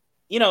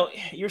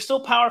 you're still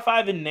Power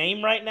 5 in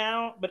name right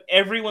now, but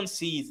everyone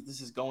sees that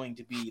this is going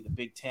to be the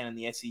Big 10 and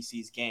the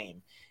SEC's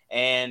game.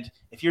 And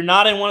if you're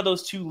not in one of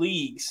those two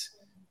leagues,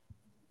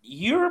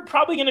 you're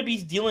probably going to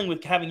be dealing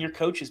with having your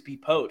coaches be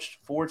poached,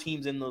 4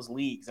 teams in those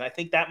leagues. And I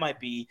think that might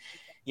be,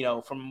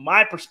 from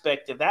my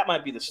perspective, that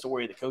might be the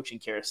story of the coaching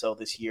carousel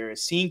this year,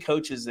 is seeing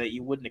coaches that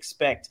you wouldn't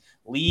expect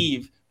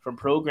leave from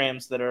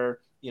programs that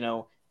are,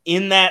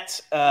 in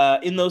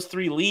those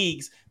 3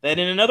 leagues that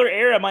in another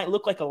era might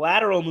look like a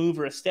lateral move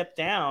or a step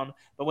down.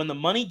 But when the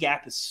money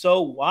gap is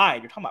so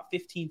wide, you're talking about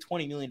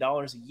 $15-20 million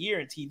a year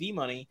in TV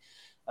money,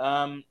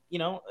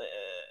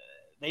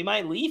 they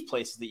might leave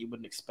places that you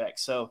wouldn't expect.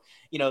 So,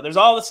 there's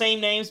all the same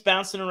names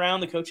bouncing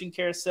around the coaching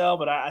carousel,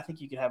 but I think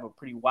you could have a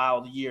pretty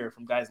wild year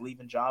from guys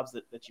leaving jobs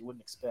that you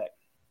wouldn't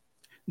expect.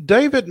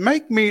 David,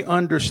 make me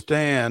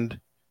understand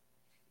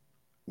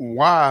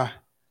why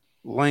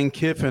Lane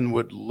Kiffin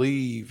would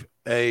leave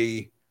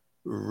a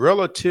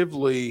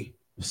relatively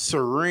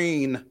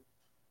serene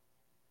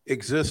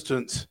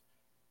existence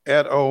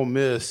at Ole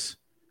Miss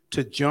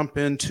to jump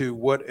into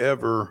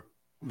whatever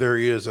there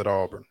is at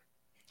Auburn.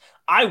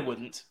 I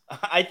wouldn't.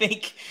 I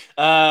think,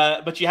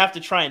 but you have to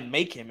try and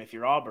make him if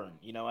you're Auburn.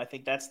 I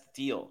think that's the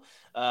deal.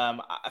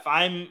 If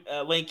I'm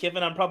Lane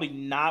Kiffin, I'm probably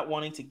not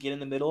wanting to get in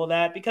the middle of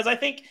that because I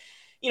think,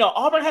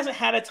 Auburn hasn't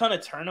had a ton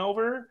of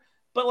turnover,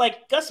 but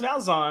Gus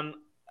Malzahn,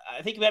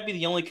 I think he might be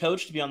the only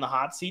coach to be on the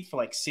hot seat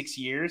for 6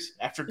 years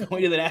after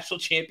going to the national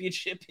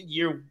championship in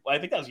I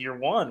think that was year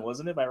 1,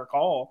 wasn't it? If I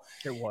recall.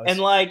 It was. And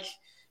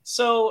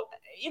so,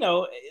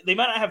 they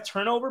might not have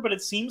turnover, but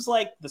it seems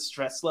like the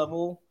stress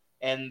level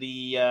and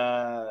the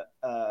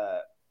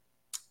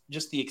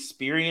just the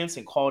experience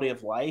and quality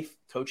of life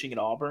coaching at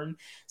Auburn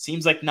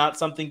seems like not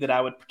something that I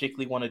would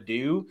particularly want to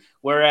do.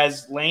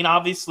 Whereas Lane,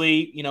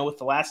 obviously, with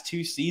the last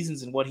 2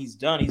 seasons and what he's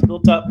done, he's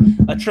built up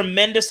a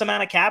tremendous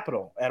amount of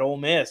capital at Ole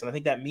Miss. And I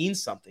think that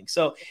means something.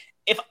 So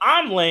if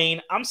I'm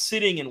Lane, I'm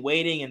sitting and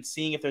waiting and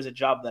seeing if there's a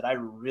job that I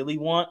really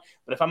want.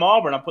 But if I'm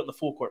Auburn, I'm putting the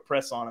full court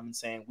press on him and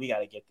saying, we got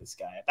to get this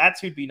guy. That's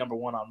who'd be number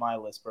 1 on my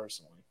list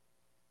personally.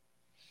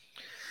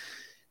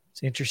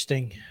 It's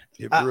interesting.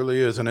 It really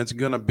is, and it's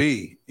going to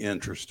be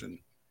interesting.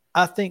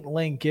 I think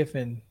Lane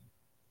Kiffin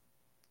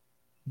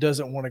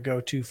doesn't want to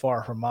go too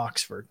far from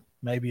Oxford,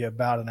 maybe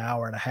about an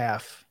hour and a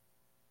half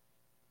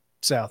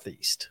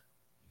southeast.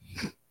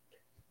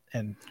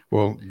 And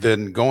well,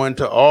 then going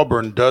to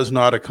Auburn does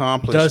not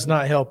accomplish. Does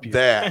not help you.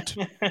 That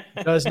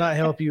does not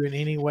help you in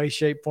any way,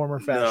 shape, form, or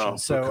fashion. No,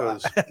 so,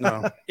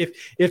 no.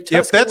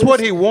 if that's what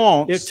he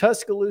wants, if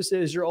Tuscaloosa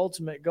is your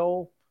ultimate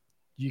goal,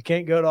 you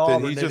can't go to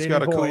Auburn. Then he's just got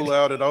to cool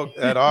out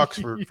at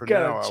Oxford for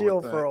now. Got to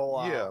chill for a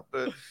while. Yeah,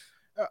 but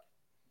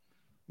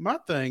my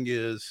thing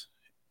is,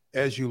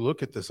 as you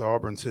look at this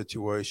Auburn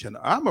situation,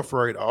 I'm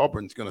afraid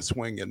Auburn's going to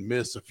swing and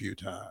miss a few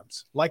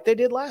times, like they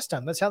did last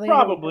time. That's how they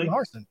probably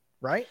Harsin,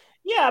 right?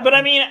 Yeah, but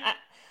I mean,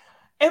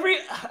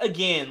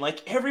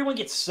 everyone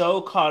gets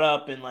so caught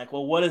up in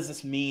well, what does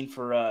this mean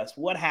for us?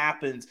 What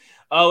happens?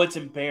 Oh, it's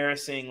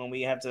embarrassing when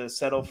we have to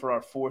settle for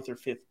our 4th or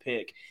 5th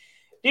pick.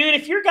 Dude,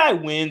 if your guy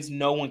wins,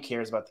 no one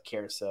cares about the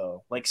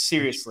carousel.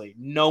 Seriously,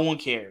 no one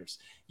cares.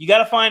 You got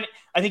to find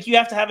 – I think you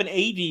have to have an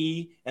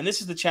AD, and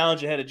this is the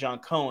challenge ahead of John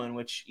Cohen,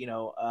 which,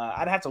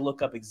 I'd have to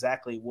look up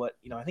exactly what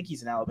 – I think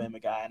he's an Alabama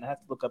guy, and I'd have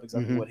to look up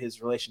exactly what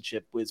his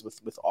relationship was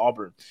with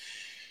Auburn.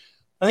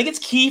 I think it's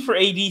key for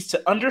ADs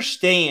to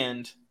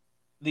understand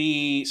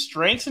the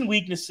strengths and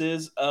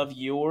weaknesses of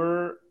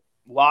your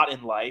lot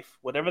in life,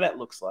 whatever that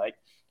looks like,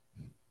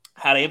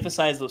 how to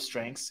emphasize those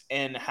strengths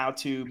and how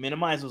to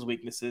minimize those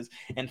weaknesses,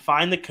 and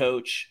find the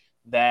coach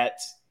that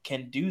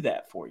can do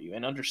that for you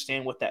and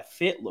understand what that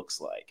fit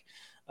looks like.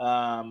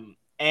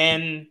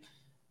 And,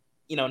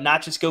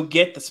 not just go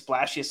get the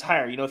splashiest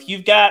hire. If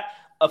you've got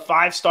a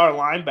 5-star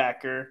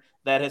linebacker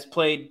that has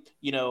played,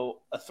 a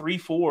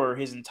 3-4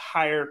 his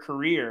entire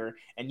career,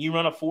 and you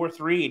run a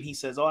 4-3 and he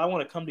says, I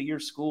want to come to your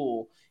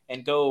school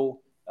and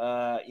go,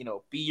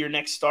 be your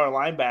next star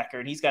linebacker,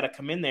 and he's got to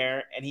come in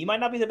there, and he might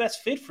not be the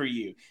best fit for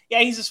you.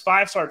 Yeah, he's this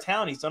 5-star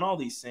talent. He's done all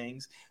these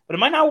things, but it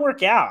might not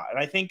work out. And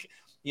I think,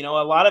 a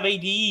lot of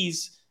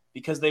ADs,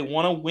 because they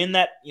want to win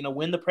that,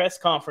 win the press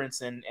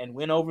conference and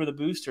win over the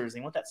boosters. They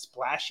want that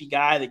splashy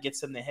guy that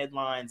gets them the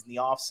headlines and the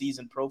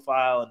off-season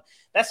profile, and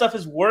that stuff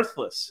is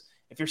worthless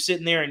if you're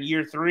sitting there in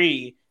year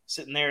 3,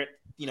 sitting there at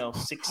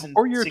 6 and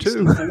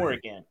 4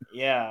 again.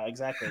 Yeah,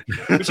 exactly.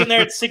 You're sitting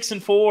there at 6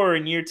 and 4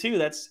 in year 2.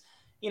 That's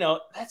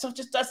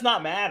just does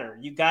not matter.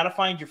 You got to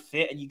find your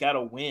fit and you got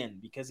to win,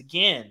 because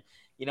again,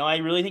 I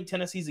really think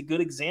Tennessee's a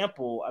good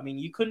example. I mean,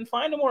 you couldn't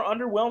find a more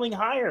underwhelming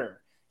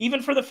hire,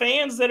 even for the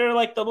fans that are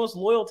like the most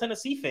loyal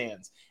Tennessee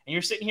fans. And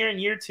you're sitting here in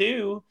year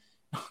 2,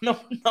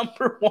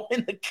 number 1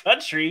 in the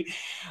country.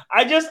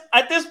 At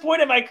this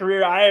point in my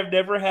career, I have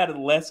never had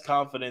less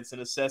confidence in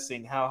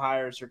assessing how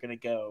hires are going to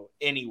go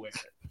anywhere,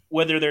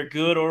 whether they're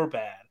good or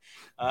bad.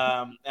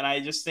 And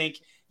I just think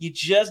you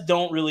just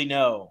don't really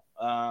know,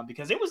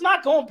 because it was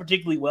not going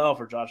particularly well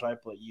for Josh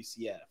Heupel at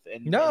UCF.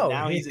 And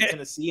now he's at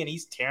Tennessee and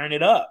he's tearing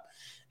it up.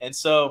 And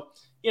so,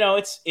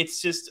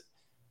 it's just,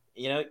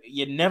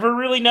 you never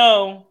really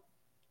know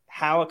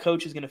how a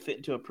coach is going to fit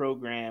into a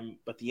program,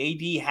 but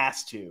the AD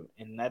has to,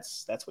 and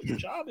that's what your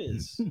job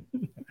is.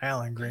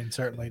 Alan Green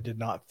certainly did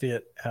not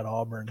fit at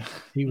Auburn.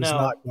 He was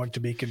not going to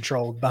be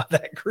controlled by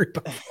that group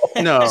of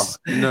folks.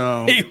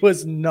 No. He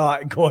was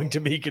not going to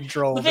be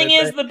controlled. The thing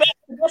is, the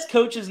best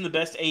coaches and the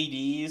best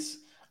ADs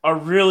are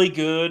really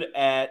good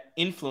at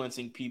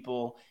influencing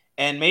people,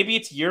 and maybe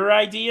it's your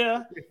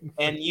idea,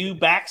 and you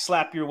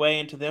backslap your way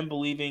into them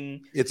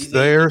believing it's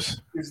theirs.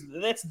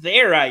 That's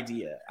their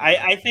idea.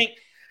 I think,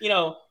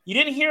 you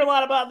didn't hear a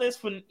lot about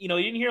this when, you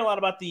didn't hear a lot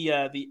about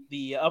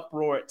the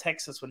uproar at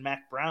Texas when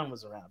Mac Brown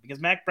was around, because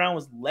Mac Brown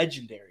was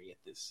legendary at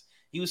this.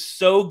 He was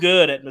so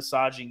good at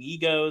massaging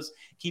egos,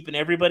 keeping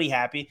everybody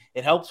happy.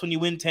 It helps when you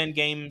win 10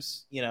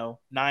 games,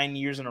 9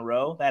 years in a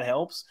row. That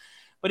helps.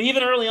 But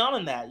even early on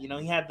in that,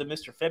 he had the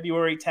Mr.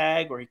 February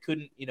tag where he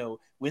couldn't,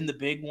 win the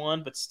big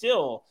one. But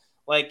still,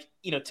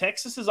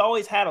 Texas has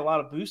always had a lot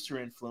of booster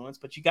influence,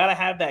 but you got to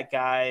have that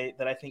guy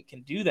that I think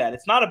can do that.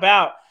 It's not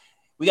about,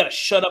 we got to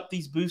shut up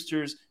these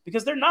boosters,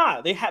 because they're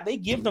not. They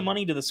give the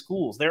money to the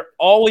schools. They're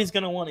always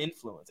going to want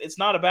influence. It's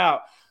not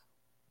about,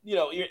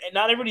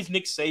 not everybody's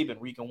Nick Saban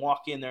where you can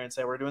walk in there and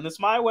say, we're doing this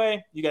my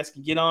way. You guys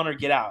can get on or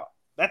get out.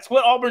 That's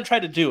what Auburn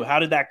tried to do. How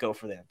did that go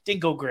for them?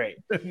 Didn't go great.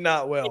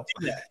 Not well.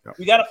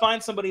 We got to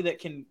find somebody that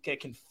can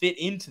fit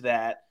into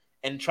that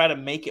and try to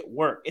make it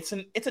work. It's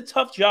a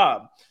tough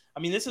job. I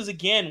mean, this is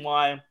again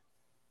why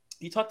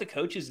you talk to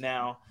coaches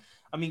now.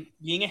 I mean,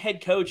 being a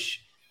head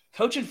coach,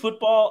 coaching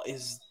football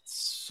is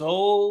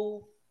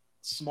so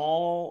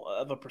small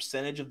of a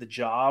percentage of the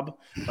job.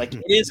 Like,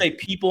 it is a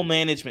people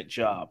management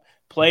job.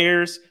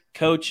 Players,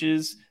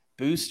 coaches,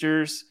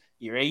 boosters,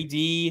 your AD,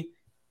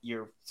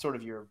 your sort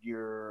of your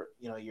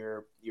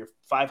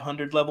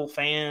 500 level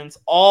fans,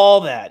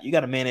 all that. You got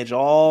to manage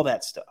all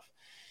that stuff.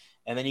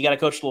 And then you got to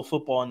coach a little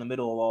football in the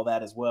middle of all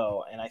that as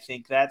well. And I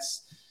think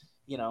that's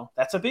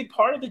a big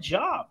part of the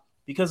job,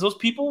 because those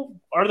people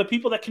are the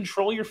people that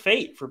control your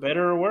fate, for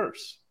better or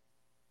worse.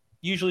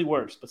 Usually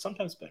worse, but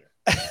sometimes better.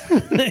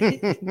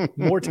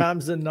 More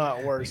times than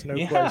not worse, no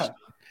question.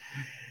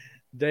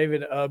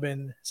 David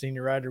Ubben,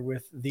 senior writer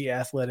with The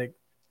Athletic,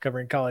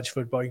 covering college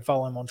football. You can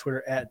follow him on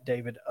Twitter at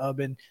David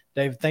Ubben.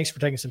 David, thanks for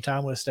taking some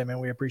time with us today, man.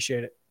 We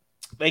appreciate it.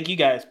 Thank you,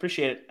 guys.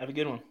 Appreciate it. Have a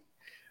good one.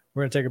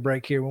 We're going to take a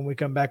break here. When we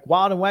come back,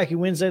 Wild and Wacky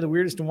Wednesday, the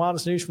weirdest and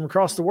wildest news from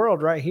across the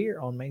world, right here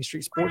on Main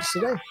Street Sports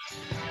Today.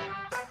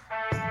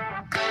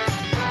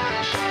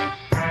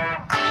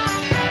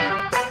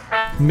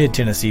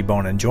 Mid-Tennessee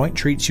Bone & Joint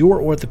treats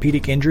your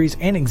orthopedic injuries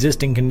and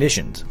existing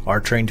conditions. Our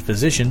trained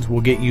physicians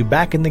will get you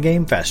back in the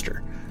game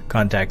faster.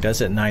 Contact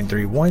us at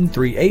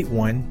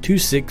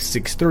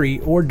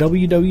 931-381-2663 or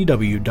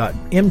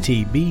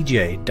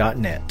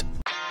www.mtbj.net.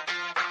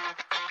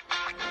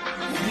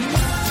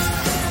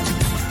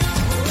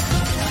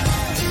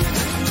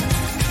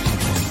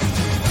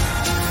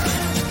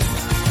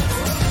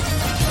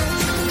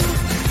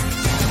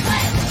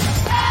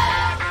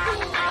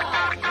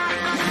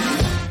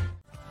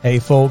 Hey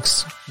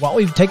folks, while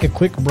we take a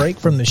quick break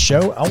from the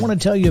show, I want to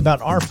tell you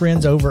about our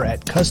friends over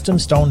at Custom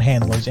Stone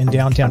Handlers in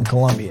downtown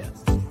Columbia.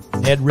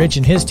 Ed Rich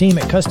and his team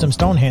at Custom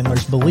Stone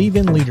Handlers believe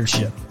in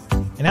leadership.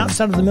 And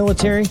outside of the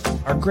military,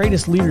 our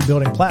greatest leader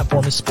building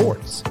platform is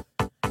sports.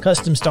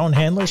 Custom Stone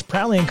Handlers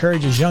proudly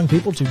encourages young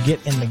people to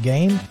get in the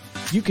game.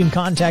 You can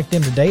contact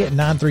them today at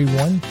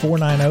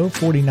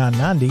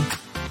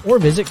 931-490-4990 or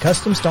visit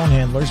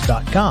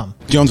CustomStonehandlers.com.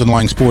 Jones &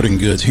 Lang Sporting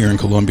Goods here in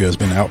Columbia has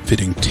been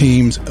outfitting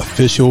teams,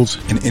 officials,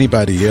 and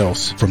anybody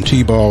else from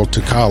T-ball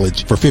to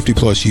college for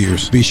 50-plus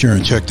years. Be sure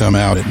and check them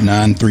out at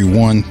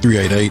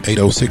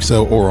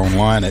 931-388-8060 or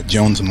online at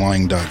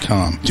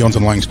jonesandlang.com. Jones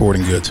 & Lang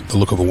Sporting Goods, the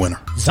look of a winner.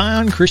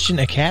 Zion Christian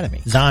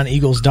Academy,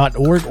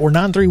 ZionEagles.org or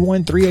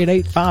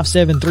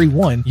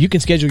 931-388-5731. You can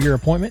schedule your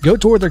appointment. Go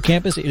tour their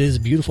campus. It is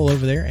beautiful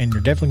over there, and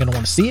you're definitely going to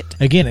want to see it.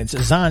 Again, it's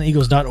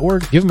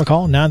ZionEagles.org. Give them a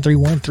call,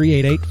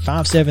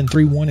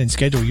 931-388-5731, and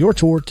schedule your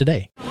tour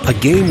today. A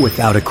game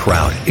without a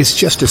crowd is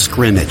just a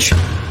scrimmage.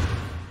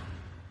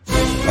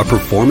 A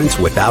performance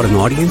without an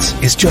audience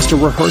is just a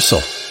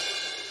rehearsal.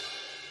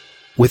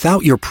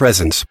 Without your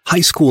presence, high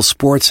school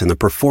sports and the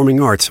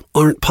performing arts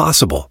aren't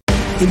possible.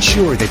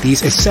 Ensure that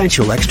these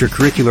essential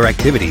extracurricular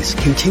activities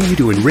continue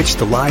to enrich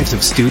the lives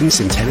of students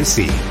in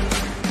Tennessee.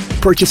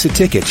 Purchase a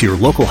ticket to your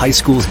local high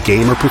school's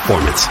game or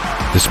performance.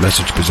 This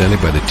message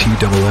presented by the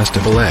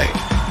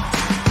TSSAA.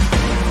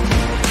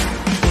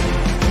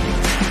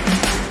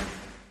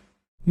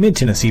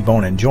 Mid-Tennessee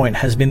Bone & Joint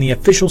has been the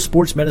official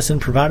sports medicine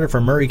provider for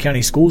Murray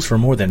County Schools for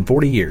more than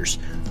 40 years.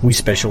 We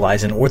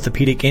specialize in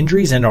orthopedic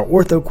injuries, and our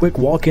Ortho Quick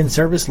walk-in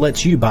service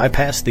lets you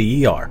bypass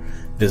the ER.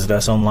 Visit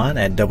us online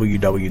at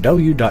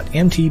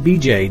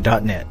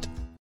www.mtbj.net.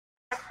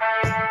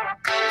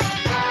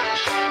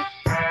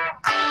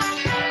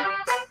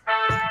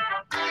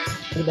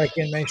 We're back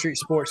in Main Street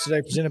Sports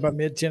today, presented by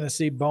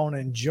Mid-Tennessee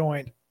Bone &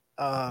 Joint.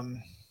 Great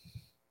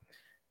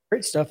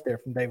stuff there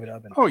from David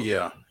Ubben. Oh,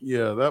 yeah.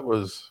 Yeah, that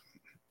was –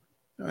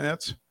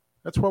 that's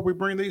why we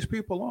bring these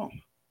people on.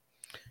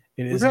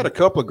 We've had a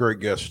couple of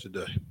great guests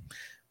today.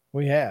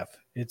 We have.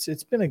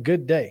 It's been a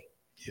good day.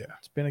 Yeah.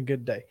 It's been a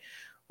good day.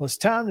 Well, it's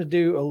time to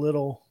do a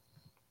little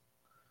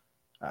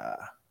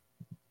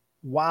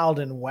wild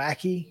and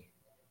wacky.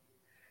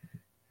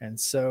 And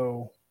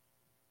so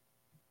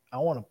I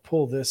want to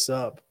pull this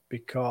up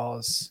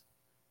because,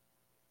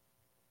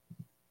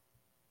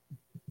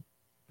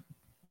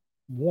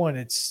 one,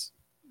 it's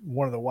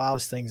one of the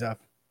wildest things I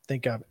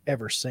think I've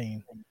ever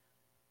seen.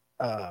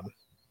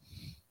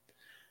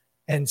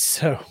 And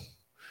so,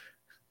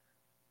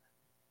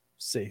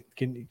 see,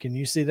 can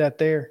you see that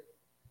there?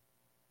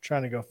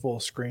 Trying to go full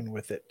screen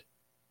with it.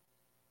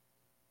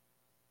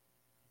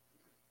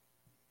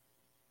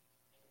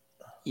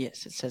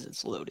 Yes, it says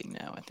it's loading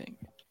now, I think.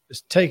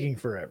 It's taking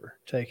forever.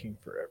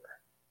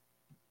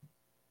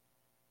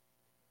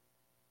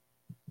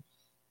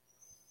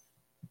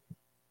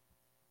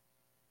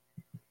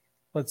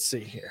 Let's see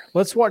here.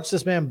 Let's watch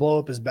this man blow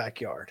up his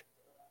backyard.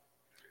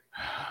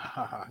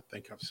 I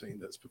think I've seen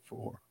this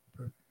before.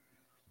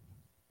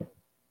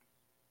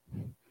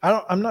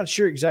 I'm not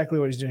sure exactly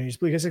what he's doing. He's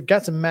because it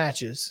got some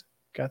matches.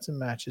 I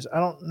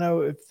don't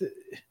know if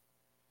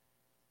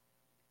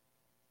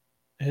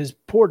his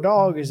poor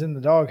dog is in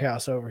the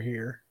doghouse over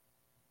here.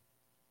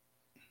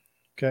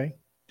 Okay.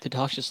 The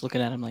dog's just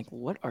looking at him like,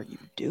 "What are you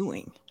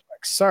doing?"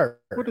 Like, sir.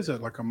 What is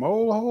that? Like a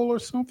mole hole or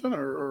something?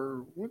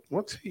 Or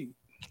what's he?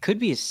 It could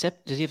be does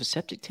he have a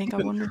septic tank, I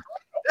wonder?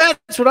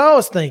 That's what I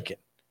was thinking.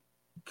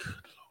 Good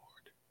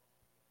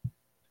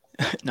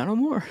Lord. Not no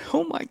more.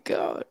 Oh my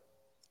God.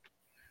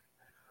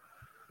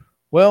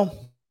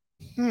 Well,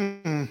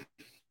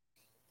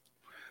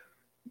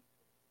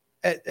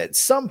 at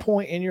some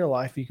point in your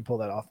life, you can pull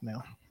that off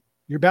now.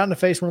 You're bound to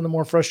face one of the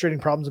more frustrating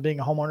problems of being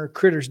a homeowner: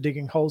 critters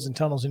digging holes and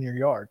tunnels in your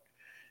yard.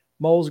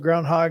 Moles,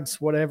 groundhogs,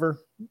 whatever.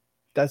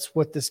 That's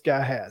what this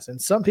guy has.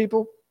 And some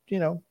people,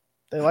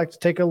 they like to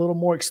take a little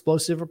more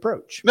explosive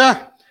approach.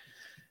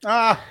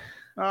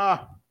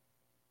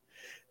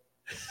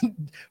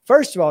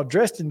 First of all,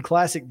 dressed in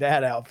classic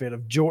dad outfit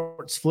of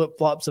jorts,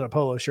 flip-flops, and a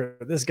polo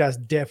shirt. This guy's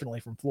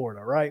definitely from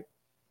Florida, right?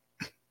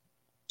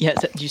 Yeah.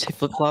 Did you say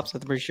flip-flops?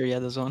 I'm pretty sure you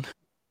had those on.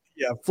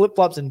 Yeah,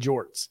 flip-flops and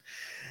jorts.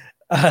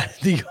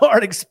 The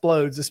yard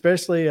explodes,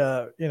 especially,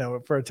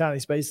 for a tiny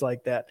space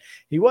like that.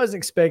 He wasn't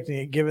expecting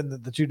it, given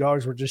that the two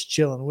dogs were just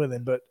chilling with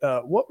him. But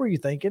what were you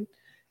thinking?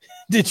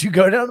 Did you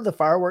go down to the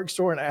fireworks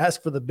store and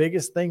ask for the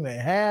biggest thing they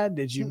had?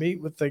 Did you meet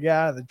with the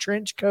guy in the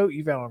trench coat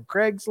you found on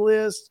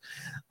Craigslist?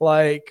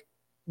 Like,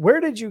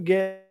 where did you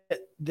get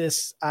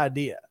this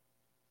idea?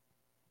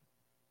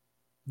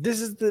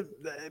 This is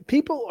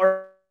people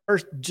are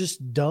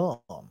just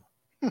dumb.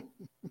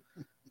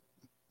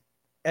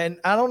 And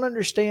I don't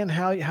understand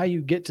how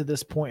you get to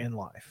this point in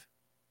life.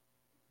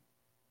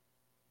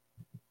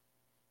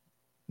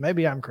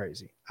 Maybe I'm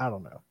crazy. I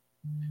don't know.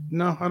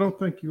 No, I don't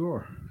think you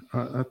are.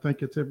 I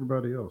think it's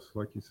everybody else,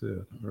 like you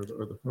said, or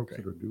the folks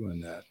that are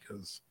doing that,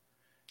 because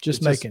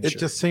it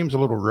just seems a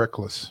little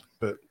reckless.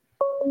 But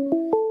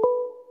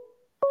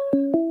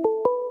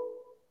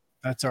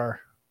I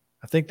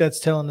think that's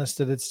telling us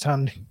that it's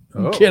time to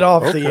get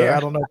off the air. I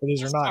don't know if it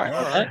is or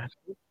not.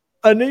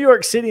 A New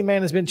York City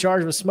man has been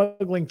charged with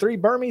smuggling 3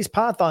 Burmese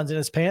pythons in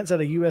his pants at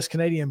a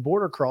U.S.-Canadian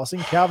border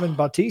crossing. Calvin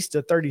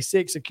Bautista,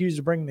 36, accused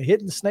of bringing the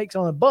hidden snakes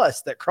on a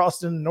bus that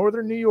crossed into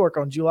northern New York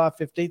on July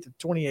 15th of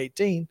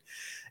 2018.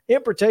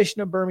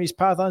 Importation of Burmese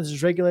pythons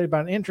is regulated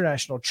by an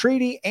international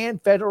treaty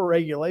and federal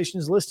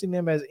regulations listing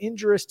them as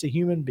injurious to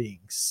human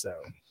beings. So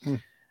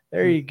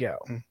there you go.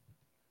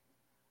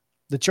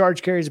 The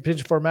charge carries a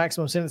potential for a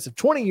maximum sentence of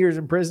 20 years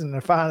in prison and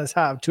a fine as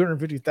high of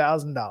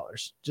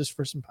 $250,000 just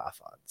for some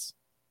pythons.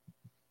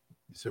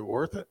 Is it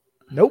worth it?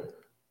 Nope.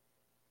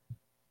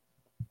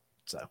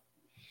 So,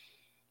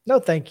 no,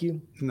 thank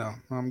you. No,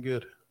 I'm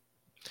good.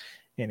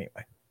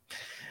 Anyway,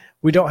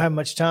 we don't have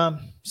much time,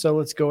 so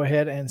let's go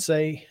ahead and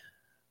say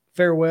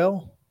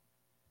farewell.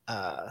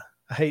 I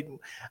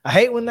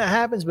hate when that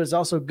happens, but it's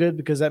also good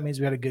because that means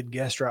we had a good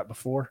guest right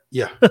before.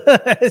 Yeah.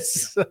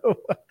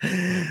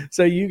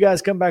 So you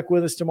guys come back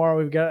with us tomorrow.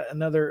 We've got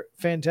another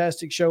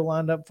fantastic show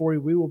lined up for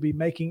you. We will be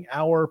making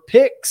our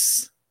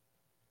picks.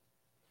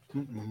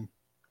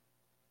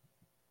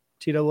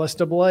 Tito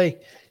SAA.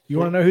 You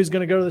want to know who's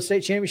going to go to the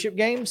state championship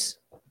games?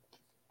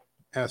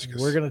 Ask us.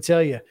 We're going to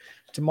tell you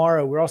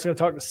tomorrow. We're also going to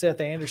talk to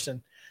Seth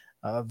Anderson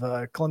of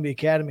Columbia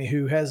Academy,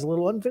 who has a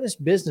little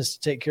unfinished business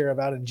to take care of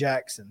out in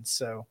Jackson.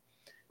 So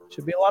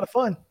should be a lot of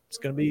fun. It's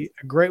going to be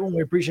a great one.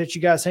 We appreciate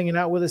you guys hanging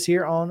out with us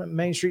here on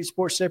Main Street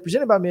Sports Today,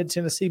 presented by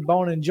Mid-Tennessee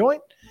Bone and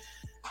Joint.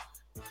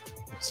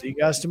 See you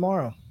guys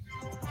tomorrow.